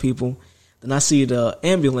tow truck people. Then I see the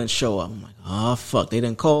ambulance show up. I'm like, oh, fuck. They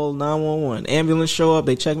didn't call 911. Ambulance show up.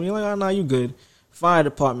 They check me. Like, oh, nah, you good. Fire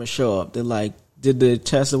department show up. They like, did the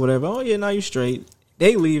test or whatever. Oh, yeah, now you straight.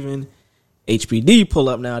 They leaving. HPD pull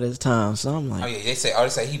up now this time. So I'm like, oh, yeah, they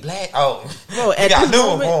say he black. Oh, bro,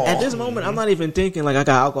 at this moment, I'm not even thinking like I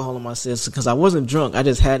got alcohol in my system because I wasn't drunk. I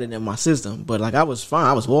just had it in my system. But like, I was fine.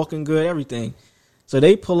 I was walking good, everything. So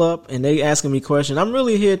they pull up and they asking me questions. I'm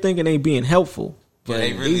really here thinking they being helpful. But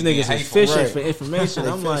yeah, really these niggas is fishing for information.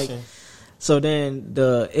 I'm like, so then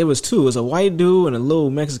it was two. It was a white dude and a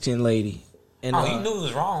little Mexican lady. And, you knew it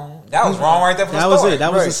was wrong. That was wrong right there from the start. That was it.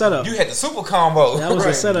 That was the setup. You had the super combo. That was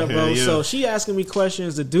the setup, bro. Yeah. So she asking me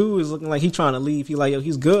questions. The dude is looking like he trying to leave. He like, yo,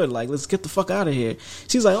 he's good. Like, let's get the fuck out of here.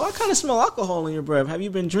 She's like, oh, I kind of smell alcohol in your breath. Have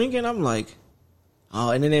you been drinking? I'm like,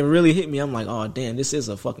 oh, and then it really hit me. I'm like, oh, damn, this is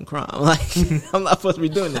a fucking crime. Like, I'm not supposed to be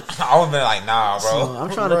doing this. I would have been like, nah, bro. So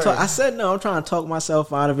I'm trying to talk. I said, no, I'm trying to talk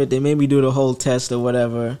myself out of it. They made me do the whole test or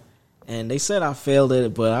whatever. And they said I failed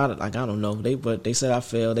it, but I don't know. They said I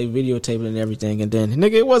failed. They videotaped it and everything. And then,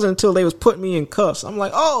 nigga, it wasn't until they was putting me in cuffs. I'm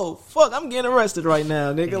like, oh, fuck, I'm getting arrested right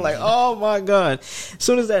now, nigga. Like, oh, my God. As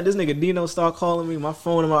soon as this nigga Dino start calling me, my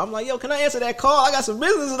phone, I'm like, yo, can I answer that call? I got some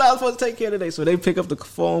business that I was supposed to take care of today. So they pick up the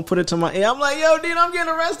phone, put it to my ear. I'm like, yo, Dino, I'm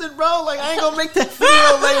getting arrested, bro. Like, I ain't going to make that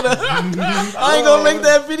video later. I ain't going to make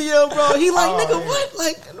that video, bro. He like, nigga, what?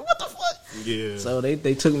 Like, what the fuck? Yeah. So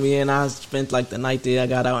they took me in. I spent like the night there. I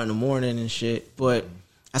got out in the morning and shit. But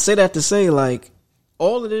I say that to say, like,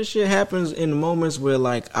 all of this shit happens in the moments where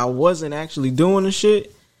like I wasn't actually doing the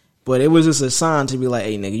shit, But it was just a sign to be like,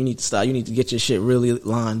 hey, nigga, you need to stop. You need to get your shit really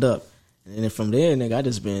lined up. And then from there, nigga, I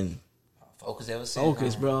just been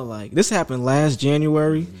focused, bro. Like, this happened last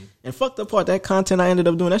January. And fucked up part, that content I ended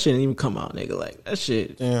up doing, that shit didn't even come out, nigga. Like, that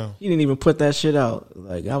shit, he didn't even put that shit out.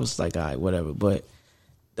 Like, I was like, all right, whatever. But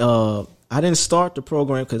I didn't start the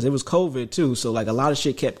program because it was COVID, too. So, like, a lot of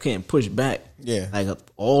shit kept getting pushed back. Yeah. Like,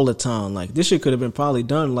 all the time. Like, this shit could have been probably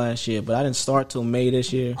done last year, but I didn't start till May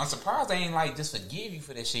this year. I'm surprised they ain't, like, just forgive you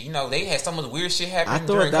for that shit. You know, they had some of the weird shit happen. I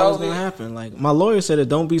thought that was going to happen. Like, my lawyer said it,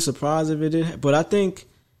 don't be surprised if it did. But I think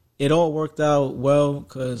it all worked out well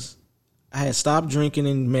because I had stopped drinking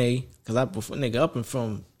in May. Because up and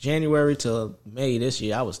from January to May this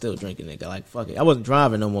year, I was still drinking, nigga. Like, fuck it. I wasn't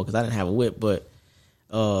driving no more because I didn't have a whip. But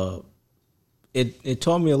it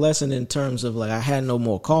taught me a lesson in terms of, like, I had no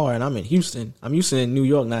more car, and I'm in Houston. I'm used to in New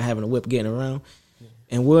York not having a whip getting around.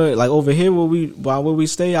 And we're, like, over here where we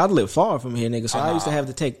stay, I live far from here, nigga. So I used to have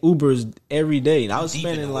to take Ubers every day. And I was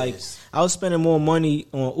spending more money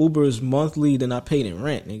on Ubers monthly than I paid in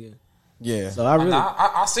rent, nigga. Yeah. So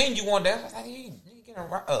I seen you one day. I was like,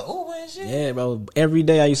 Uber and shit. Yeah, bro. Every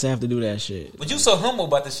day I used to have to do that shit. But you so humble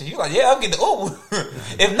about this shit. You like, yeah, I'm getting the Uber.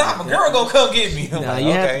 If not, my girl gonna come get me.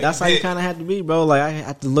 That's how you kind of have to be, bro. Like, I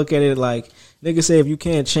have to look at it like, niggas say if you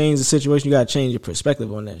can't change the situation, you gotta change your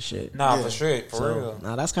perspective on that shit. For sure, for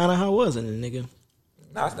real. That's kind of how it was, and nigga.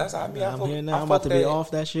 That's how I be. I'm here now. I'm about to be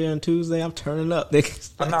off that shit on Tuesday. I'm turning up,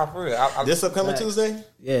 nigga. For real. This upcoming Tuesday?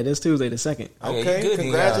 Yeah, this Tuesday the 2nd. Okay, good.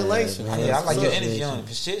 Congratulations. I like your energy on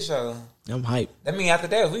the shit show. I'm hyped. That mean after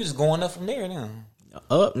that, we just going up from there now.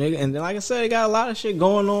 Up, nigga. And then, like I said, they got a lot of shit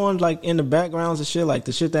going on, like, in the backgrounds and shit. Like,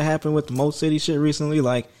 the shit that happened with the Mo City shit recently.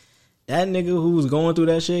 Like, that nigga who was going through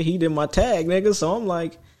that shit, he did my tag, nigga. So I'm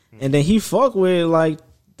like, and then he fuck with, like,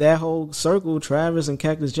 that whole circle, Travis and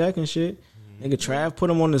Cactus Jack and shit. Nigga, Trav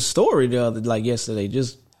put him on the story yesterday.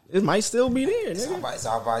 Just, it might still be there, nigga. It's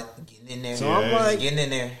all right. Getting in there. So I'm like, getting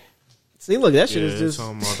in there. See, look, that shit is just.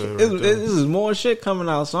 This is more shit coming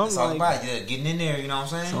out. So I'm like, getting in there. You know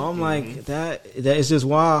what I'm saying? So I'm like, that it's just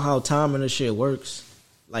wild how timing this shit works.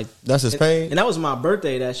 Like, that's his page, and that was my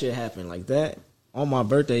birthday. That shit happened like that on my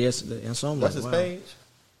birthday yesterday, and so I'm that's like, his page.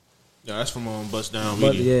 Yeah, that's from Bust Down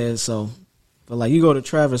Media. Yeah, so, but like, you go to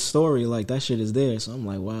Travis' story, like, that shit is there. So I'm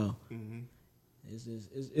like, wow.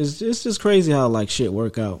 It's just crazy how, like, shit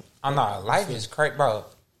work out. I know, life is crazy, bro.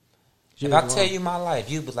 If I tell you my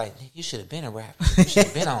life, you be like, you should have been a rapper. You should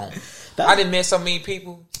have been on. I done met so many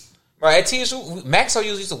people. Bro, at TSU, Maxo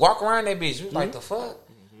used to walk around that bitch. We was like, the fuck?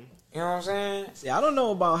 You know what I'm saying? See, I don't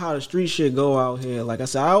know about how the street shit go out here. Like I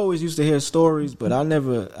said, I always used to hear stories, but I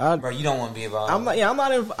never. Bro, you don't want to be about. I'm not. Yeah,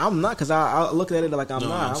 I'm not. Because I look at it like I'm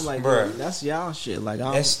not. I'm like, bro, that's y'all shit. Like,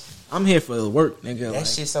 I'm here for the work, nigga. That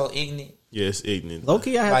shit so ignorant. Yeah, it's ignorant. Low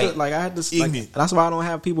key, I had to. Like, that's why I don't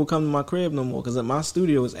have people come to my crib no more. Because my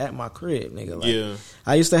studio is at my crib, nigga. Like, yeah.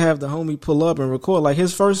 I used to have the homie pull up and record. Like,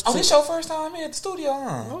 his first. Oh, this your first time here at the studio,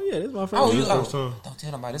 huh? Oh yeah, this is my first time. Don't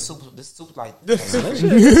tell nobody. This super like. I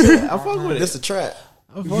fuck with it. This a trap.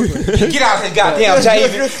 Get out of here, goddamn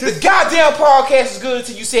Javen. The goddamn podcast is good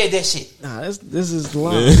until you said that shit. Nah, this is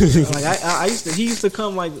line. Like, he used to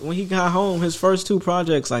come, like, when he got home, his first two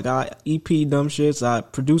projects, like, I EP Dumb Shits, I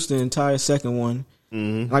produced the entire second one.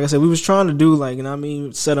 Mm-hmm. Like I said, we was trying to do, like, you know what I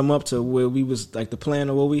mean, set him up to where we was, like, the plan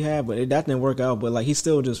of what we had, but that didn't work out. But, like, he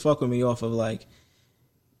still just fuck with me off of, like,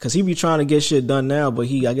 cause he be trying to get shit done now, but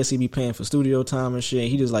I guess he be paying for studio time and shit.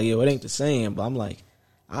 He just like, yo, it ain't the same. But I'm like,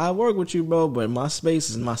 I work with you, bro, but my space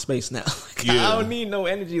is my space now. Like, yeah. I don't need no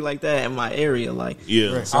energy like that in my area. Like,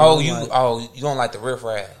 yeah. So you don't like the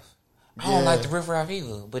riffraff. I don't like the riffraff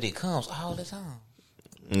either, but it comes all the time.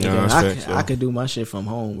 No, I could do my shit from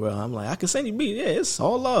home, bro. I'm like, I can send you beat. Yeah, it's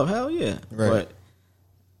all love. Hell yeah. Right. But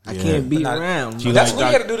I can't be around. That's what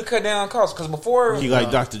we had to do to cut down costs. Because before, you like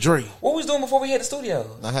Dr. Dre. What was doing before we had the studio?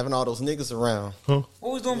 Not having all those niggas around. Huh?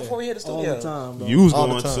 What was doing before we had the studio? All the time, bro. You was all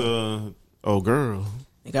going to girl.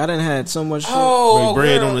 Like, I done had so much shit. Make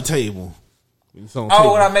bread on the table. When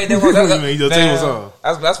I made that one, you made your table song.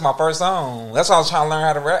 That's my first song. That's why I was trying to learn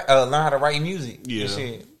how to rap, learn how to write music. Yeah,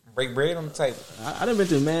 shit. Break bread on the table. I done been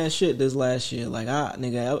through mad shit this last year. Like,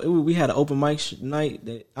 we had an open mic night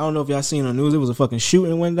that I don't know if y'all seen on the news. It was a fucking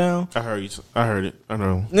shooting went down. I heard it. I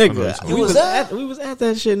know. Nigga, we was at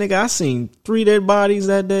that shit, nigga. I seen 3 dead bodies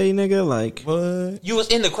that day, nigga. Like, what? You was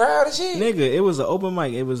in the crowd and shit? Nigga, it was an open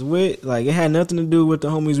mic. It was with, like, it had nothing to do with the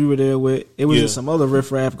homies we were there with. It was just some other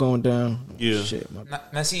riffraff going down. Yeah. Shit.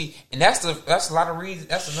 Now see, and that's a lot of reasons.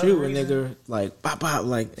 That's another shooting, reason. Nigga, like, pop,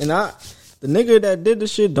 like, and the nigga that did the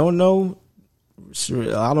shit don't know.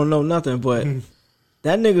 I don't know nothing, but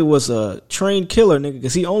that nigga was a trained killer, nigga,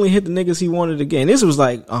 because he only hit the niggas he wanted to get. And this was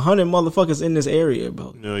like 100 motherfuckers in this area,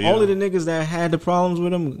 bro. Only the niggas that had the problems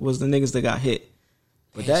with him was the niggas that got hit.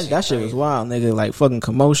 But that shit was wild, nigga. Like fucking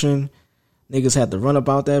commotion. Niggas had to run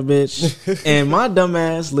about that bitch. And my dumb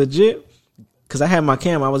ass, legit, because I had my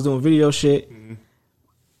camera, I was doing video shit. Mm-hmm.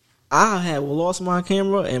 I had lost my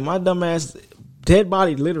camera, and my dumb ass, dead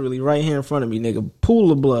body literally right here in front of me, nigga.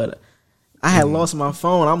 Pool of blood. I had lost my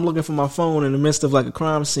phone. I'm looking for my phone in the midst of like a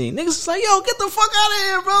crime scene. Niggas was like, yo, get the fuck out of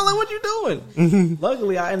here, bro. Like, what you doing? Mm-hmm.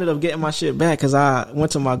 Luckily, I ended up getting my shit back because I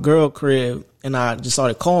went to my girl crib and I just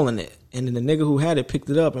started calling it. And then the nigga who had it picked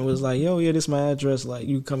it up and was like, yo, yeah, this is my address. Like,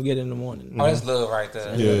 you come get it in the morning. Oh, that's love right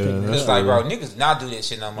there. Yeah. It's like, bro, niggas not do that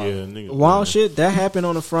shit no more. Yeah, niggas. Wild shit. That happened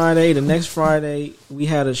on a Friday. The next Friday, we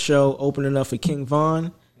had a show opening up for King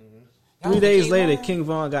Von. 3 days later, King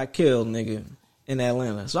Von got killed, nigga, in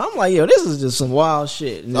Atlanta. So I'm like, yo, this is just some wild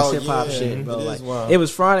shit. And this hip hop shit, bro. It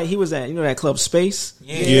was Friday. He was at, that club Space?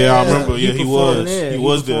 Yeah, I remember. Yeah, he was. There. He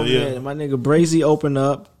was there, yeah. And my nigga Brazy opened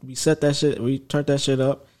up. We set that shit. We turned that shit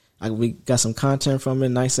up. We got some content from it.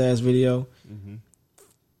 Nice ass video. Mm-hmm.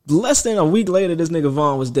 Less than a week later, this nigga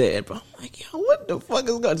Vaughn was dead, bro. I'm like, yo, what the fuck is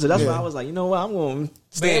going on? So that's why I was like, you know what? I'm going to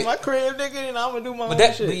stay in my crib, nigga, and I'm going to do my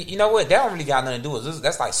own shit. You know what? That don't really got nothing to do with this.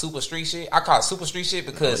 That's like super street shit. I call it super street shit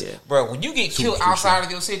because, bro, when you get killed outside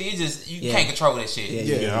of your city, you can't control that shit.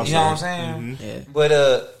 You know what I'm saying? Mm-hmm. Yeah. But,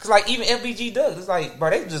 because, like, even FBG Doug, it's like, bro,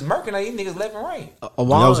 they just murking these niggas left and right. That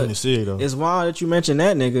was in the city, though. It's wild that you mentioned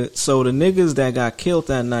that, nigga. So the niggas that got killed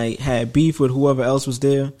that night had beef with whoever else was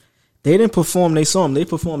there. They didn't perform their song. They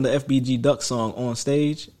performed the FBG Duck song on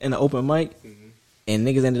stage in the open mic. And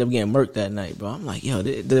niggas ended up getting murked that night, bro. I'm like, yo,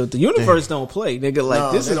 the universe don't play, nigga.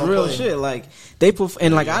 Like, this is real shit. Like,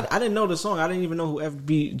 and like, I didn't know the song. I didn't even know who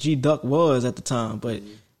FBG Duck was at the time. But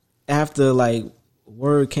after, like,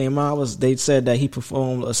 word came out, they said that he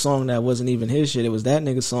performed a song that wasn't even his shit. It was that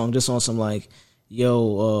nigga's song just on some, like,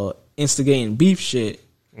 instigating beef shit.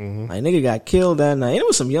 Mm-hmm. Like, nigga got killed that night. And it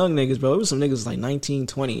was some young niggas, bro. It was some niggas like 19,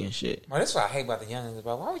 20 and shit. Bro, that's what I hate about the young niggas,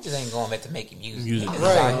 bro. Why we just ain't going back to making music?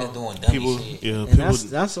 Right. Out here doing dumb shit. Yeah, and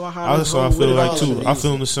that's why I feel like too. I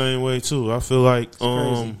feel the same way too. I feel like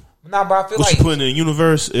nah, but I feel what like you put in the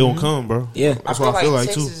universe, it will come, bro. Yeah, that's what I feel like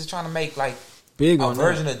Texas too. Is trying to make like big a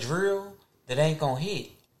version of drill that ain't gonna hit.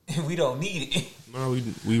 We don't need it. No,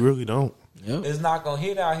 we really don't. Yep. It's not gonna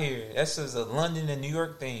hit out here. That's just a London and New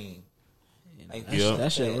York thing. Like,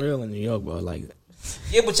 that shit real in New York, bro. Like,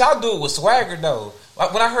 yeah, but y'all do it with swagger though.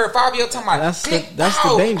 Like when I heard Fabio talking about that's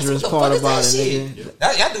the dangerous part about it,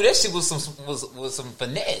 nigga. Y'all do that shit with some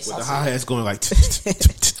finesse. With the hi hats going like.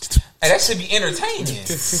 Hey, that should be entertaining.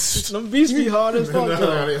 Them beats be hard as fuck.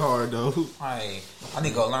 They hard though. Hey, I need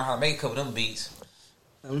to go learn how to make a couple of them beats.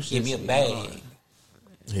 Give me a bag.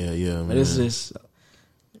 Yeah, man. But it's just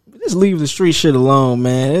leave the street shit alone,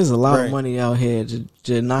 man. There's a lot of money out here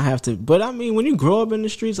to not have to. But I mean, when you grow up in the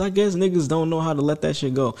streets, I guess niggas don't know how to let that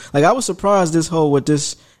shit go. Like, I was surprised with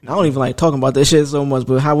this. I don't even like talking about this shit so much,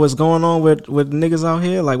 but how what's going on with niggas out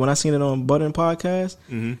here. Like when I seen it on Button podcast,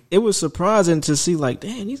 it was surprising to see like,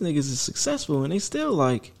 damn, these niggas is successful and they still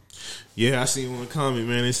like. Yeah, I seen one comment,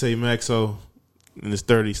 man. They say Maxo in his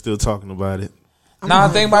 30s still talking about it. Nah,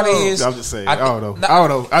 the thing about it is, I'm just saying. I don't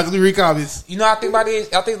know. I just read comments. You know, I think about it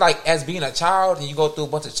is, I think like as being a child and you go through a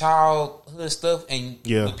bunch of childhood stuff and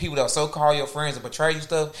with people that are so called your friends and betray you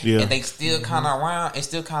stuff, and they still kind of around, it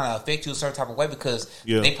still kind of affect you a certain type of way because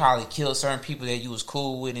they probably killed certain people that you was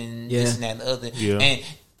cool with and this and that and the other. Yeah. And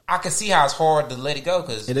I can see how it's hard to let it go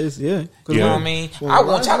because it is, You know what I mean? I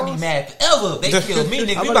want y'all to be mad forever. They killed me,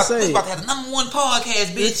 nigga. We about to have the #1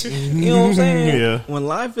 podcast, bitch. You know what I'm saying? Yeah. When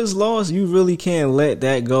life is lost, you really can't let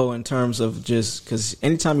that go in terms of just because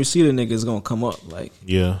anytime you see the nigga, it's gonna come up like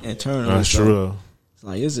internally. That's true. It's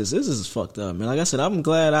like this is fucked up, man. Like I said, I'm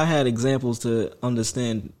glad I had examples to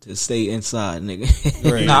understand to stay inside,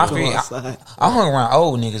 nigga. Right. Nah, I hung around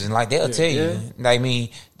old niggas and like they'll tell you. Like, I mean,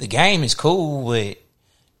 the game is cool, but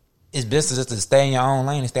it's best just to stay in your own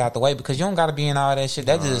lane and stay out the way because you don't got to be in all that shit.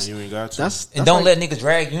 You ain't got to. And don't let niggas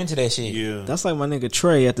drag you into that shit. Yeah, that's like my nigga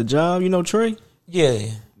Trey at the job. You know Trey? Yeah,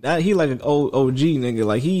 he like an old OG nigga.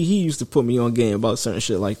 Like he used to put me on game about certain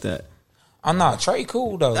shit like that. I'm not Trey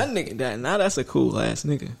cool though. That nigga, now that's a cool ass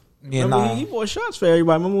nigga. Yeah, remember he bought shots for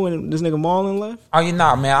everybody. Remember when this nigga Marlon left? Oh, you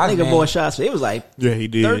not, man. Nigga bought shots for. It was like he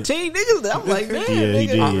did 13 niggas. I'm like, damn, he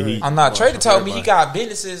did. I'm not. Trader told me he got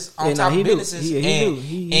businesses on top of businesses, and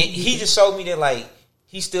he just showed me that like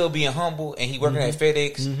he's still being humble and he working at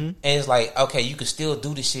FedEx, and it's like okay, you can still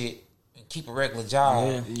do this shit and keep a regular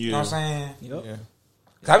job. You know what I'm saying? Yep. Yeah.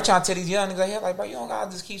 Cause I be trying to tell these young niggas like, bro, you don't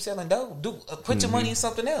gotta just keep selling dope. Put your money in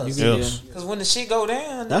something else. Cause when the shit go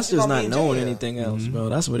down, that's just not knowing anything else, bro.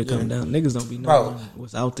 That's what it comes down. Niggas don't be knowing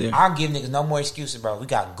what's out there. I give niggas no more excuses, bro. We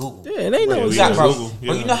got Google. Yeah, they know we got Google.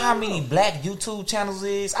 But you know how many black YouTube channels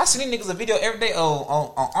is? I see these niggas a video every day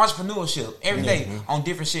on entrepreneurship every day on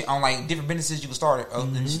different shit on like different businesses you can start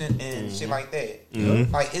and shit like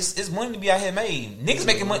that. Like it's money to be out here made. Niggas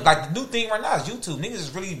making money. Like the new thing right now is YouTube. Niggas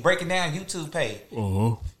is really breaking down YouTube pay.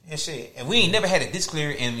 And shit, and we ain't never had it this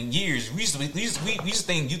clear in years. We used to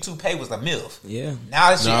think YouTube pay was a myth. Yeah.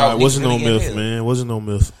 Now this shit, it wasn't no myth, man. It wasn't no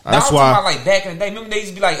myth. That's why, about, like back in the day, remember they used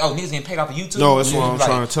to be like, "Oh, niggas getting paid off of YouTube." No, that's what I'm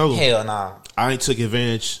trying to tell them. Hell nah. I ain't took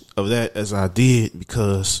advantage of that as I did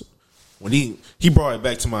because when he brought it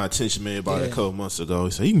back to my attention, man, about a couple months ago.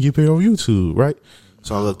 He said you can get paid off YouTube, right?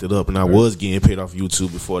 So I looked it up, and I was getting paid off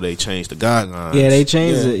YouTube before they changed the guidelines. Yeah, they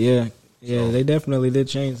changed it. Yeah. Yeah, they definitely did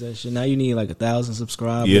change that shit. Now you need like 1,000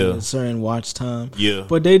 subscribers, a certain watch time. Yeah,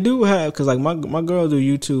 but they do have, cause like my girl do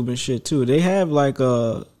YouTube and shit too. They have like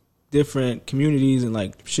different communities and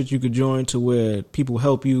like shit you could join to where people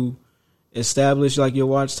help you establish like your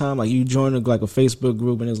watch time. Like you join like a Facebook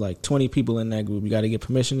group and there's like 20 people in that group. You got to get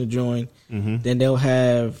permission to join. Then they'll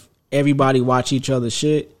have everybody watch each other's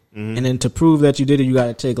shit, and then to prove that you did it, you got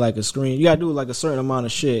to take like a screen. You got to do like a certain amount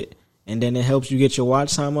of shit. And then it helps you get your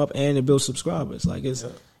watch time up, and it builds subscribers. Like it's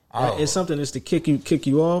something that's to kick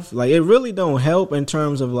you off. Like it really don't help in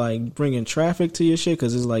terms of like bringing traffic to your shit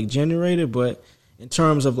because it's like generated. But in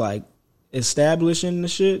terms of like establishing the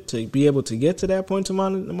shit to be able to get to that point to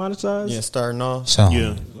monetize, starting off.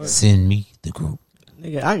 So send me the group.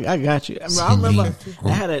 Nigga, I got you. I remember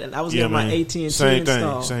I was getting my AT&T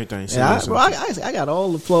install. Same thing. I got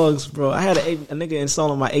all the plugs, bro. I had a nigga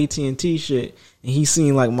installing my AT&T shit, and he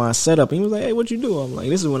seen like my setup, and he was like, "Hey, what you do?" I'm like,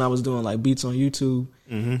 "This is when I was doing like beats on YouTube."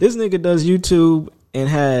 This nigga does YouTube and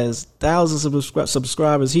has thousands of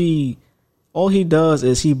subscribers. All he does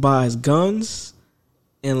is he buys guns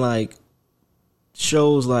and like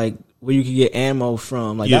shows like where you can get ammo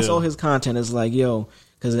from. Like that's all his content is. Like, yo.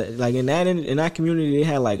 Cause like in that community they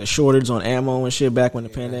had like a shortage on ammo and shit back when the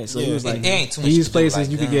pandemic. So he was like, these places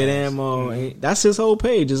like you could get ammo. And that's his whole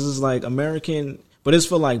page. This is like American, but it's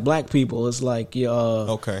for like black people. It's like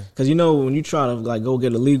okay. Cause you know when you try to like go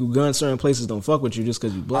get a legal gun, certain places don't fuck with you just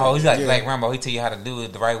cause you black. Oh, he's like Rambo. He tell you how to do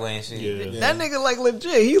it the right way and shit. That nigga like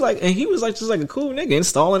legit. He was like just like a cool nigga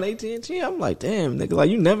installing AT&T. I'm like, damn nigga,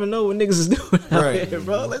 like you never know what niggas is doing out here,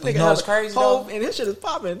 bro. That nigga has crazy though, and his shit is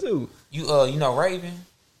popping too. You know Raven.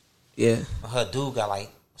 Yeah. Her dude got like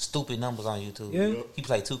stupid numbers on YouTube. Yeah. He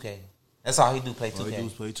play 2K. That's all he do, play 2K. He do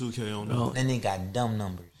play 2K on that. Then he got dumb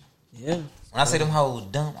numbers. Yeah. When I say them hoes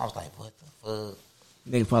dumb, I was like, what the fuck?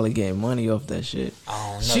 Nigga probably getting money off that shit.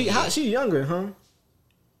 I don't know. She younger, huh?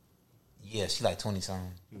 Yeah, she like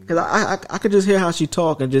 20-something. Because I could just hear how she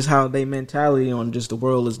talk and just how they mentality on just the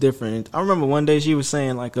world is different. I remember one day she was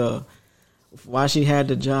saying like why she had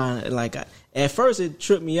the job. Like at first it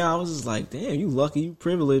tripped me out. I was just like, damn, you lucky, you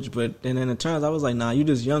privileged. But then it turns I was like, nah, you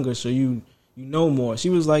just younger, so you know more. She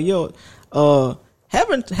was like, yo,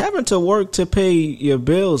 having to work to pay your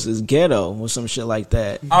bills is ghetto or some shit like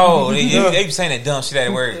that. Oh, they be saying that dumb shit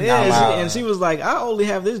at work. Yeah, and she was like, I only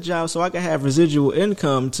have this job so I can have residual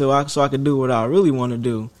income so I can do what I really want to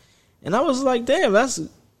do. And I was like, damn, that's.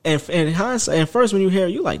 And hindsight, and first when you hear it,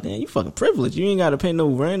 you like, damn, you fucking privileged. You ain't got to pay no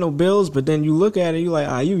rent, no bills. But then you look at it, you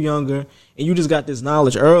like, you younger, and you just got this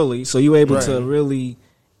knowledge early, so you able to really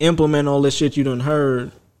implement all this shit you done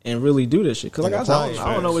heard and really do this shit. Cause like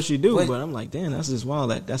I don't know what she do, but I'm like, damn, that's just wild.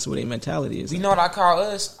 That's what their mentality is. You know what I call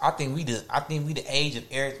us? I think we the age of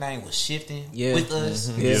everything was shifting with us.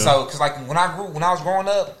 Yeah. So, cause like when I was growing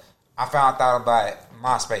up, I found out about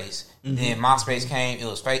MySpace. Then MySpace came. It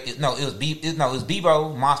was it was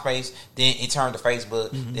Bebo, MySpace. Then it turned to Facebook.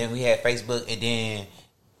 Then we had Facebook, and then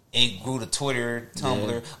it grew to Twitter,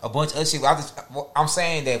 Tumblr, a bunch of other shit. I'm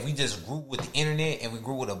saying that we just grew with the internet, and we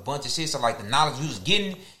grew with a bunch of shit. So like the knowledge we was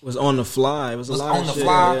getting was on the fly. It was on the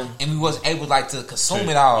fly, and we wasn't able like to consume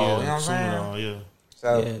it all. You know what I'm saying?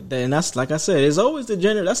 So and that's like I said, it's always the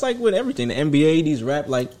gender. That's like with everything. The NBA, these rap,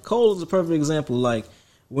 like Cole is a perfect example. Like.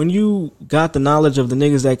 When you got the knowledge of the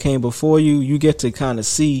niggas that came before you, you get to kind of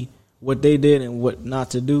see what they did and what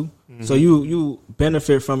not to do. So you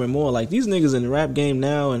benefit from it more. Like these niggas in the rap game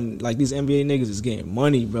now and like these NBA niggas is getting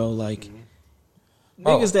money, bro. Like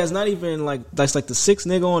niggas that's not even like, that's like the sixth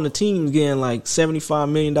nigga on the team getting like $75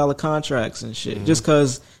 million contracts and shit. Just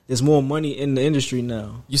because there's more money in the industry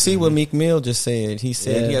now. You see what Meek Mill just said? He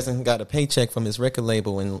said he hasn't got a paycheck from his record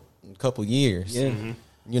label in a couple years. Yeah.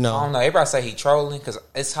 You know, I don't know. Everybody say he trolling because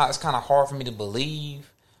it's kind of hard for me to believe.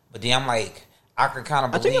 But then I'm like, I can kind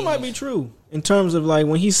of believe. I think it might be true in terms of like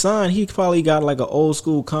when he signed, he probably got like an old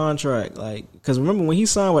school contract, like because remember when he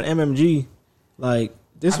signed with MMG, like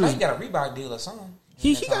this was he got a Reebok deal or something.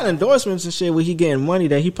 He got endorsements and shit where he getting money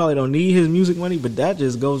that he probably don't need his music money, but that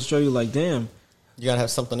just goes to show you like, damn, you gotta have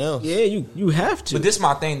something else. Yeah, you have to. But this is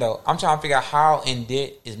my thing though. I'm trying to figure out how in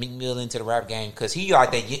debt is Meek Mill into the rap game because he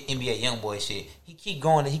like that NBA YoungBoy shit. He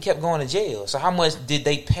kept going to jail. So how much did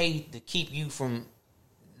they pay to keep you from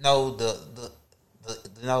the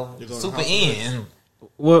super end?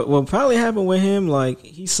 What probably happened with him? Like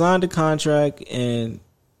he signed a contract and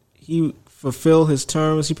he fulfilled his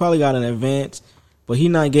terms. He probably got an advance. But he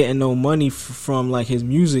not getting no money from like his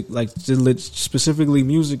music, like just specifically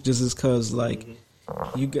music, just as cause like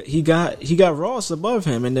he got Ross above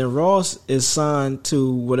him, and then Ross is signed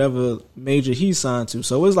to whatever major he's signed to.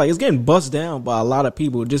 So it's like it's getting bust down by a lot of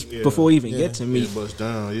people just before he even get to me. Bust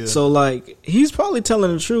down, yeah. So like he's probably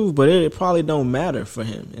telling the truth, but it probably don't matter for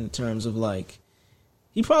him in terms of like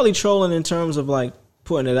he probably trolling in terms of like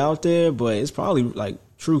putting it out there, but it's probably like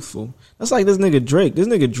truthful. That's like this nigga Drake. This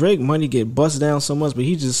nigga Drake money get bust down so much, but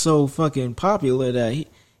he's just so fucking popular that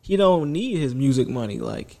he don't need his music money.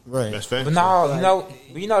 Like right. That's fact. But no,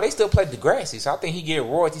 you know they still play Degrassi, so I think he get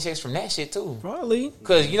royalty checks from that shit too. Probably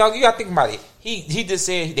because you gotta think about it. He just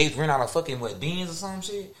said they rent out a fucking Benz or some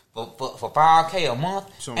shit for $5K a month.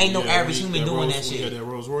 Ain't no average human doing that shit. That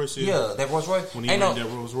Rolls Royce. That Rolls Royce. When he that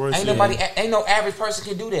Rolls Royce, ain't no average person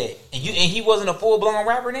can do that. And he wasn't a full blown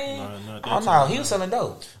rapper then. No, he was selling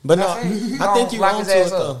dope. But no, I think you own to it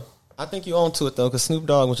though. I think you own to it though, because Snoop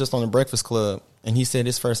Dogg was just on the Breakfast Club, and he said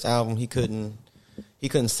his first album he couldn't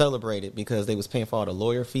celebrate it because they was paying for all the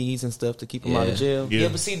lawyer fees and stuff to keep him out of jail. Yeah,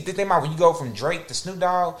 but see, the thing about when you go from Drake to Snoop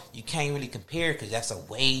Dogg, you can't really compare because that's a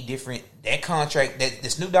way different. That contract, the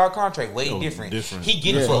Snoop Dogg contract, way different. He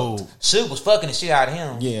getting fucked. Snoop was fucking the shit out of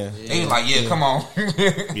him. Yeah, he was like, come on.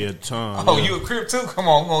 Tom. Oh, you a crib too? Come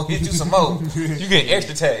on, I'm gonna hit you some more. You getting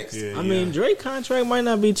extra tax. I mean, Drake contract might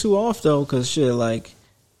not be too off though, because shit, like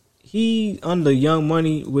he under Young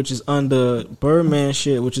Money, which is under Birdman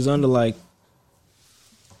shit, which is under like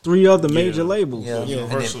 3 other major labels.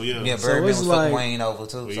 Universal, Birdman so was like Wayne over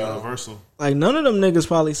too. So. Universal. Like none of them niggas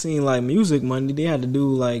probably seen like music money. They had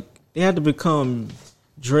to become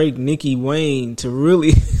Drake, Nicki, Wayne to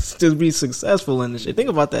really to be successful in this shit. Think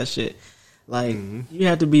about that shit. Like you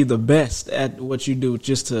had to be the best at what you do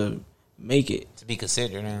just to make it. To be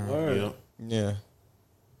considered. Yeah.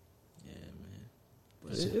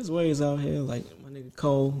 But it's ways out here, like my nigga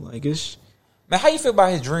Cole, like it's. Man, how you feel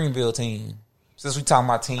about his Dreamville team? Since we talking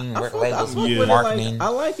about team labels, marketing, I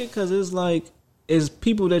like it because it's like it's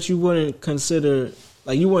people that you wouldn't consider,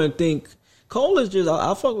 like you wouldn't think. Cole is just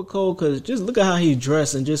I fuck with Cole because just look at how he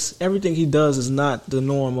dressed and just everything he does is not the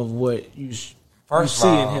norm of what you see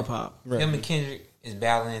in hip hop. Him and Kendrick is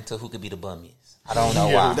battling to who could be the bummies. I don't know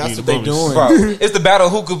why. That's what they doing. Bro, it's the battle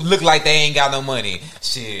who could look like they ain't got no money.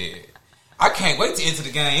 Shit. I can't wait to enter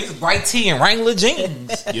the game. It's white tee and Wrangler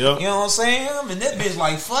jeans. You know what I'm saying? And that bitch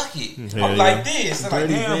like, fuck it. I'm like this. I'm like,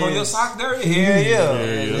 damn, bro, your sock dirty? Yeah.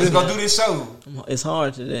 Let's go do this show. It's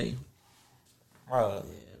hard today. Bro,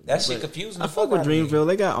 that shit confusing. I fuck with Dreamville.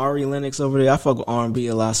 They got Ari Lennox over there. I fuck with R&B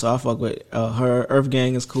a lot, so I fuck with her. Earth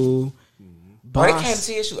Gang is cool. Bro, they came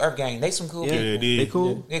to TSU, Earth Gang. They some cool people. They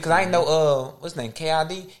cool. Yeah, because I ain't know, what's his name,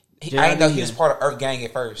 KID? I didn't know he was part of Earth Gang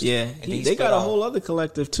at first. Yeah, they got a whole other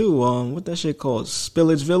collective too. What that shit called?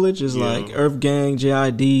 Spillage Village is like Earth Gang,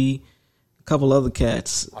 JID, a couple other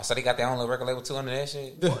cats. Oh, so they got their own little record label too under that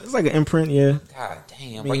shit? It's like an imprint, yeah. God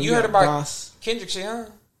damn. But you heard about Kendrick shit, huh?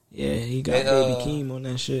 Yeah, he got Baby Keem on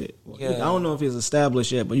that shit. I don't know if he's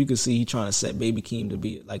established yet, but you can see he trying to set Baby Keem to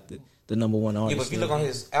be like the number one artist. Yeah, but if you look on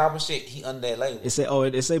his album shit, he under that label.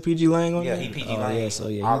 It say PG Lang on there? Yeah, he PG Lang. Yeah, so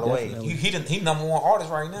yeah, all the way. He number one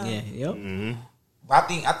artist right now. Yeah, yep. Mm-hmm.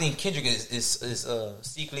 But I think Kendrick is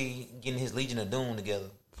secretly getting his Legion of Doom together.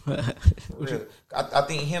 Really. I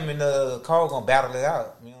think him and Cole gonna battle it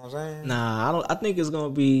out. You know what I'm saying? Nah, I think it's gonna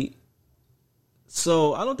be.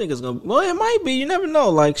 So I don't think it's gonna. Well, it might be. You never know.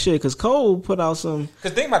 Like shit, because Cole put out some.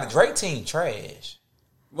 Because think about the Drake team, trash.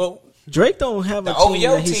 Well, Drake don't have a team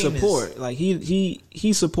that he support. Like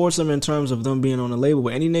he supports them in terms of them being on the label.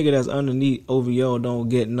 But any nigga that's underneath OVO don't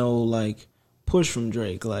get no like push from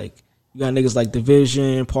Drake. Like you got niggas like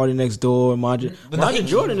Division, Party Next Door, Majid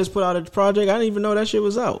Jordan just put out a project. I didn't even know that shit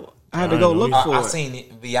was out. I had to go look for it. I seen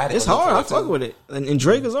it. It's hard. I fuck with it. And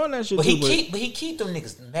Drake is on that shit but too. He keep them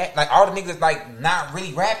niggas mad. Like all the niggas like not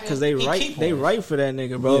really rapping because they write for that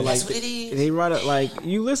nigga, bro. Yeah, like that's what it is. They write it like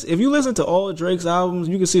you listen. If you listen to all of Drake's albums,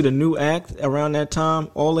 you can see the new act around that time.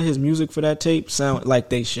 All of his music for that tape sound like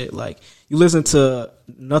they shit. Like you listen to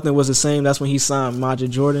Nothing Was the Same. That's when he signed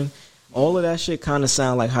Majid Jordan. All of that shit kind of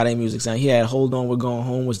sound like how their music sound. He had Hold On, We're Going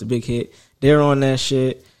Home was the big hit. They're on that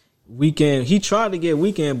shit. Weekend, he tried to get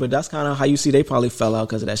Weekend, but that's kind of how you see they probably fell out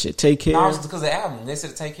because of that shit. Take Care. No, it was because of the album. They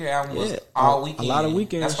said the Take Care album was all Weekend. A lot of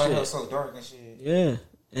Weekend That's why shit. it was so dark and shit. Yeah,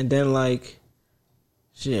 and then like,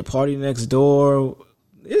 shit, Party Next Door.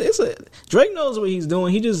 Drake knows what he's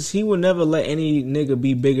doing. He would never let any nigga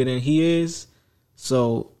be bigger than he is.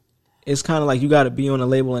 So it's kind of like you got to be on a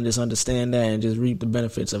label and just understand that and just reap the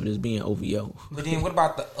benefits of just being OVO. But then what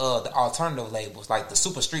about the alternative labels, like the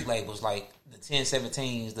super street labels, like the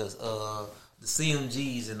 1017s, the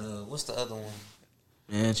CMGs, and what's the other one?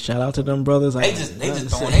 Man, shout out to them brothers. They just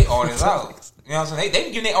throwing their artists out. You know what I'm saying? They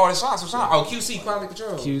be giving their artists shots. Oh, QC, Quality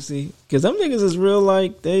Control. QC, because them niggas is real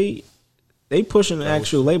like they pushing the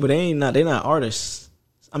actual label. They not artists.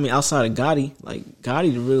 I mean, outside of Gotti, like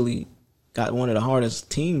Gotti really got one of the hardest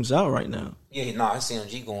teams out right now. Yeah, his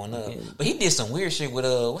CMG going up. Yeah. But he did some weird shit with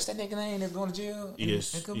what's that nigga name that's going to jail?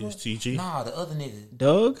 TG. Nah, the other nigga.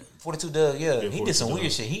 Doug? 42 Doug, yeah. He did some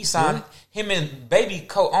weird shit. He signed him and Baby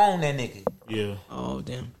co-owned that nigga. Yeah. Oh,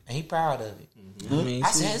 damn. And he proud of it. Mm-hmm.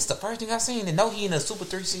 I said it's the first thing I seen to know he in a Super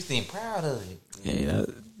 360 and proud of it. Yeah,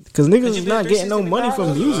 because niggas is not getting no money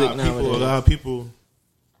from music now. A lot of people.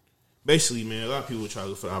 Basically, man, a lot of people try to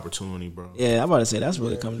look for the opportunity, bro. Yeah, I'm about to say that's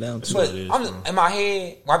what it comes down to. But in my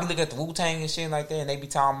head, when I be looking at the Wu-Tang and shit like that, and they be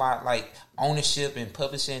talking about like ownership and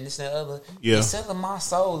publishing and this and that other, and selling my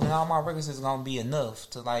soul and all my records is gonna be enough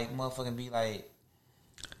to like motherfucking be like,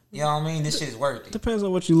 you know what I mean? This shit is worth it. Depends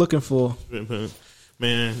on what you're looking for.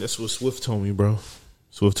 Man, that's what Swift told me, bro.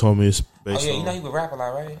 Swift told me it's based on. You know he would rap a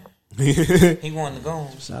lot, right? He wanted to go.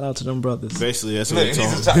 Shout out to them brothers. Basically, that's what he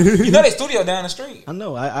told me. You know they studio down the street. I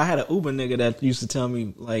know. I had an Uber nigga that used to tell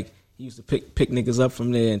me like he used to pick niggas up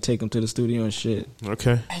from there and take them to the studio and shit.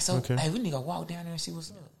 Okay. Hey, we need to go walk down there and see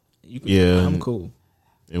what's up. I'm cool.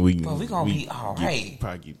 And we gonna be all right.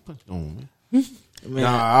 Probably get punched on, man.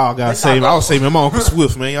 Nah, I gotta say, I was saying, my Uncle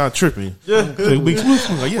Swift, man, y'all tripping. Yeah, Big Swift.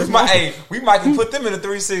 We might can put them in the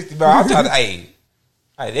 360, bro. I'm trying to, hey,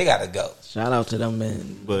 they gotta go. Shout out to them,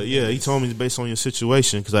 man. But yeah, he told me based on your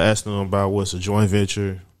situation because I asked him about what's a joint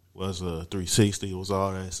venture, what's a 360, was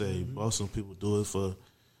all that. I say most of them people do it for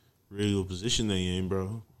real position they in,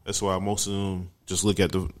 bro. That's why most of them don't look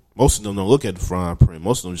at the fine print.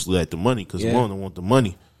 Most of them just look at the money because one of them want the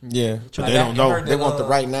money. Yeah, but they don't know. They want the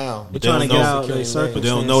right now. But they don't know. But they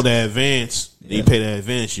don't know that advance. Yeah. You pay that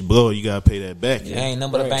advance, you blow it. You gotta pay that back. Yeah, ain't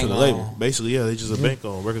nothing but a bank to the label. Basically, yeah, they just a bank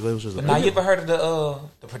on record labels. Just now, you ever heard of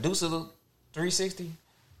the producer 360?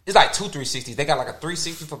 It's like two 360s. They got like a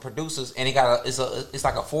 360 for producers, and it's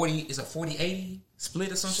like a 40-80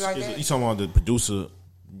 split or something like that. You talking about the producer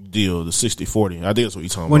deal, the 60-40? I think that's what you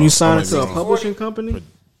talking about. When you sign it to a publishing company.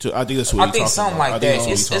 I think that's what I think something about. Like that.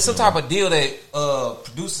 It's some type of deal that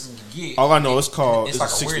producers can get. All I know it's called it's like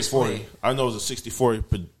a 60-40. I know it's a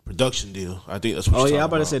 60-40 production deal. I think that's what. I'm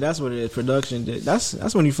about to say that's what it is. Production.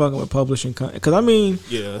 That's when you fucking with publishing. Because I mean,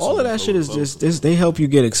 all of that shit is just they help you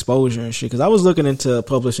get exposure and shit. Because I was looking into a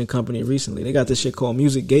publishing company recently. They got this shit called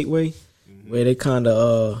Music Gateway, where they kind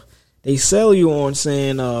of they sell you on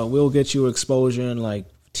saying we'll get you exposure and like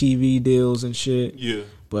TV deals and shit. Yeah.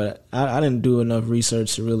 But I didn't do enough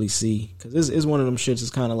research to really see. Because it's one of them shits. It's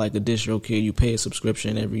kind of like a DistroKid. You pay a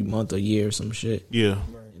subscription every month or year or some shit. Yeah.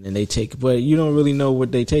 And then they take it. But you don't really know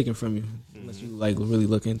what they taking from you. Unless you like really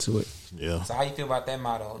look into it. Yeah. So how you feel about that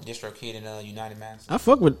model, DistroKid and United Masters? I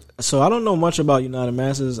fuck with. So I don't know much about United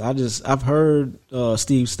Masters. I've heard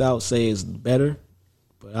Steve Stout say it's better.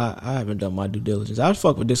 But I haven't done my due diligence. I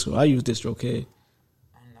fuck with Distro. I use DistroKid.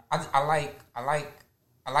 I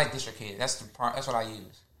like DistroKid. That's what I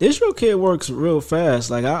use. DistroKid works real fast.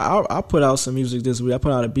 Like I put out some music this week. I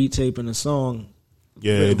put out a beat tape and a song.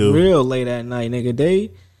 Yeah, they do. Real late at night, nigga.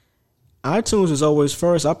 iTunes is always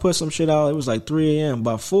first. I put some shit out. It was like 3 a.m.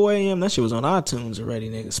 By 4 a.m. that shit was on iTunes already,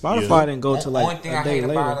 nigga. Spotify didn't go to like a day later. One thing I hate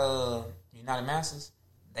about United Masters,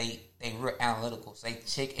 they real analytical. So they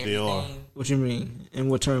check everything. What you mean? In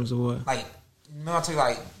what terms of what? Like, remember I told you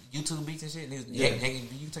like YouTube beats and shit.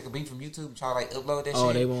 You take a beat from YouTube and try to like upload that shit.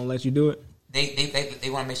 Oh, they won't let you do it. They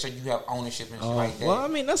want to make sure you have ownership and shit like that. Well, I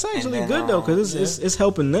mean that's actually good though because it's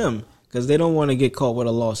helping them because they don't want to get caught with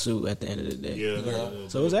a lawsuit at the end of the day. Yeah.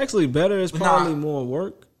 So it's actually better. It's probably more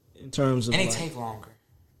work in terms of. And they take longer.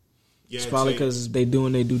 Yeah, it's probably because they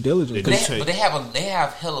doing their due diligence. But they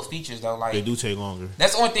have hella features though. Like they do take longer.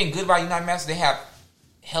 That's the only thing good about United Masters. They have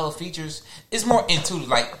hella features. It's more intuitive.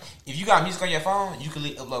 Like if you got music on your phone, you can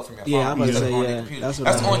upload from your phone. Yeah, I'm about to say that's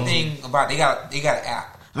the only thing about it. They got an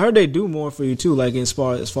app. I heard they do more for you too. Like as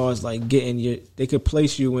far as like getting your, they could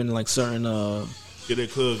place you in like certain get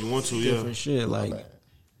that clubs you want to, different shit. Like,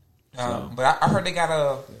 but I heard they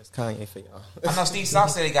got It's Kanye for y'all. I know Steve South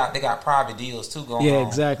said they got private deals too going on. Yeah,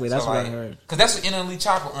 exactly. That's what I heard. Because that's what NLE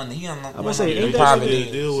Chopper under. He on. I'm gonna say they private just did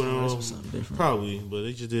a deals. deal with probably, but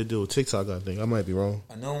they just did a deal with TikTok. I think I might be wrong.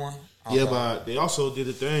 A new one. Yeah, but they also did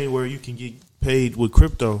a thing where you can get paid with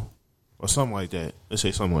crypto or something like that. Let's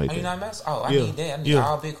say something like that. You not mess? Oh, I need that. I need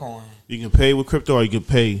all Bitcoin. You can pay with crypto or you can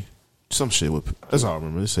pay some shit with. That's all I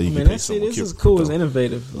remember. They say you can pay something with this is crypto. cool. It's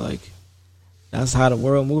innovative. Like that's how the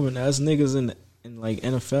world moving now. That's niggas in like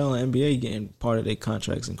NFL and NBA getting part of their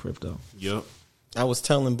contracts in crypto. Yep. I was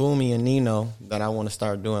telling Boomy and Nino that I want to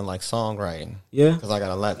start doing like songwriting. Yeah, because I got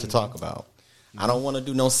a lot to talk about. I don't want to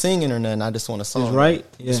do no singing or nothing. I just want to song. It's right.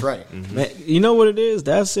 Yeah. It's right. Mm-hmm. Man, you know what it is?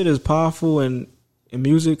 That shit is powerful in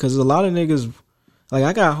music because a lot of niggas. Like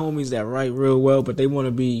I got homies that write real well, but they want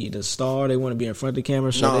to be the star. They want to be in front of the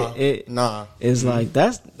camera. So it's like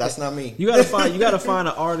that's not me. You gotta find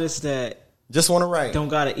an artist that just want to write. Don't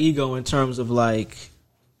got an ego in terms of like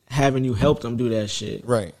having you help them do that shit.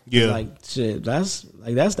 Right. Yeah. Like shit. That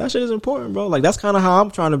shit is important, bro. Like that's kind of how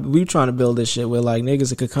we trying to build this shit where like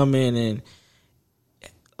niggas that could come in and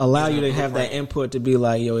allow you to have that input to be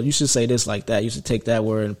like, yo, you should say this like that. You should take that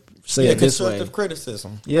word and say it this way. Constructive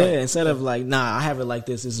criticism. Yeah, right. Instead of like, nah, I have it like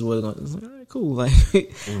this. This is what it's going to. It's like, all right, cool.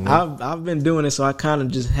 Like, I've been doing it, so I kind of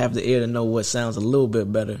just have the ear to know what sounds a little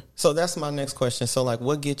bit better. So that's my next question. So like,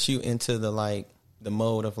 what gets you into the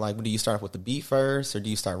mode of like, do you start with the beat first, or do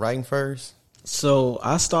you start writing first? So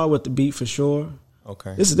I start with the beat for sure.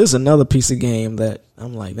 Okay. This is another piece of game that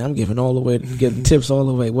I'm like, I'm giving all the way, getting tips all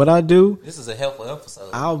the way. What I do, this is a helpful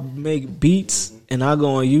episode. I'll make beats and I'll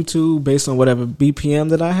go on YouTube based on whatever BPM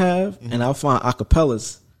that I have, and I'll find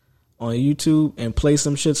acapellas on YouTube and play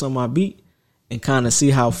some shits on my beat and kind of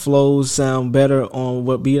see how flows sound better on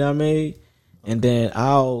what beat I made, and then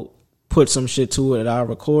I'll put some shit to it that I'll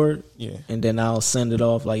record, and then I'll send it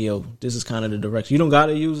off like, yo, this is kind of the direction. You don't got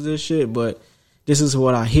to use this shit, but this is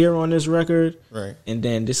what I hear on this record. Right. And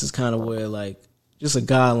then this is kind of where, like, just a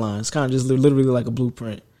guideline. It's kind of just literally like a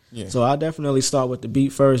blueprint. Yeah. So I definitely start with the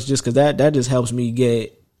beat first just because that just helps me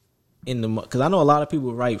get in the... Because I know a lot of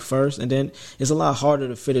people write first, and then it's a lot harder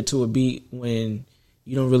to fit it to a beat when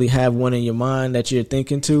you don't really have one in your mind that you're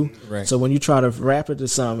thinking to. Right. So when you try to rap it to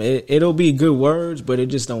something, it'll be good words, but it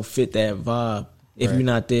just don't fit that vibe if you're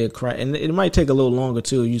not there. And it might take a little longer,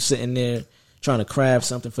 too. You sitting there trying to craft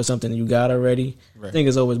something for something you got already. Right. I think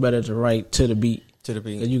it's always better to write to the beat. To the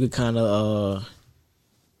beat. You could kind of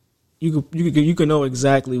you can know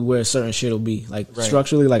exactly where certain shit will be. Like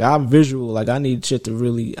structurally, like I'm visual. Like I need shit to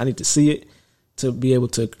really, I need to see it to be able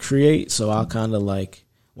to create. So I'll kind of like,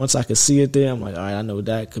 once I can see it there, I'm like, all right, I know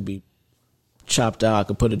that could be chopped out. I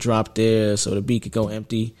could put a drop there so the beat could go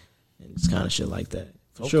empty, and it's kind of shit like that.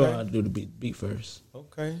 For sure, I'll do the beat first.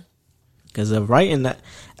 Okay. Because of writing that,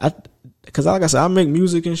 because like I said, I make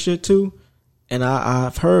music and shit too, and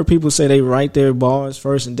I've heard people say they write their bars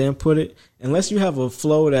first and then put it. Unless you have a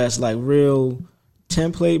flow that's like real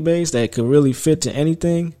template based that could really fit to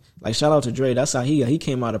anything. Like shout out to Dre, that's how he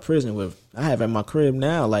came out of prison with. I have at my crib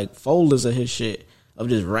now like folders of his shit of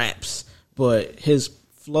just raps, but his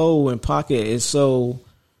flow and pocket is so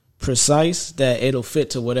precise that it'll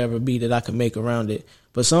fit to whatever beat that I can make around it.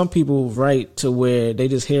 But some people write to where they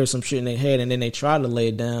just hear some shit in their head and then they try to lay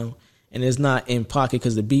it down, and it's not in pocket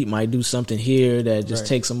because the beat might do something here that just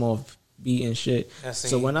takes them off beat and shit.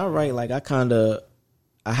 So when I write, like I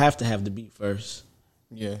have to have the beat first.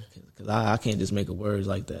 Yeah, because I can't just make a words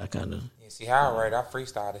like that. I kind of see how I write. I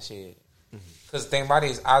freestyle the shit. Because the thing about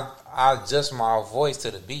it is, I adjust my voice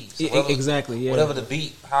to the beat. So whatever the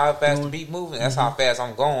beat, how fast the beat moving, that's how fast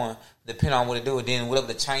I'm going. Depending on what it do, and then whatever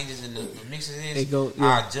the changes in the mixes is,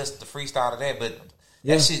 I adjust the freestyle to that. But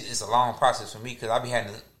that shit is a long process for me because I be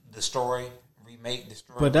having to destroy, remake.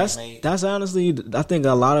 But that's honestly, I think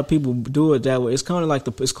a lot of people do it that way. It's kind of like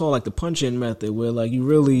it's called like the punch-in method, where like you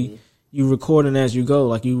really you recording as you go.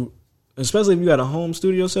 Like you, especially if you got a home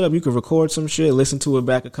studio set up, you can record some shit, listen to it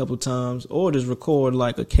back a couple times, or just record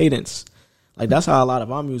like a cadence. Like that's how a lot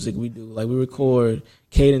of our music we do. Like we record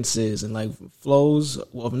cadences and like flows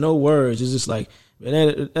of no words. It's just like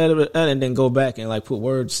and then go back and like put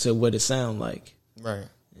words to what it sound like. Right.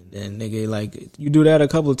 And then nigga, like you do that a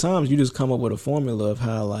couple of times, you just come up with a formula of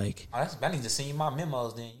how like. I need to send you my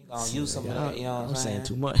memos. Then you gonna use some of that. You know what I'm saying?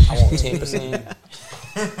 Too much. I want 10%.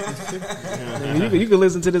 You can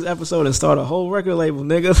listen to this episode and start a whole record label,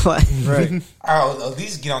 nigga. Like, right? At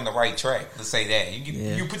least get on the right track. Let's say that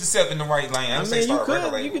you put yourself in the right lane. I mean,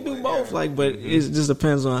 you could do both. Like, but it just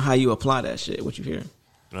depends on how you apply that shit. What you hear.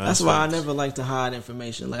 That's why I never like to hide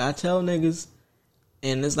information. Like I tell niggas,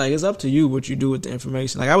 and it's like it's up to you what you do with the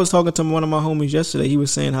information. Like I was talking to one of my homies yesterday. He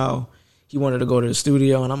was saying how he wanted to go to the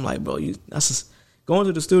studio, and I'm like, bro, going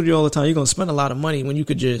to the studio all the time. You're gonna spend a lot of money when you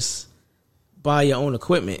could just buy your own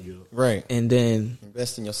equipment, right? And then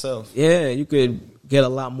invest in yourself. Yeah, you could get a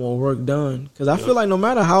lot more work done. Because I feel like no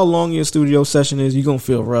matter how long your studio session is, you're gonna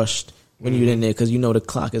feel rushed when you're in there because you know the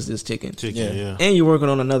clock is just ticking. Yeah. And you're working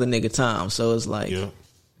on another nigga time, so it's like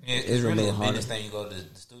it's really the business thing. You go to the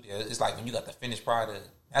studio. It's like when you got the finished product.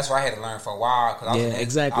 That's what I had to learn for a while because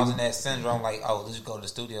I was in that syndrome. Like, oh, let's just go to the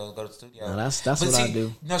studio. Go to the studio. No, that's what I do. You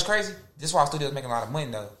know what's crazy? This is why studios making a lot of money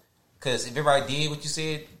though. Because if everybody did what you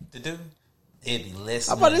said to do, it'd be less.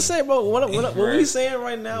 I'm about to say, bro, what we saying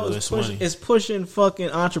right now is pushing fucking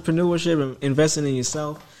entrepreneurship and investing in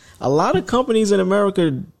yourself. A lot of companies in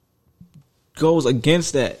America goes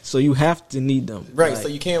against that, so you have to need them, right? Like, so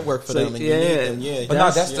you can't work for them, and you need them. Yeah,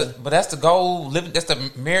 but that's the goal. That's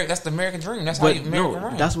the American dream. That's how you American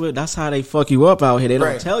dream. That's how they fuck you up out here. They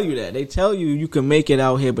don't tell you that. They tell you can make it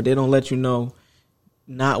out here, but they don't let you know.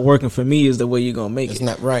 Not working for me is the way you're gonna make it. It's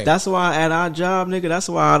not right. That's why at our job, nigga, that's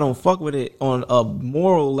why I don't fuck with it on a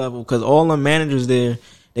moral level. Because all the managers there,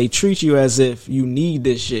 they treat you as if you need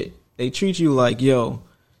this shit. They treat you like, yo,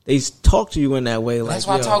 they talk to you in that way. Like, that's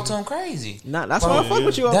why I talk to him crazy. That's why I fuck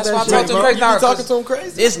with you. That's why I talk to him crazy. You talking to him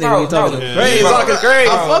crazy? This nigga talking to him crazy. Talking crazy.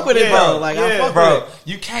 I fuck with it, bro. Like I fuck with it.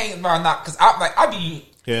 You can't, bro. Not because I be.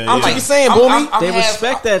 Yeah, what you be saying, Boomy? They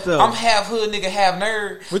respect that though. I'm half hood nigga, half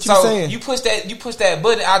nerd. What you be saying? You push that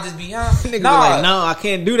button, I'll just be on. Nigga like, no, I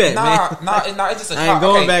can't do that, man. Nah, it's just I ain't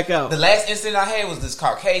going back out. The last incident I had was this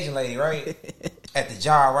Caucasian lady, right? At the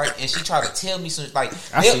job, right? And she tried to tell me some like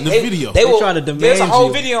I seen the video. They try to demand there's a whole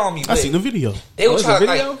you. video on me. I seen the video. They were trying to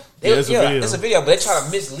video? like it's a video. It's a video, but they try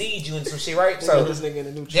to mislead you into some shit, right? So this nigga in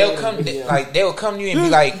a new they'll come to you and be like they'll come to you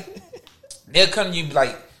and be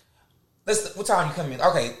like, what time you come in?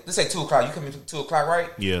 Okay, let's say 2:00. You come in 2:00, right?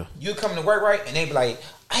 Yeah. You come to work, right? And they be like,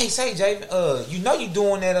 "Hey, say, Jay, you know you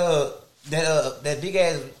doing that big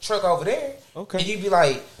ass truck over there?" Okay. And you be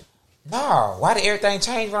like, "Nah, why did everything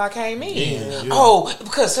change when I came in?" Yeah. Oh,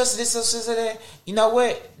 because such this, that. You know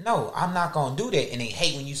what? No, I'm not gonna do that. And they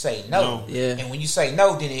hate when you say no. Yeah. And when you say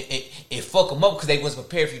no, then it fuck them up because they wasn't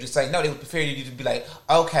prepared for you to say no. They was prepared for you to be like,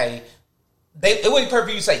 okay. It wasn't prepared for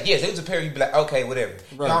you to say yes. They was prepared for you to be like, okay, whatever.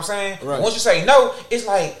 Right. You know what I'm saying? Right. Once you say no, it's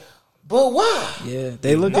like, but why? Yeah,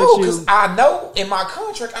 they look at no, you. because I know in my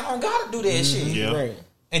contract I don't gotta do that shit. Yeah. Right.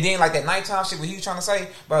 And then like that nighttime shit, what he was trying to say,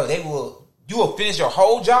 bro, you will finish your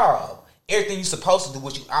whole job. Everything you're supposed to do,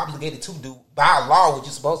 what you obligated to do by law, what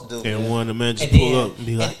you're supposed to do. And one of the men just pull up and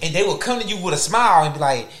be like, and they will come to you with a smile and be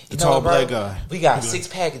like, you know, tall bro, black guy. We got 6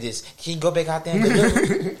 packages. Can you go back out there and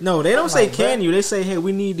deliver? No, they don't say can you. They say, hey,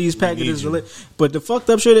 we need these packages. But the fucked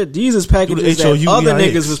up shit that these is packages that other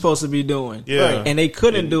niggas were supposed to be doing. Yeah. Right. And they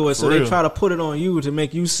couldn't do it, so real. they try to put it on you to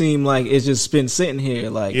make you seem like it's just been sitting here.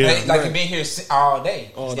 Like, you've been here all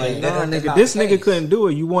day. Like, nah, nigga, this nigga couldn't do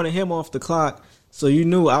it. You wanted him off the clock. So you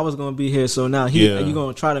knew I was gonna be here. So now you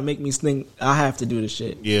gonna try to make me think I have to do this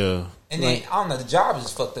shit. Yeah. And then I don't know, the job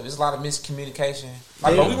is fucked up. There's a lot of miscommunication.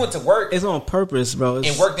 Like, bro, we went to work. It's on purpose, bro.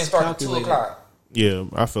 And work didn't start at 2:00. Yeah,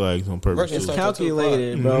 I feel like it's on purpose. It's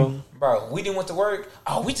calculated, bro. Mm-hmm. Bro, we didn't went to work.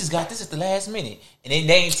 Oh, we just got this at the last minute, and then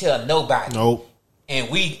they ain't tell nobody. Nope.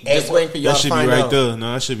 And we just waiting for y'all that should to be find right out. there.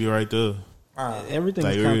 No, that should be right there. Everything's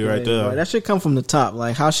like calculated, right there. bro. That shit come from the top.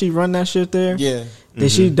 Like how she run that shit there. Yeah. That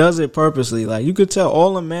she does it purposely. Like you could tell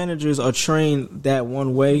all the managers are trained that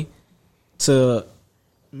one way to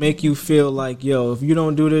make you feel like, yo, if you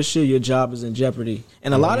don't do this shit, your job is in jeopardy.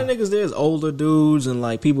 And a lot of niggas there is older dudes and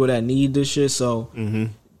like people that need this shit, so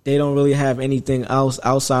they don't really have anything else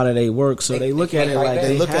outside of their work. So they look at it like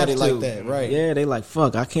they look have at it to. like that, right? Yeah, they like,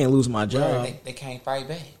 fuck, I can't lose my job. They can't fight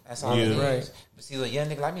back. That's all it is. Right. But see, a young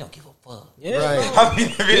nigga like me don't give a fuck. Yeah, right. I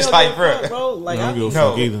mean, it's like, bro. Like, I don't give a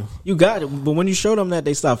fuck either. You got it, but when you show them that,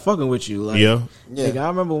 they stop fucking with you. Like, yeah. I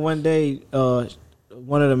remember one day,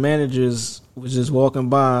 one of the managers was just walking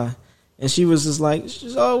by, and she was just like,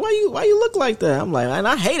 "Oh, why you look like that?" I'm like, "And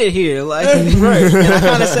I hate it here." Like, right. And I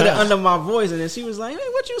kind of said it under my voice, and then she was like, "Hey,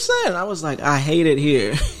 what you saying?" I was like, "I hate it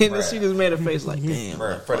here," and then she just made a face like, "Damn."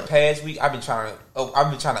 Bro, for the past week, I've been trying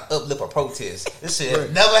to uplift a protest. This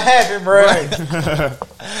shit never happened, bro. Right.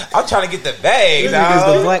 I'm trying to get the bag. This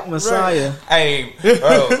nigga's the Black Messiah. Right. Hey,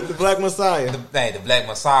 bro, the Black Messiah. The Black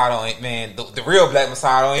Messiah don't, man. The real Black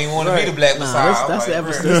Messiah don't even want to be the Black Messiah. That's the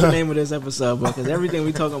episode. That's the name of this episode, bro. Because everything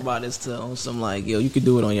we talking about is to on some like, yo, you could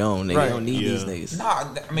do it on your own, nigga. Right. You don't need these niggas.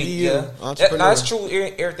 Nah, I mean, that's true.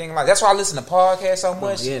 Everything like that's why I listen to podcasts so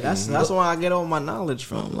much. Yeah, that's why I get all my knowledge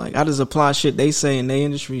from. Like, I just apply shit they say in their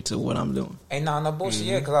industry to what I'm doing. Ain't no bullshit.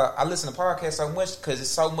 Yeah, because I listen to podcasts so much because it's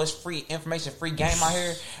so much free information, free game out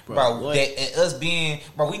here, bro. That and us being,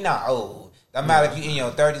 bro, we not old. No matter if you in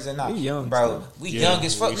your 30s or not, we young, bro. We young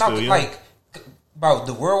as fuck. No, like, bro,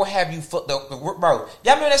 the world will have you fucked up. Bro, y'all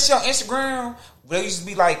remember that shit on Instagram where it used to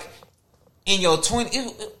be like, in your 20s,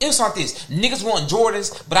 it was like this. Niggas want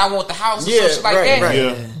Jordans, but I want the house and shit like that. Right.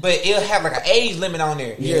 Yeah. But it'll have like an age limit on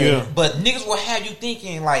there. Yeah. But niggas will have you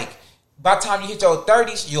thinking like, by the time you hit your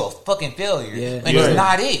 30s, you're a fucking failure. Yeah. And it's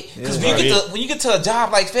not it. Because when you get to a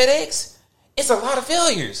job like FedEx, it's a lot of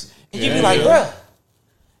failures. And you be like, bruh,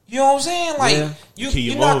 you know what I'm saying? Like,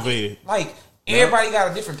 you're motivated. Like, everybody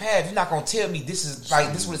got a different path. You're not gonna tell me this is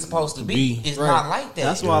what it's supposed to be. It's not like that.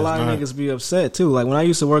 That's why a lot of niggas be upset too. Like when I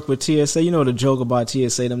used to work with TSA, you know the joke about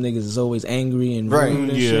TSA, them niggas is always angry and rude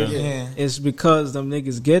and shit. Yeah. It's because them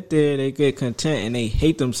niggas get there, they get content and they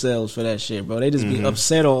hate themselves for that shit, bro. They just be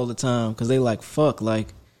upset all the time because they like, fuck, like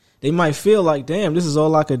they might feel like, damn, this is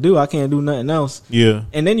all I could do. I can't do nothing else. Yeah.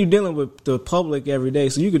 And then you're dealing with the public every day,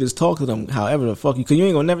 so you could just talk to them however the fuck you, because you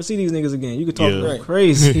ain't gonna never see these niggas again. You could talk to them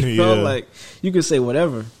crazy, bro. Like you could say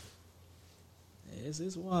whatever.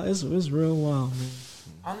 It's wild. It's real wild, man.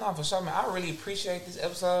 I'm not for sure, man. I really appreciate this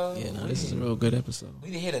episode. Yeah, no, this is a real good episode.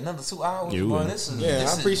 We did hit another 2 hours. Yeah, bro. I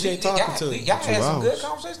appreciate talking to you. Y'all had 2 some good hours.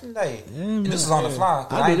 conversation today. Yeah, And man. this is on the fly.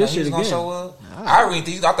 I I do ain't know this he was shit gonna again. show up. Nah. I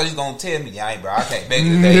thought he was gonna tell me, yeah, hey, bro, I can't make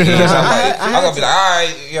it today. I'm gonna be like, all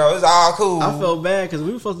right, yo, it's all cool. I felt bad because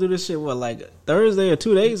we were supposed to do this shit like Thursday or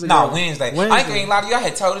 2 days ago. Nah, Wednesday. I ain't gonna lie to you. I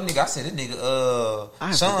had told the nigga, I said, this nigga,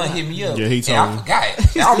 Sean hit me up. Yeah, he told and me. I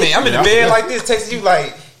forgot. I'm in the bed like this, texting you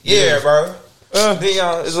like, yeah, bro. Then,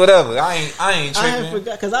 it's whatever. I ain't tripping. I had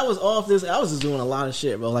forgot because I was off this. I was just doing a lot of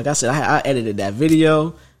shit, bro. Like I said, I edited that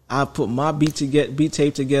video. I put my beat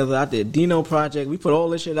tape together. I did Dino project. We put all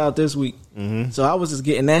this shit out this week. So I was just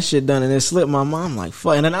getting that shit done, and it slipped my mind. I'm like,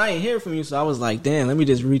 fuck. And then I ain't hear from you, so I was like, damn, let me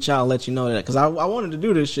just reach out and let you know that, because I wanted to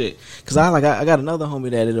do this shit. Because I got another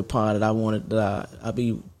homie that did a pod that I wanted that I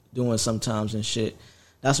be doing sometimes and shit.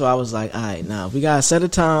 That's why I was like, all right, now we gotta set a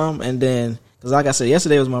time, and then. Because like I said,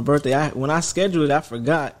 yesterday was my birthday. When I scheduled it, I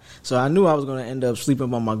forgot. So I knew I was going to end up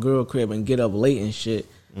sleeping by my girl crib and get up late and shit.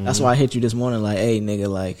 That's why I hit you this morning like, hey, nigga,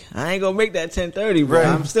 like, I ain't going to make that 10:30, bro. Right.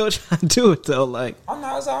 I'm still trying to do it, though. Like, I'm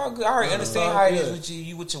not, it's all good. I already understand how it is with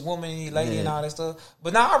you with your woman and your lady and all that stuff.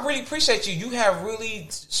 But now I really appreciate you. You have really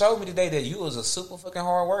showed me today that you was a super fucking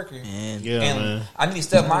hard worker. Man. I need to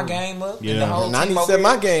step my game up. Yeah. And the whole I need to step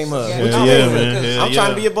my game up. Man. I'm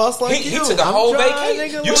trying to be a boss like he you. took a whole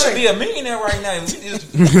vacation. You should be a millionaire right now. You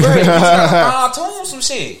just tune some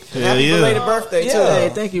shit. Happy belated birthday, too. Hey,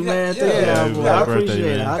 thank you, man. Thank you, I appreciate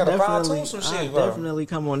it. I definitely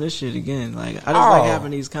come on this shit again. Like, I just like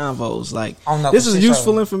having these convos. Like, this is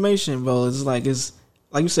useful information, bro. It's like you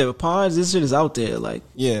said with pods, this shit is out there. Like,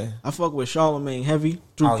 I fuck with Charlamagne heavy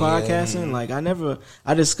through podcasting. Like,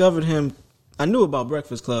 I discovered him. I knew about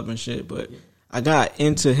Breakfast Club and shit, but I got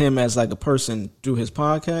into him as like a person through his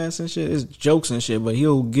podcast and shit. His jokes and shit, but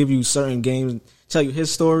he'll give you certain games, tell you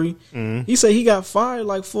his story. He said he got fired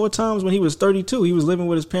like 4 times when he was 32. He was living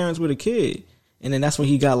with his parents with a kid. And then that's when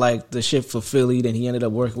he got like the shit for Philly. Then he ended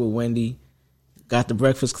up working with Wendy, got the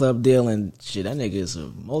Breakfast Club deal, and shit, that nigga is a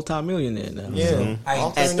multi-millionaire now. Yeah,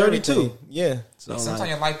 so, at 32. Yeah. So sometimes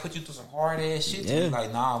your life put you through some hard ass shit. To be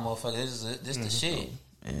like, nah, motherfucker, this is the shit.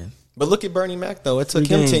 Man. But look at Bernie Mac though. It took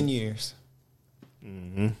him 10 years.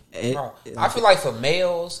 Bro, I feel like for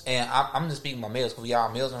males, and I'm just speaking about males because we all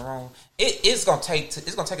males in the room. It's gonna take a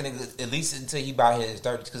nigga at least until he by his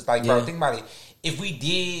 30s. Because like, bro, think about it. If we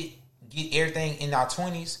did get everything in our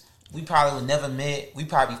 20s, we probably would never met. We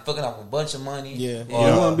probably be fucking up a bunch of money. You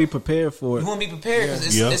wouldn't be prepared for it. You wouldn't be prepared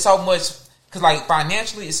because it's so much. Because like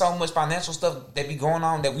financially, it's so much financial stuff that be going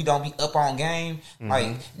on that we don't be up on game.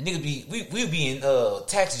 Like niggas we be in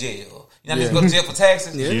tax jail. You know, just go to jail for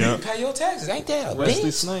taxes. You pay your taxes, ain't that a Wesley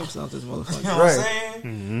bitch? Snipes out this motherfucker. You know what I'm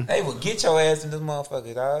saying? They will get your ass in this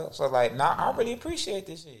motherfucker, dog. So like, I really appreciate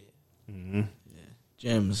this shit.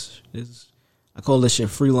 Gems. I call this shit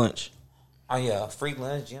free lunch. Oh yeah, free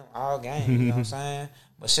lunch, gym, all game. You know what I'm saying?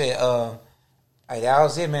 But shit, hey, that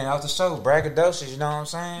was it, man. That was the show. Braggadocious. You know what I'm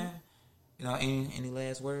saying? You know, any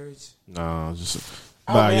last words? No, just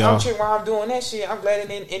bye, man, y'all. I'm tripping while I'm doing that shit. I'm glad it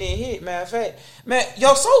didn't hit. Matter of fact, man,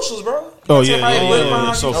 your socials, bro. Word.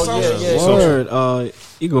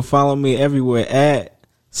 You can follow me everywhere at.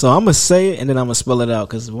 So I'm gonna say it and then I'm gonna spell it out,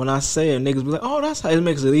 because when I say it, niggas be like, "Oh, that's how it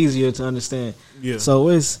makes it easier to understand." Yeah. So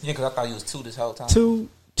it's because I thought you was 2 this whole time.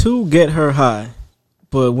 Twogetherhigh.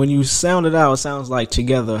 But when you sound it out, it sounds like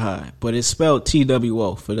Together High. But it's spelled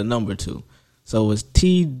TWO for the number 2. So it's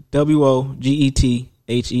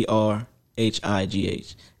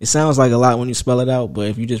TWOGETHERHIGH. It sounds like a lot when you spell it out, but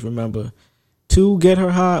if you just remember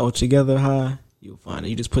Twogetherhigh or Together High, you'll find it.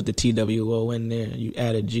 You just put the TWO in there, you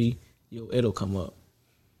add a G, it'll come up.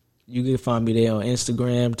 You can find me there on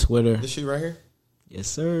Instagram, Twitter. This shit right here? Yes,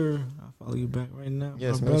 sir. I'll follow you back right now.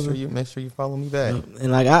 Yes, make sure you follow me back.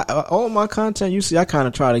 And like all my content, you see, I kind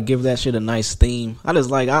of try to give that shit a nice theme. I just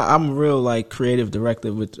like I'm real like creative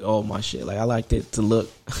director with all my shit. Like I like it to look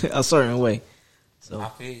a certain way. So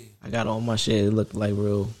I got all my shit. It look like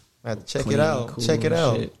real. I have to check it out. Cool check it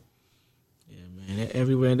out. Shit. Yeah, man.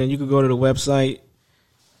 Everywhere, and then you can go to the website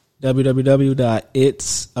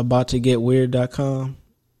www.itsabouttogetweird.com.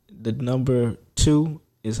 The number 2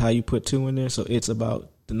 is how you put 2 in there. So it's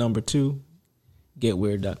about the number 2,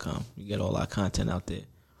 getweird.com. You get all our content out there.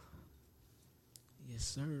 Yes,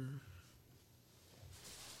 sir.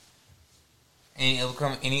 Any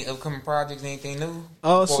upcoming projects, anything new?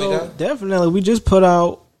 Oh, so definitely. We just put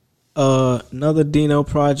out another Dino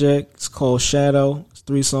project. It's called Shadow. It's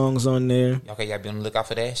 3 songs on there. Okay, y'all be on the lookout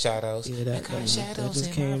for that. Shadows. Yeah, that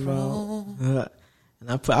just came out. And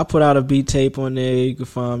I put out a beat tape on there. You can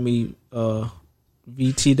find me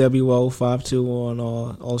VTWO52 on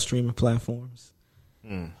all streaming platforms.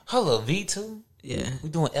 Hold up, V2? Yeah. We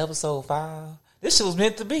doing episode 5. This shit was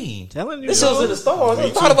meant to be. Telling you. This shit was in the stars. I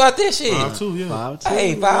thought about this shit. 5-2, yeah. 5-2.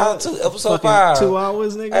 Hey, 5-2, episode 5. 2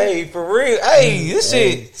 hours, nigga. Hey, for real. Hey, this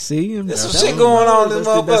shit. See? There's some shit going on in this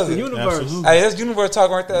motherfucker. That's the universe. Absolutely. Hey, that's universe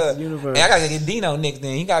talking right there. Universe. Hey, I gotta get Dino next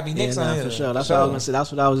then. He gotta be next on here. For sure. That's what I was gonna say.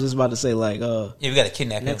 That's what I was just about to say. Like, yeah, we gotta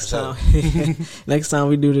kidnap him next for time. sure. Next time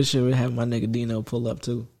we do this shit, we have my nigga Dino pull up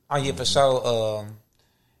too. Oh yeah, for sure.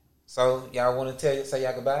 So y'all want to say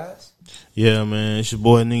y'all goodbyes? Yeah, man. It's your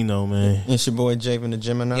boy Nino, man. It's your boy Javen the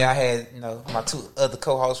Gemini. Yeah, I had my 2 other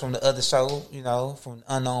co-hosts from the other show, from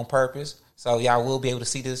Unknown Purpose. So y'all will be able to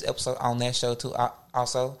see this episode on that show too,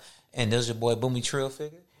 also. And there's your boy Boomy Trill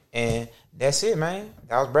Figure, and that's it, man.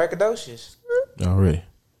 That was braggadocious. All right.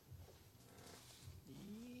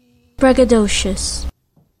 Braggadocious.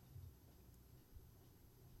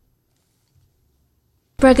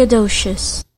 Braggadocious.